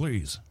for me,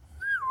 please?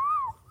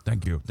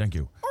 Thank you.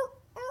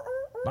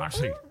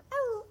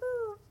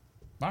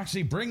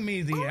 Moxie, bring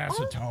me the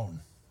acetone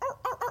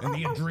and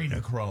the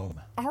adrenochrome.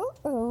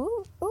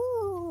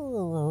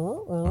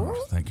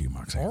 Oh, thank you,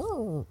 Moxie.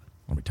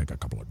 Let me take a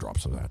couple of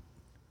drops of that.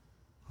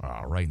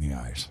 Right in the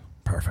eyes.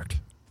 Perfect.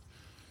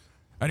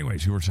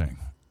 Anyways, you were saying?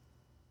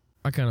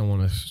 I kind of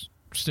want to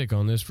stick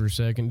on this for a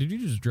second. Did you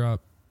just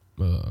drop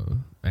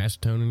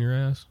acetone in your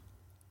ass?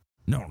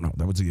 No,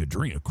 that was the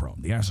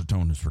adrenochrome. The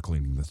acetone is for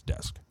cleaning this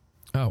desk.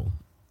 Oh.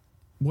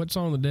 What's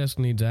on the desk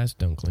needs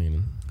acetone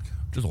cleaning?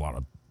 Just a lot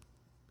of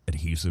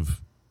adhesive.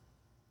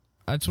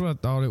 That's what I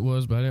thought it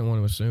was, but I didn't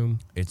want to assume.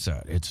 It's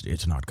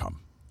not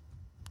cum.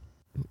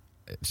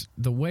 It's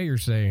the way you're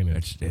saying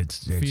it.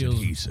 It's feels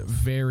adhesive.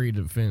 Very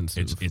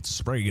defensive. It's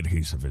spray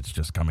adhesive. It's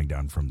just coming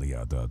down from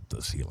the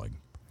ceiling.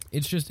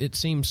 It's just, it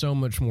seems so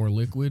much more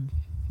liquid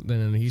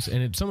than an adhesive,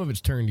 and some of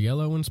it's turned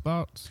yellow in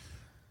spots.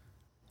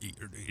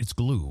 It's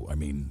glue. I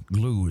mean,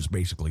 glue is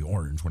basically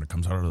orange when it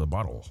comes out of the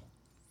bottle.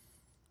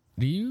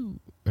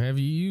 Have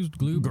you used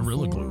glue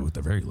Gorilla before? Glue, at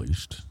the very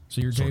least.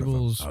 So your Sort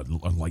table's of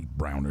a light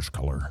brownish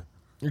color.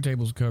 Your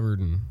table's covered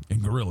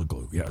in Gorilla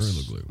Glue, yes.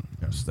 Gorilla Glue.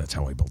 Yes, that's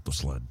how I built the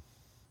sled.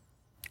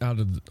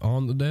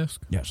 On the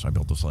desk? Yes, I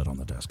built the sled on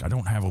the desk. I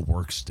don't have a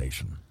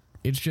workstation.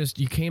 It's just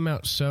you came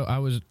out so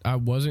I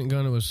wasn't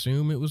going to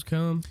assume it was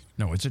cum.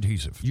 No, it's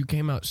adhesive. You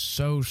came out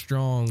so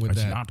strong with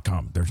It's that. not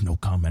cum. There's no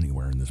cum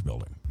anywhere in this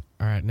building.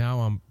 All right,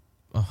 now I'm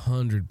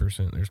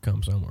 100% there's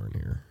cum somewhere in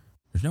here.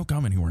 There's no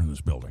cum anywhere in this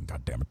building.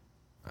 God damn it.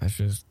 That's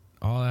just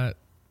all that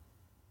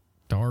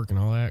dark and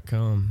all that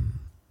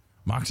cum.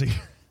 Moxie.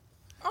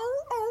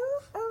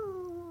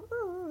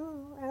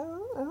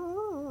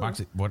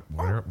 Moxie, what?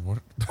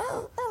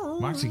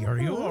 Moxie, are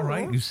you all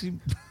right? You seem...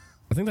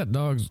 I think that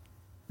dog's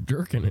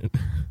jerking it.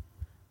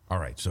 All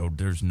right, so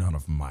there's none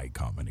of my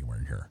cum anywhere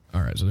in here.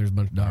 All right, so there's a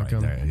bunch of dog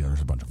cum.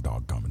 There's a bunch of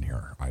dog cum in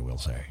here, I will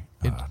say.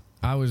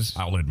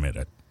 I'll admit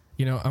it.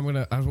 You know, I want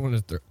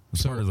to...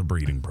 It's part of the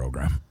breeding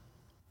program.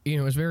 You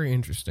know, it's very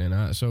interesting.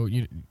 So,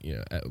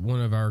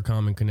 one of our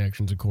common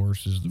connections, of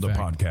course, is the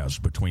fact,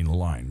 podcast Between the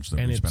Lines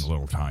that we spent a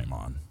little time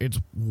on. It's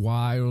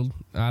wild.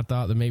 I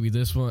thought that maybe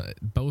this one,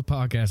 both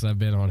podcasts I've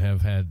been on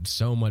have had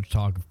so much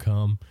talk of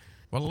cum.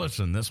 Well,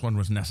 listen, this one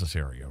was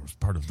necessary. It was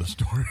part of the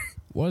story.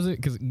 Was it?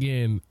 Because,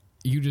 again,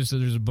 you just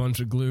said there's a bunch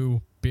of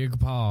glue, big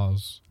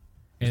paws,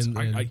 and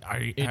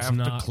I it's have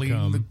not to clean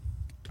cum.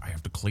 I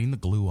have to clean the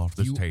glue off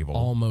this table.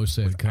 Almost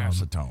said with cum.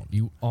 acetone.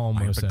 You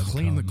almost said I have to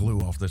clean cum. the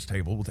glue off this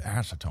table with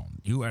acetone.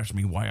 You asked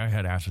me why I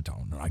had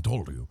acetone, and I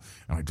told you,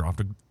 and I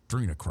dropped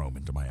adrenochrome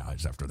into my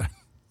eyes after that.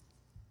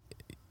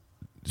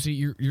 See,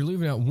 you're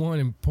leaving out one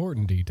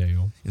important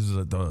detail. Is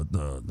that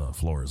the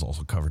floor is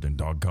also covered in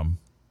dog cum?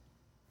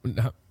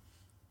 Now,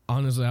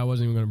 honestly, I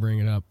wasn't even going to bring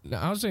it up.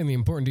 Now, I was saying the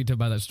important detail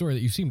about that story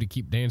that you seem to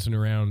keep dancing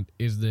around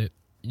is that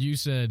you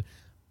said,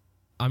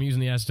 I'm using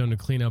the acetone to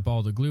clean up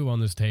all the glue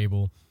on this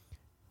table.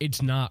 It's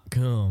not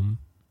cum.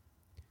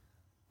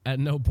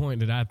 At no point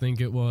did I think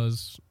it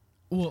was.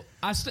 Well,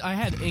 I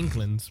had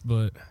inklings,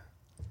 but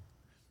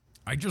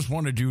I just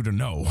wanted you to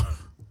know.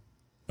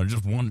 I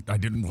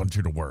didn't want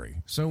you to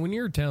worry. So when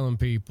you're telling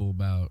people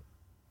about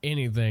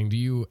anything, do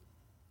you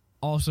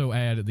also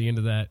add at the end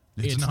of that,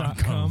 it's not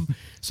cum?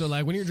 So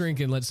like when you're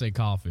drinking, let's say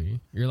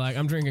coffee, you're like,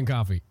 I'm drinking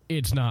coffee.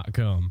 It's not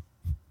cum.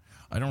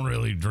 I don't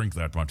really drink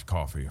that much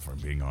coffee, if I'm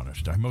being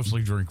honest. I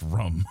mostly drink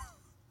rum.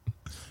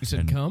 You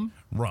said cum?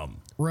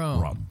 Rum.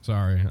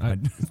 Sorry.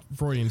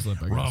 Freudian slip,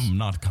 I guess. Rum,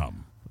 not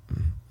cum.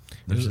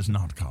 This is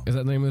not cum. Is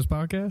that the name of this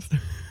podcast?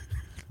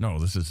 No,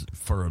 this is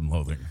Fur and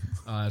Loathing.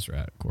 Oh, that's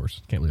right, of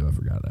course. Can't believe I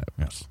forgot that.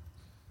 Yes.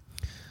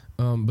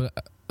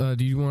 But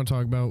do you want to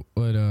talk about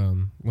what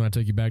when I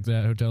took you back to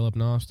that hotel up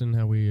in Austin,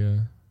 how we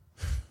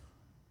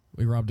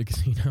robbed a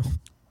casino?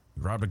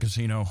 We robbed a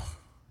casino,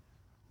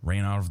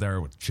 ran out of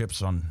there with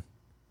chips on,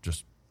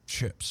 just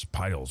chips,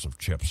 piles of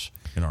chips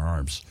in our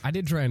arms. I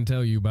did try and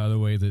tell you, by the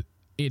way, that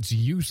it's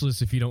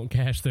useless if you don't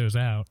cash those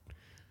out.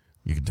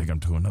 You can take them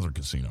to another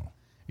casino.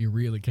 You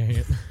really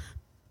can't.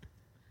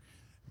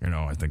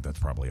 I think that's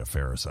probably a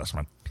fair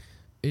assessment.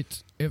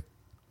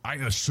 I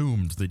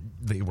assumed that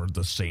they were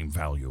the same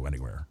value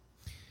anywhere.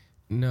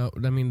 No,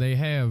 I mean, they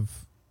have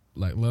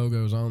like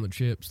logos on the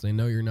chips. They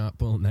know you're not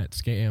pulling that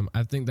scam.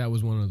 I think that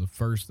was one of the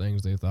first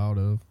things they thought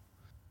of.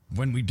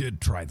 When we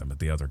did try them at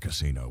the other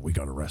casino, we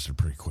got arrested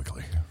pretty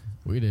quickly.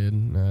 We did.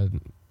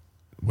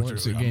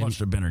 Which must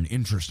have been an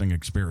interesting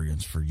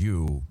experience for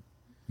you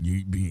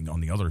being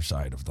on the other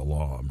side of the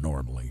law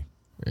normally.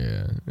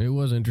 Yeah, it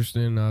was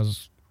interesting. I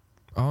was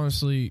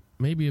honestly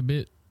maybe a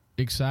bit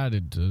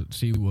excited to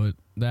see what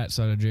that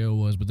side of jail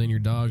was, but then your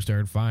dog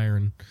started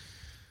firing,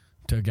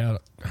 took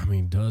out,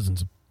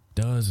 dozens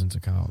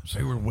of cops.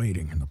 They were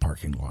waiting in the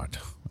parking lot.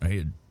 I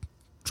had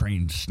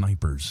trained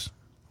snipers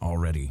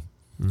already,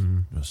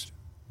 just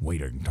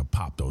waiting to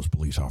pop those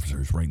police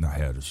officers right in the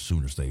head as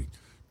soon as they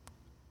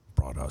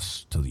brought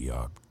us to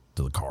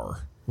the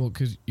car. Well,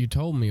 because you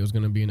told me it was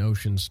going to be an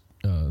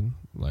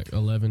like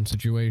 11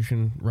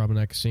 situation, robbing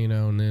that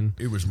casino, and then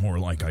It was more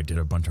like I did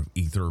a bunch of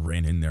ether,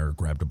 ran in there,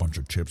 grabbed a bunch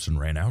of chips, and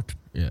ran out.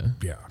 yeah,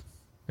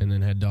 and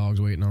then had dogs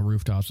waiting on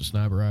rooftops with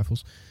sniper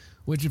rifles,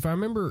 which if I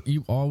remember,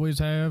 you always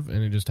have,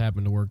 and it just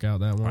happened to work out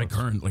that I once.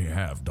 currently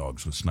have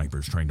dogs with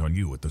snipers trained on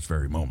you at this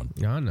very moment.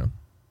 Yeah, I know.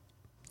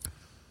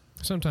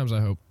 Sometimes I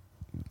hope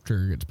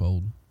trigger gets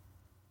pulled.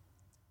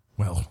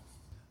 Well,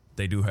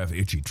 they do have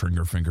itchy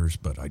trigger fingers,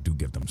 but I do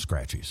give them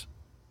scratchies.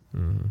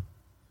 Mm-hmm.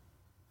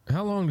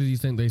 How long do you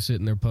think they sit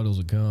in their puddles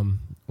of cum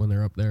when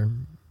they're up there?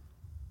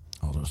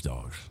 All those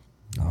dogs.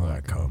 All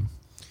that cum.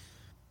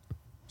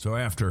 So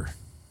after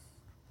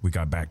we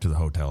got back to the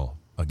hotel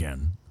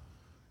again,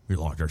 we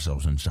locked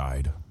ourselves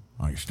inside.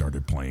 I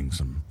started playing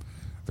some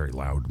very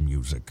loud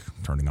music,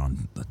 turning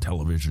on the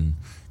television,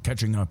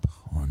 catching up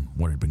on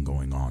what had been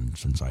going on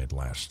since I had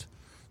last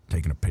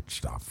taken a pit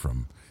stop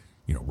from,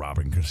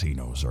 robbing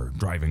casinos or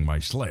driving my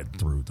sled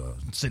through the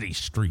city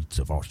streets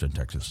of Austin,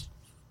 Texas.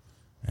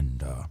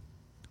 And,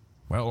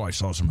 I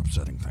saw some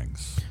upsetting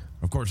things.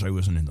 Of course, I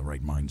wasn't in the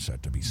right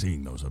mindset to be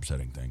seeing those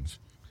upsetting things.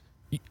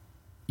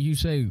 You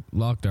say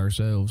locked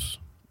ourselves.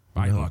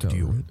 I locked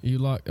you. You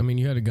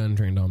had a gun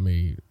trained on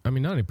me.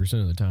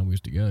 90% of the time we was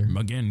together.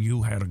 Again,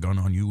 you had a gun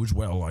on you as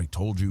well. I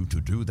told you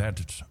to do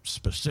that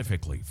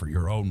specifically for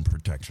your own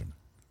protection.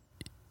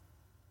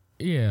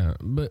 Yeah,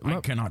 but I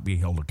cannot be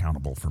held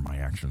accountable for my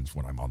actions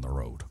when I'm on the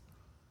road.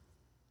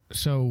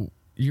 So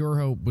your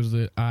hope was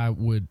that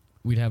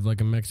we'd have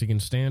like a Mexican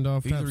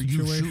standoff type Either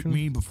situation? you shoot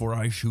me before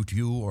I shoot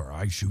you, or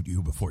I shoot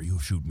you before you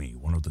shoot me.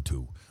 One of the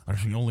two.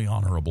 That's the only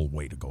honorable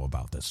way to go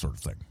about this sort of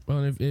thing.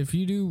 Well, if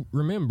you do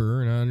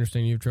remember, and I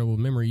understand you have trouble with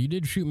memory, you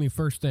did shoot me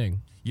first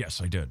thing. Yes,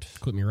 I did.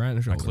 Clipped me right in the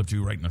I shoulder. clipped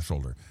you right in the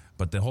shoulder.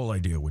 But the whole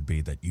idea would be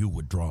that you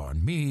would draw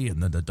on me,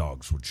 and then the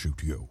dogs would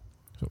shoot you.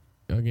 So,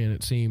 again,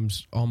 it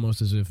seems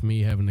almost as if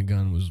me having a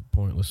gun was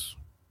pointless.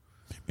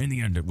 In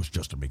the end, it was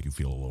just to make you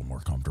feel a little more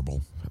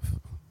comfortable.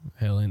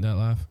 Hell, ain't that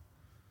life?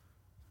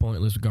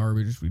 Pointless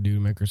garbage we do to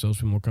make ourselves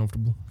feel more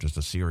comfortable. Just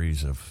a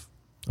series of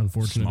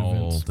Unfortunate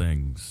small events.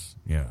 things.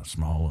 Yeah,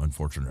 small,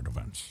 unfortunate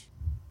events.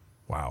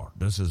 Wow,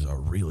 this is a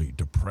really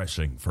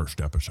depressing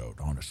first episode,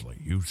 honestly.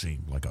 You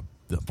seem like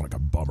a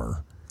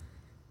bummer.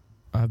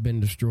 I've been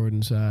destroyed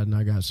inside, and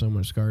I got so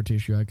much scar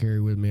tissue I carry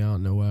with me, I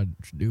don't know what I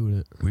should do with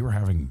it. We were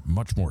having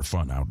much more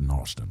fun out in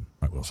Austin,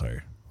 I will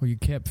say. Well, you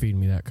kept feeding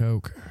me that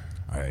Coke.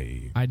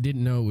 I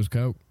didn't know it was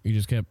Coke. You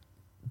just kept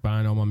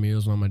buying all my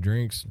meals and all my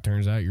drinks. It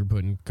turns out you're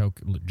putting Coke,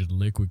 just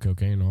liquid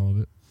cocaine in all of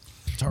it.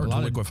 It's hard to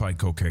liquefy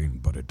cocaine,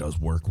 but it does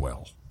work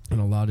well. And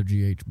a lot of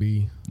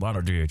GHB. A lot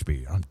of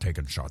GHB. I'm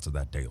taking shots of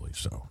that daily,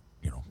 so,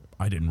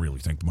 I didn't really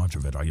think much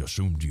of it. I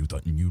assumed you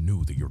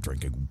knew that you're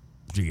drinking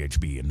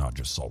GHB and not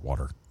just salt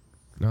water.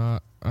 No,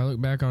 I look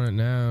back on it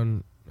now,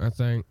 and I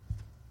think,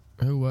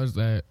 who was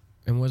that?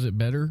 And was it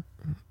better?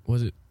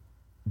 Was it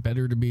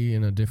better to be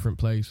in a different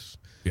place?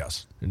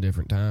 Yes. A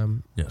different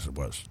time? Yes, it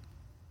was.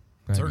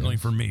 I Certainly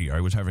guess. for me, I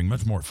was having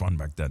much more fun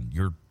back then.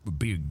 You're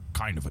being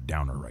kind of a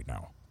downer right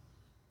now.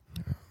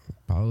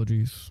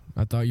 Apologies.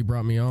 I thought you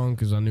brought me on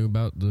because I knew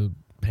about the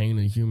pain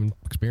of the human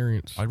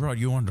experience. I brought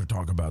you on to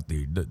talk about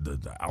the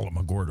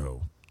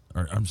Alamogordo,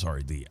 or I'm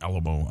sorry, the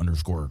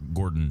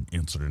Alamo_Gordon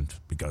incident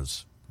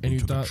because And we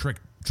you took a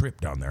trip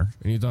down there.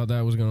 And you thought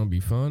that was going to be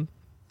fun?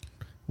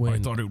 When I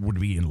thought it would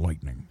be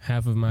enlightening.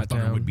 half of my I thought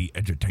it town, would be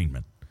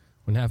edutainment.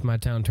 when half my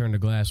town turned to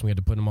glass and we had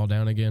to put them all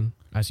down again.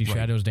 I see Right.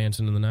 shadows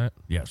dancing in the night.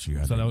 Yes, you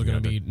had. So that was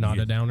going to be not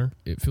a downer.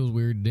 It feels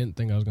weird. Didn't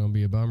think I was going to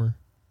be a bummer.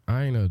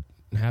 I ain't a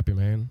happy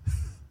man.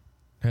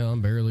 Hell,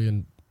 I'm barely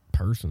a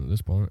person at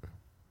this point.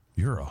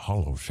 You're a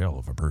hollow shell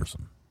of a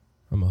person.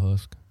 I'm a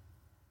husk.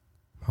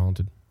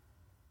 Haunted.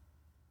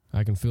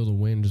 I can feel the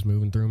wind just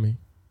moving through me,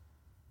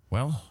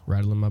 Well,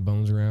 rattling my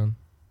bones around.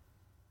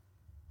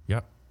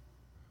 yep.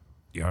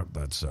 Yeah,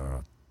 that's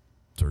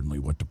certainly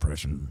what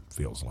depression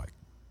feels like.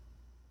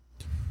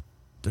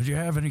 Did you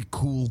have any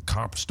cool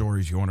cop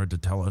stories you wanted to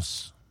tell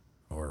us?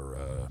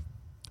 Or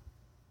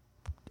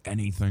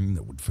anything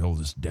that would fill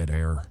this dead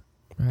air?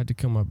 I had to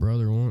kill my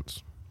brother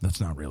once. That's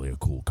not really a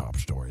cool cop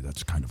story.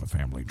 That's kind of a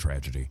family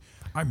tragedy.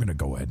 I'm going to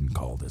go ahead and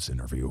call this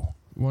interview.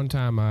 One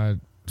time I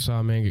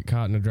saw a man get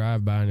caught in a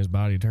drive-by and his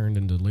body turned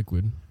into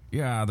liquid.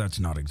 Yeah, that's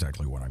not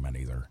exactly what I meant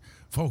either.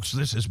 Folks,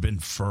 this has been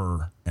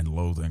Fur and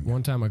Loathing.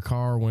 One time a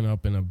car went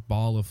up in a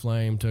ball of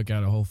flame, took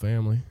out a whole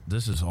family.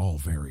 This is all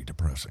very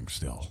depressing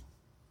still.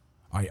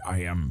 I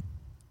am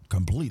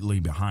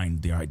completely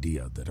behind the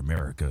idea that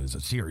America is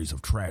a series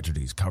of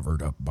tragedies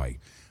covered up by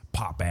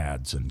pop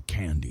ads and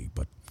candy,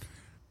 but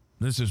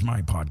this is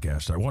my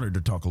podcast. I wanted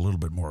to talk a little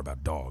bit more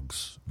about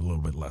dogs, a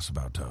little bit less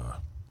about,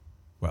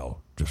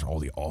 just all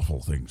the awful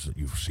things that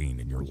you've seen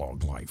in your long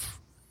life.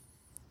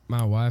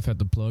 My wife had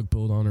the plug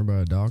pulled on her by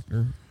a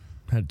doctor.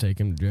 Had to take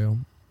him to jail.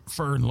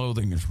 Fur and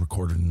Loathing is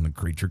recorded in the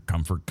Creature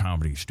Comfort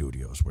Comedy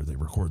Studios, where they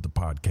record the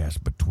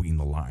podcast Between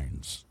the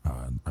Lines.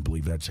 I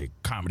believe that's a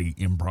comedy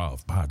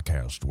improv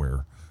podcast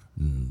where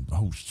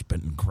hosts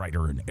Benton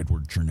Kreider and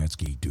Edward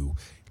Chernetsky do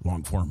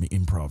long-form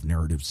improv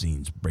narrative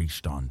scenes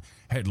based on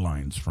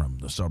headlines from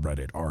the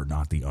subreddit r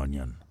not the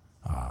onion.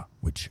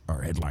 which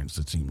are headlines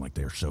that seem like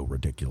they're so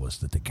ridiculous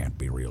that they can't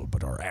be real,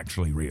 but are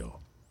actually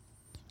real.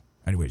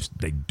 Anyways,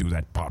 they do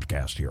that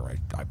podcast here,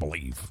 I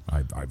believe.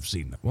 I've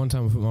seen them. One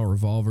time I put my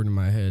revolver to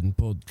my head and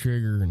pulled the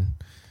trigger, and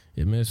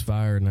it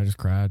misfired, and I just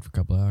cried for a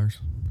couple hours.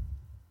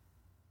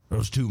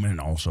 Those two men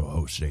also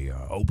host a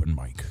open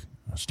mic,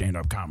 a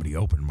stand-up comedy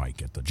open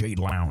mic at the Jade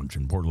Lounge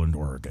in Portland,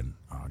 Oregon.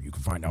 You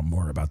can find out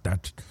more about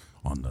that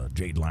on the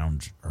Jade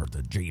Lounge, or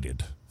the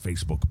Jaded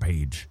Facebook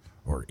page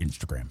or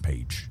Instagram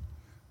page.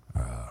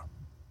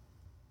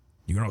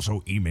 You can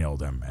also email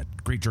them at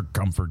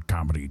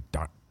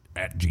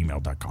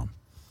creaturecomfortcomedy@gmail.com.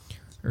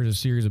 There's a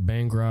series of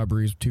bank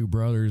robberies with two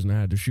brothers, and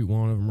I had to shoot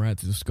one of them right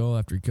to the skull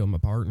after he killed my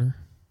partner.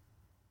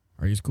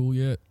 Are you cool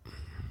yet?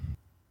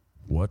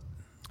 What?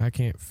 I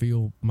can't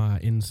feel my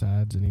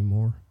insides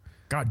anymore.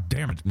 God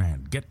damn it,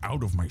 man. Get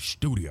out of my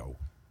studio.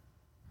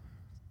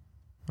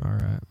 All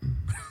right.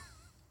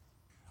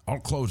 I'll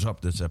close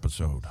up this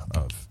episode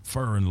of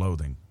Fur and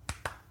Loathing.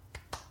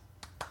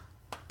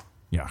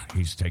 Yeah,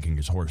 he's taking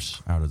his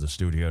horse out of the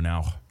studio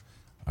now.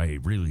 I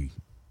really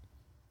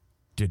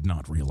did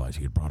not realize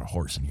he had brought a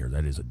horse in here.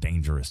 That is a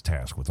dangerous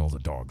task with all the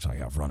dogs I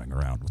have running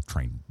around with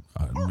trained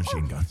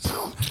machine guns.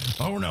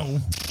 Oh, no.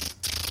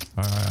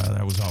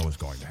 That was always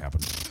going to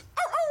happen.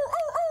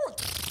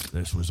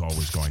 This was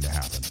always going to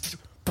happen.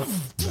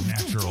 The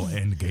natural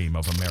end game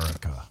of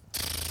America.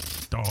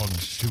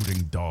 Dogs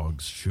shooting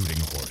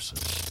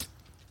horses.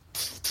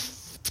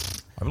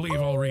 I believe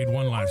I'll read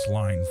one last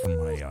line from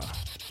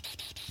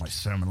my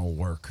seminal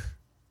work,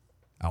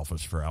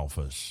 Alphas for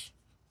Alphas,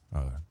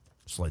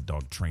 sled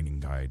dog training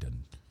guide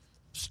and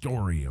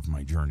story of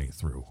my journey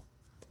through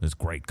this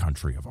great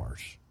country of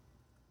ours.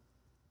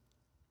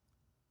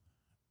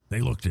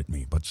 They looked at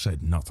me but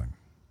said nothing.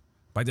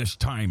 By this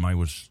time I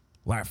was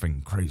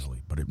laughing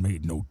crazily, but it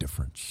made no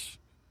difference.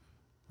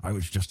 I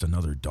was just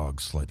another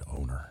dog sled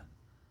owner,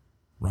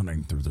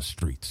 running through the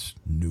streets,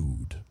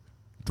 nude,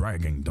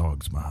 dragging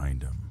dogs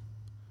behind him.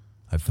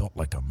 I felt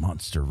like a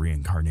monster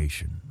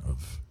reincarnation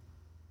of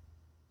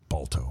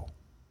Balto.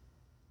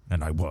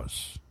 And I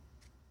was.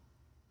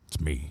 It's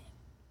me,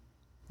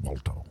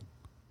 Balto.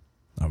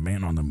 A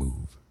man on the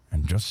move,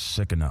 and just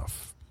sick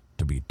enough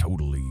to be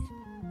totally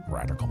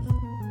radical.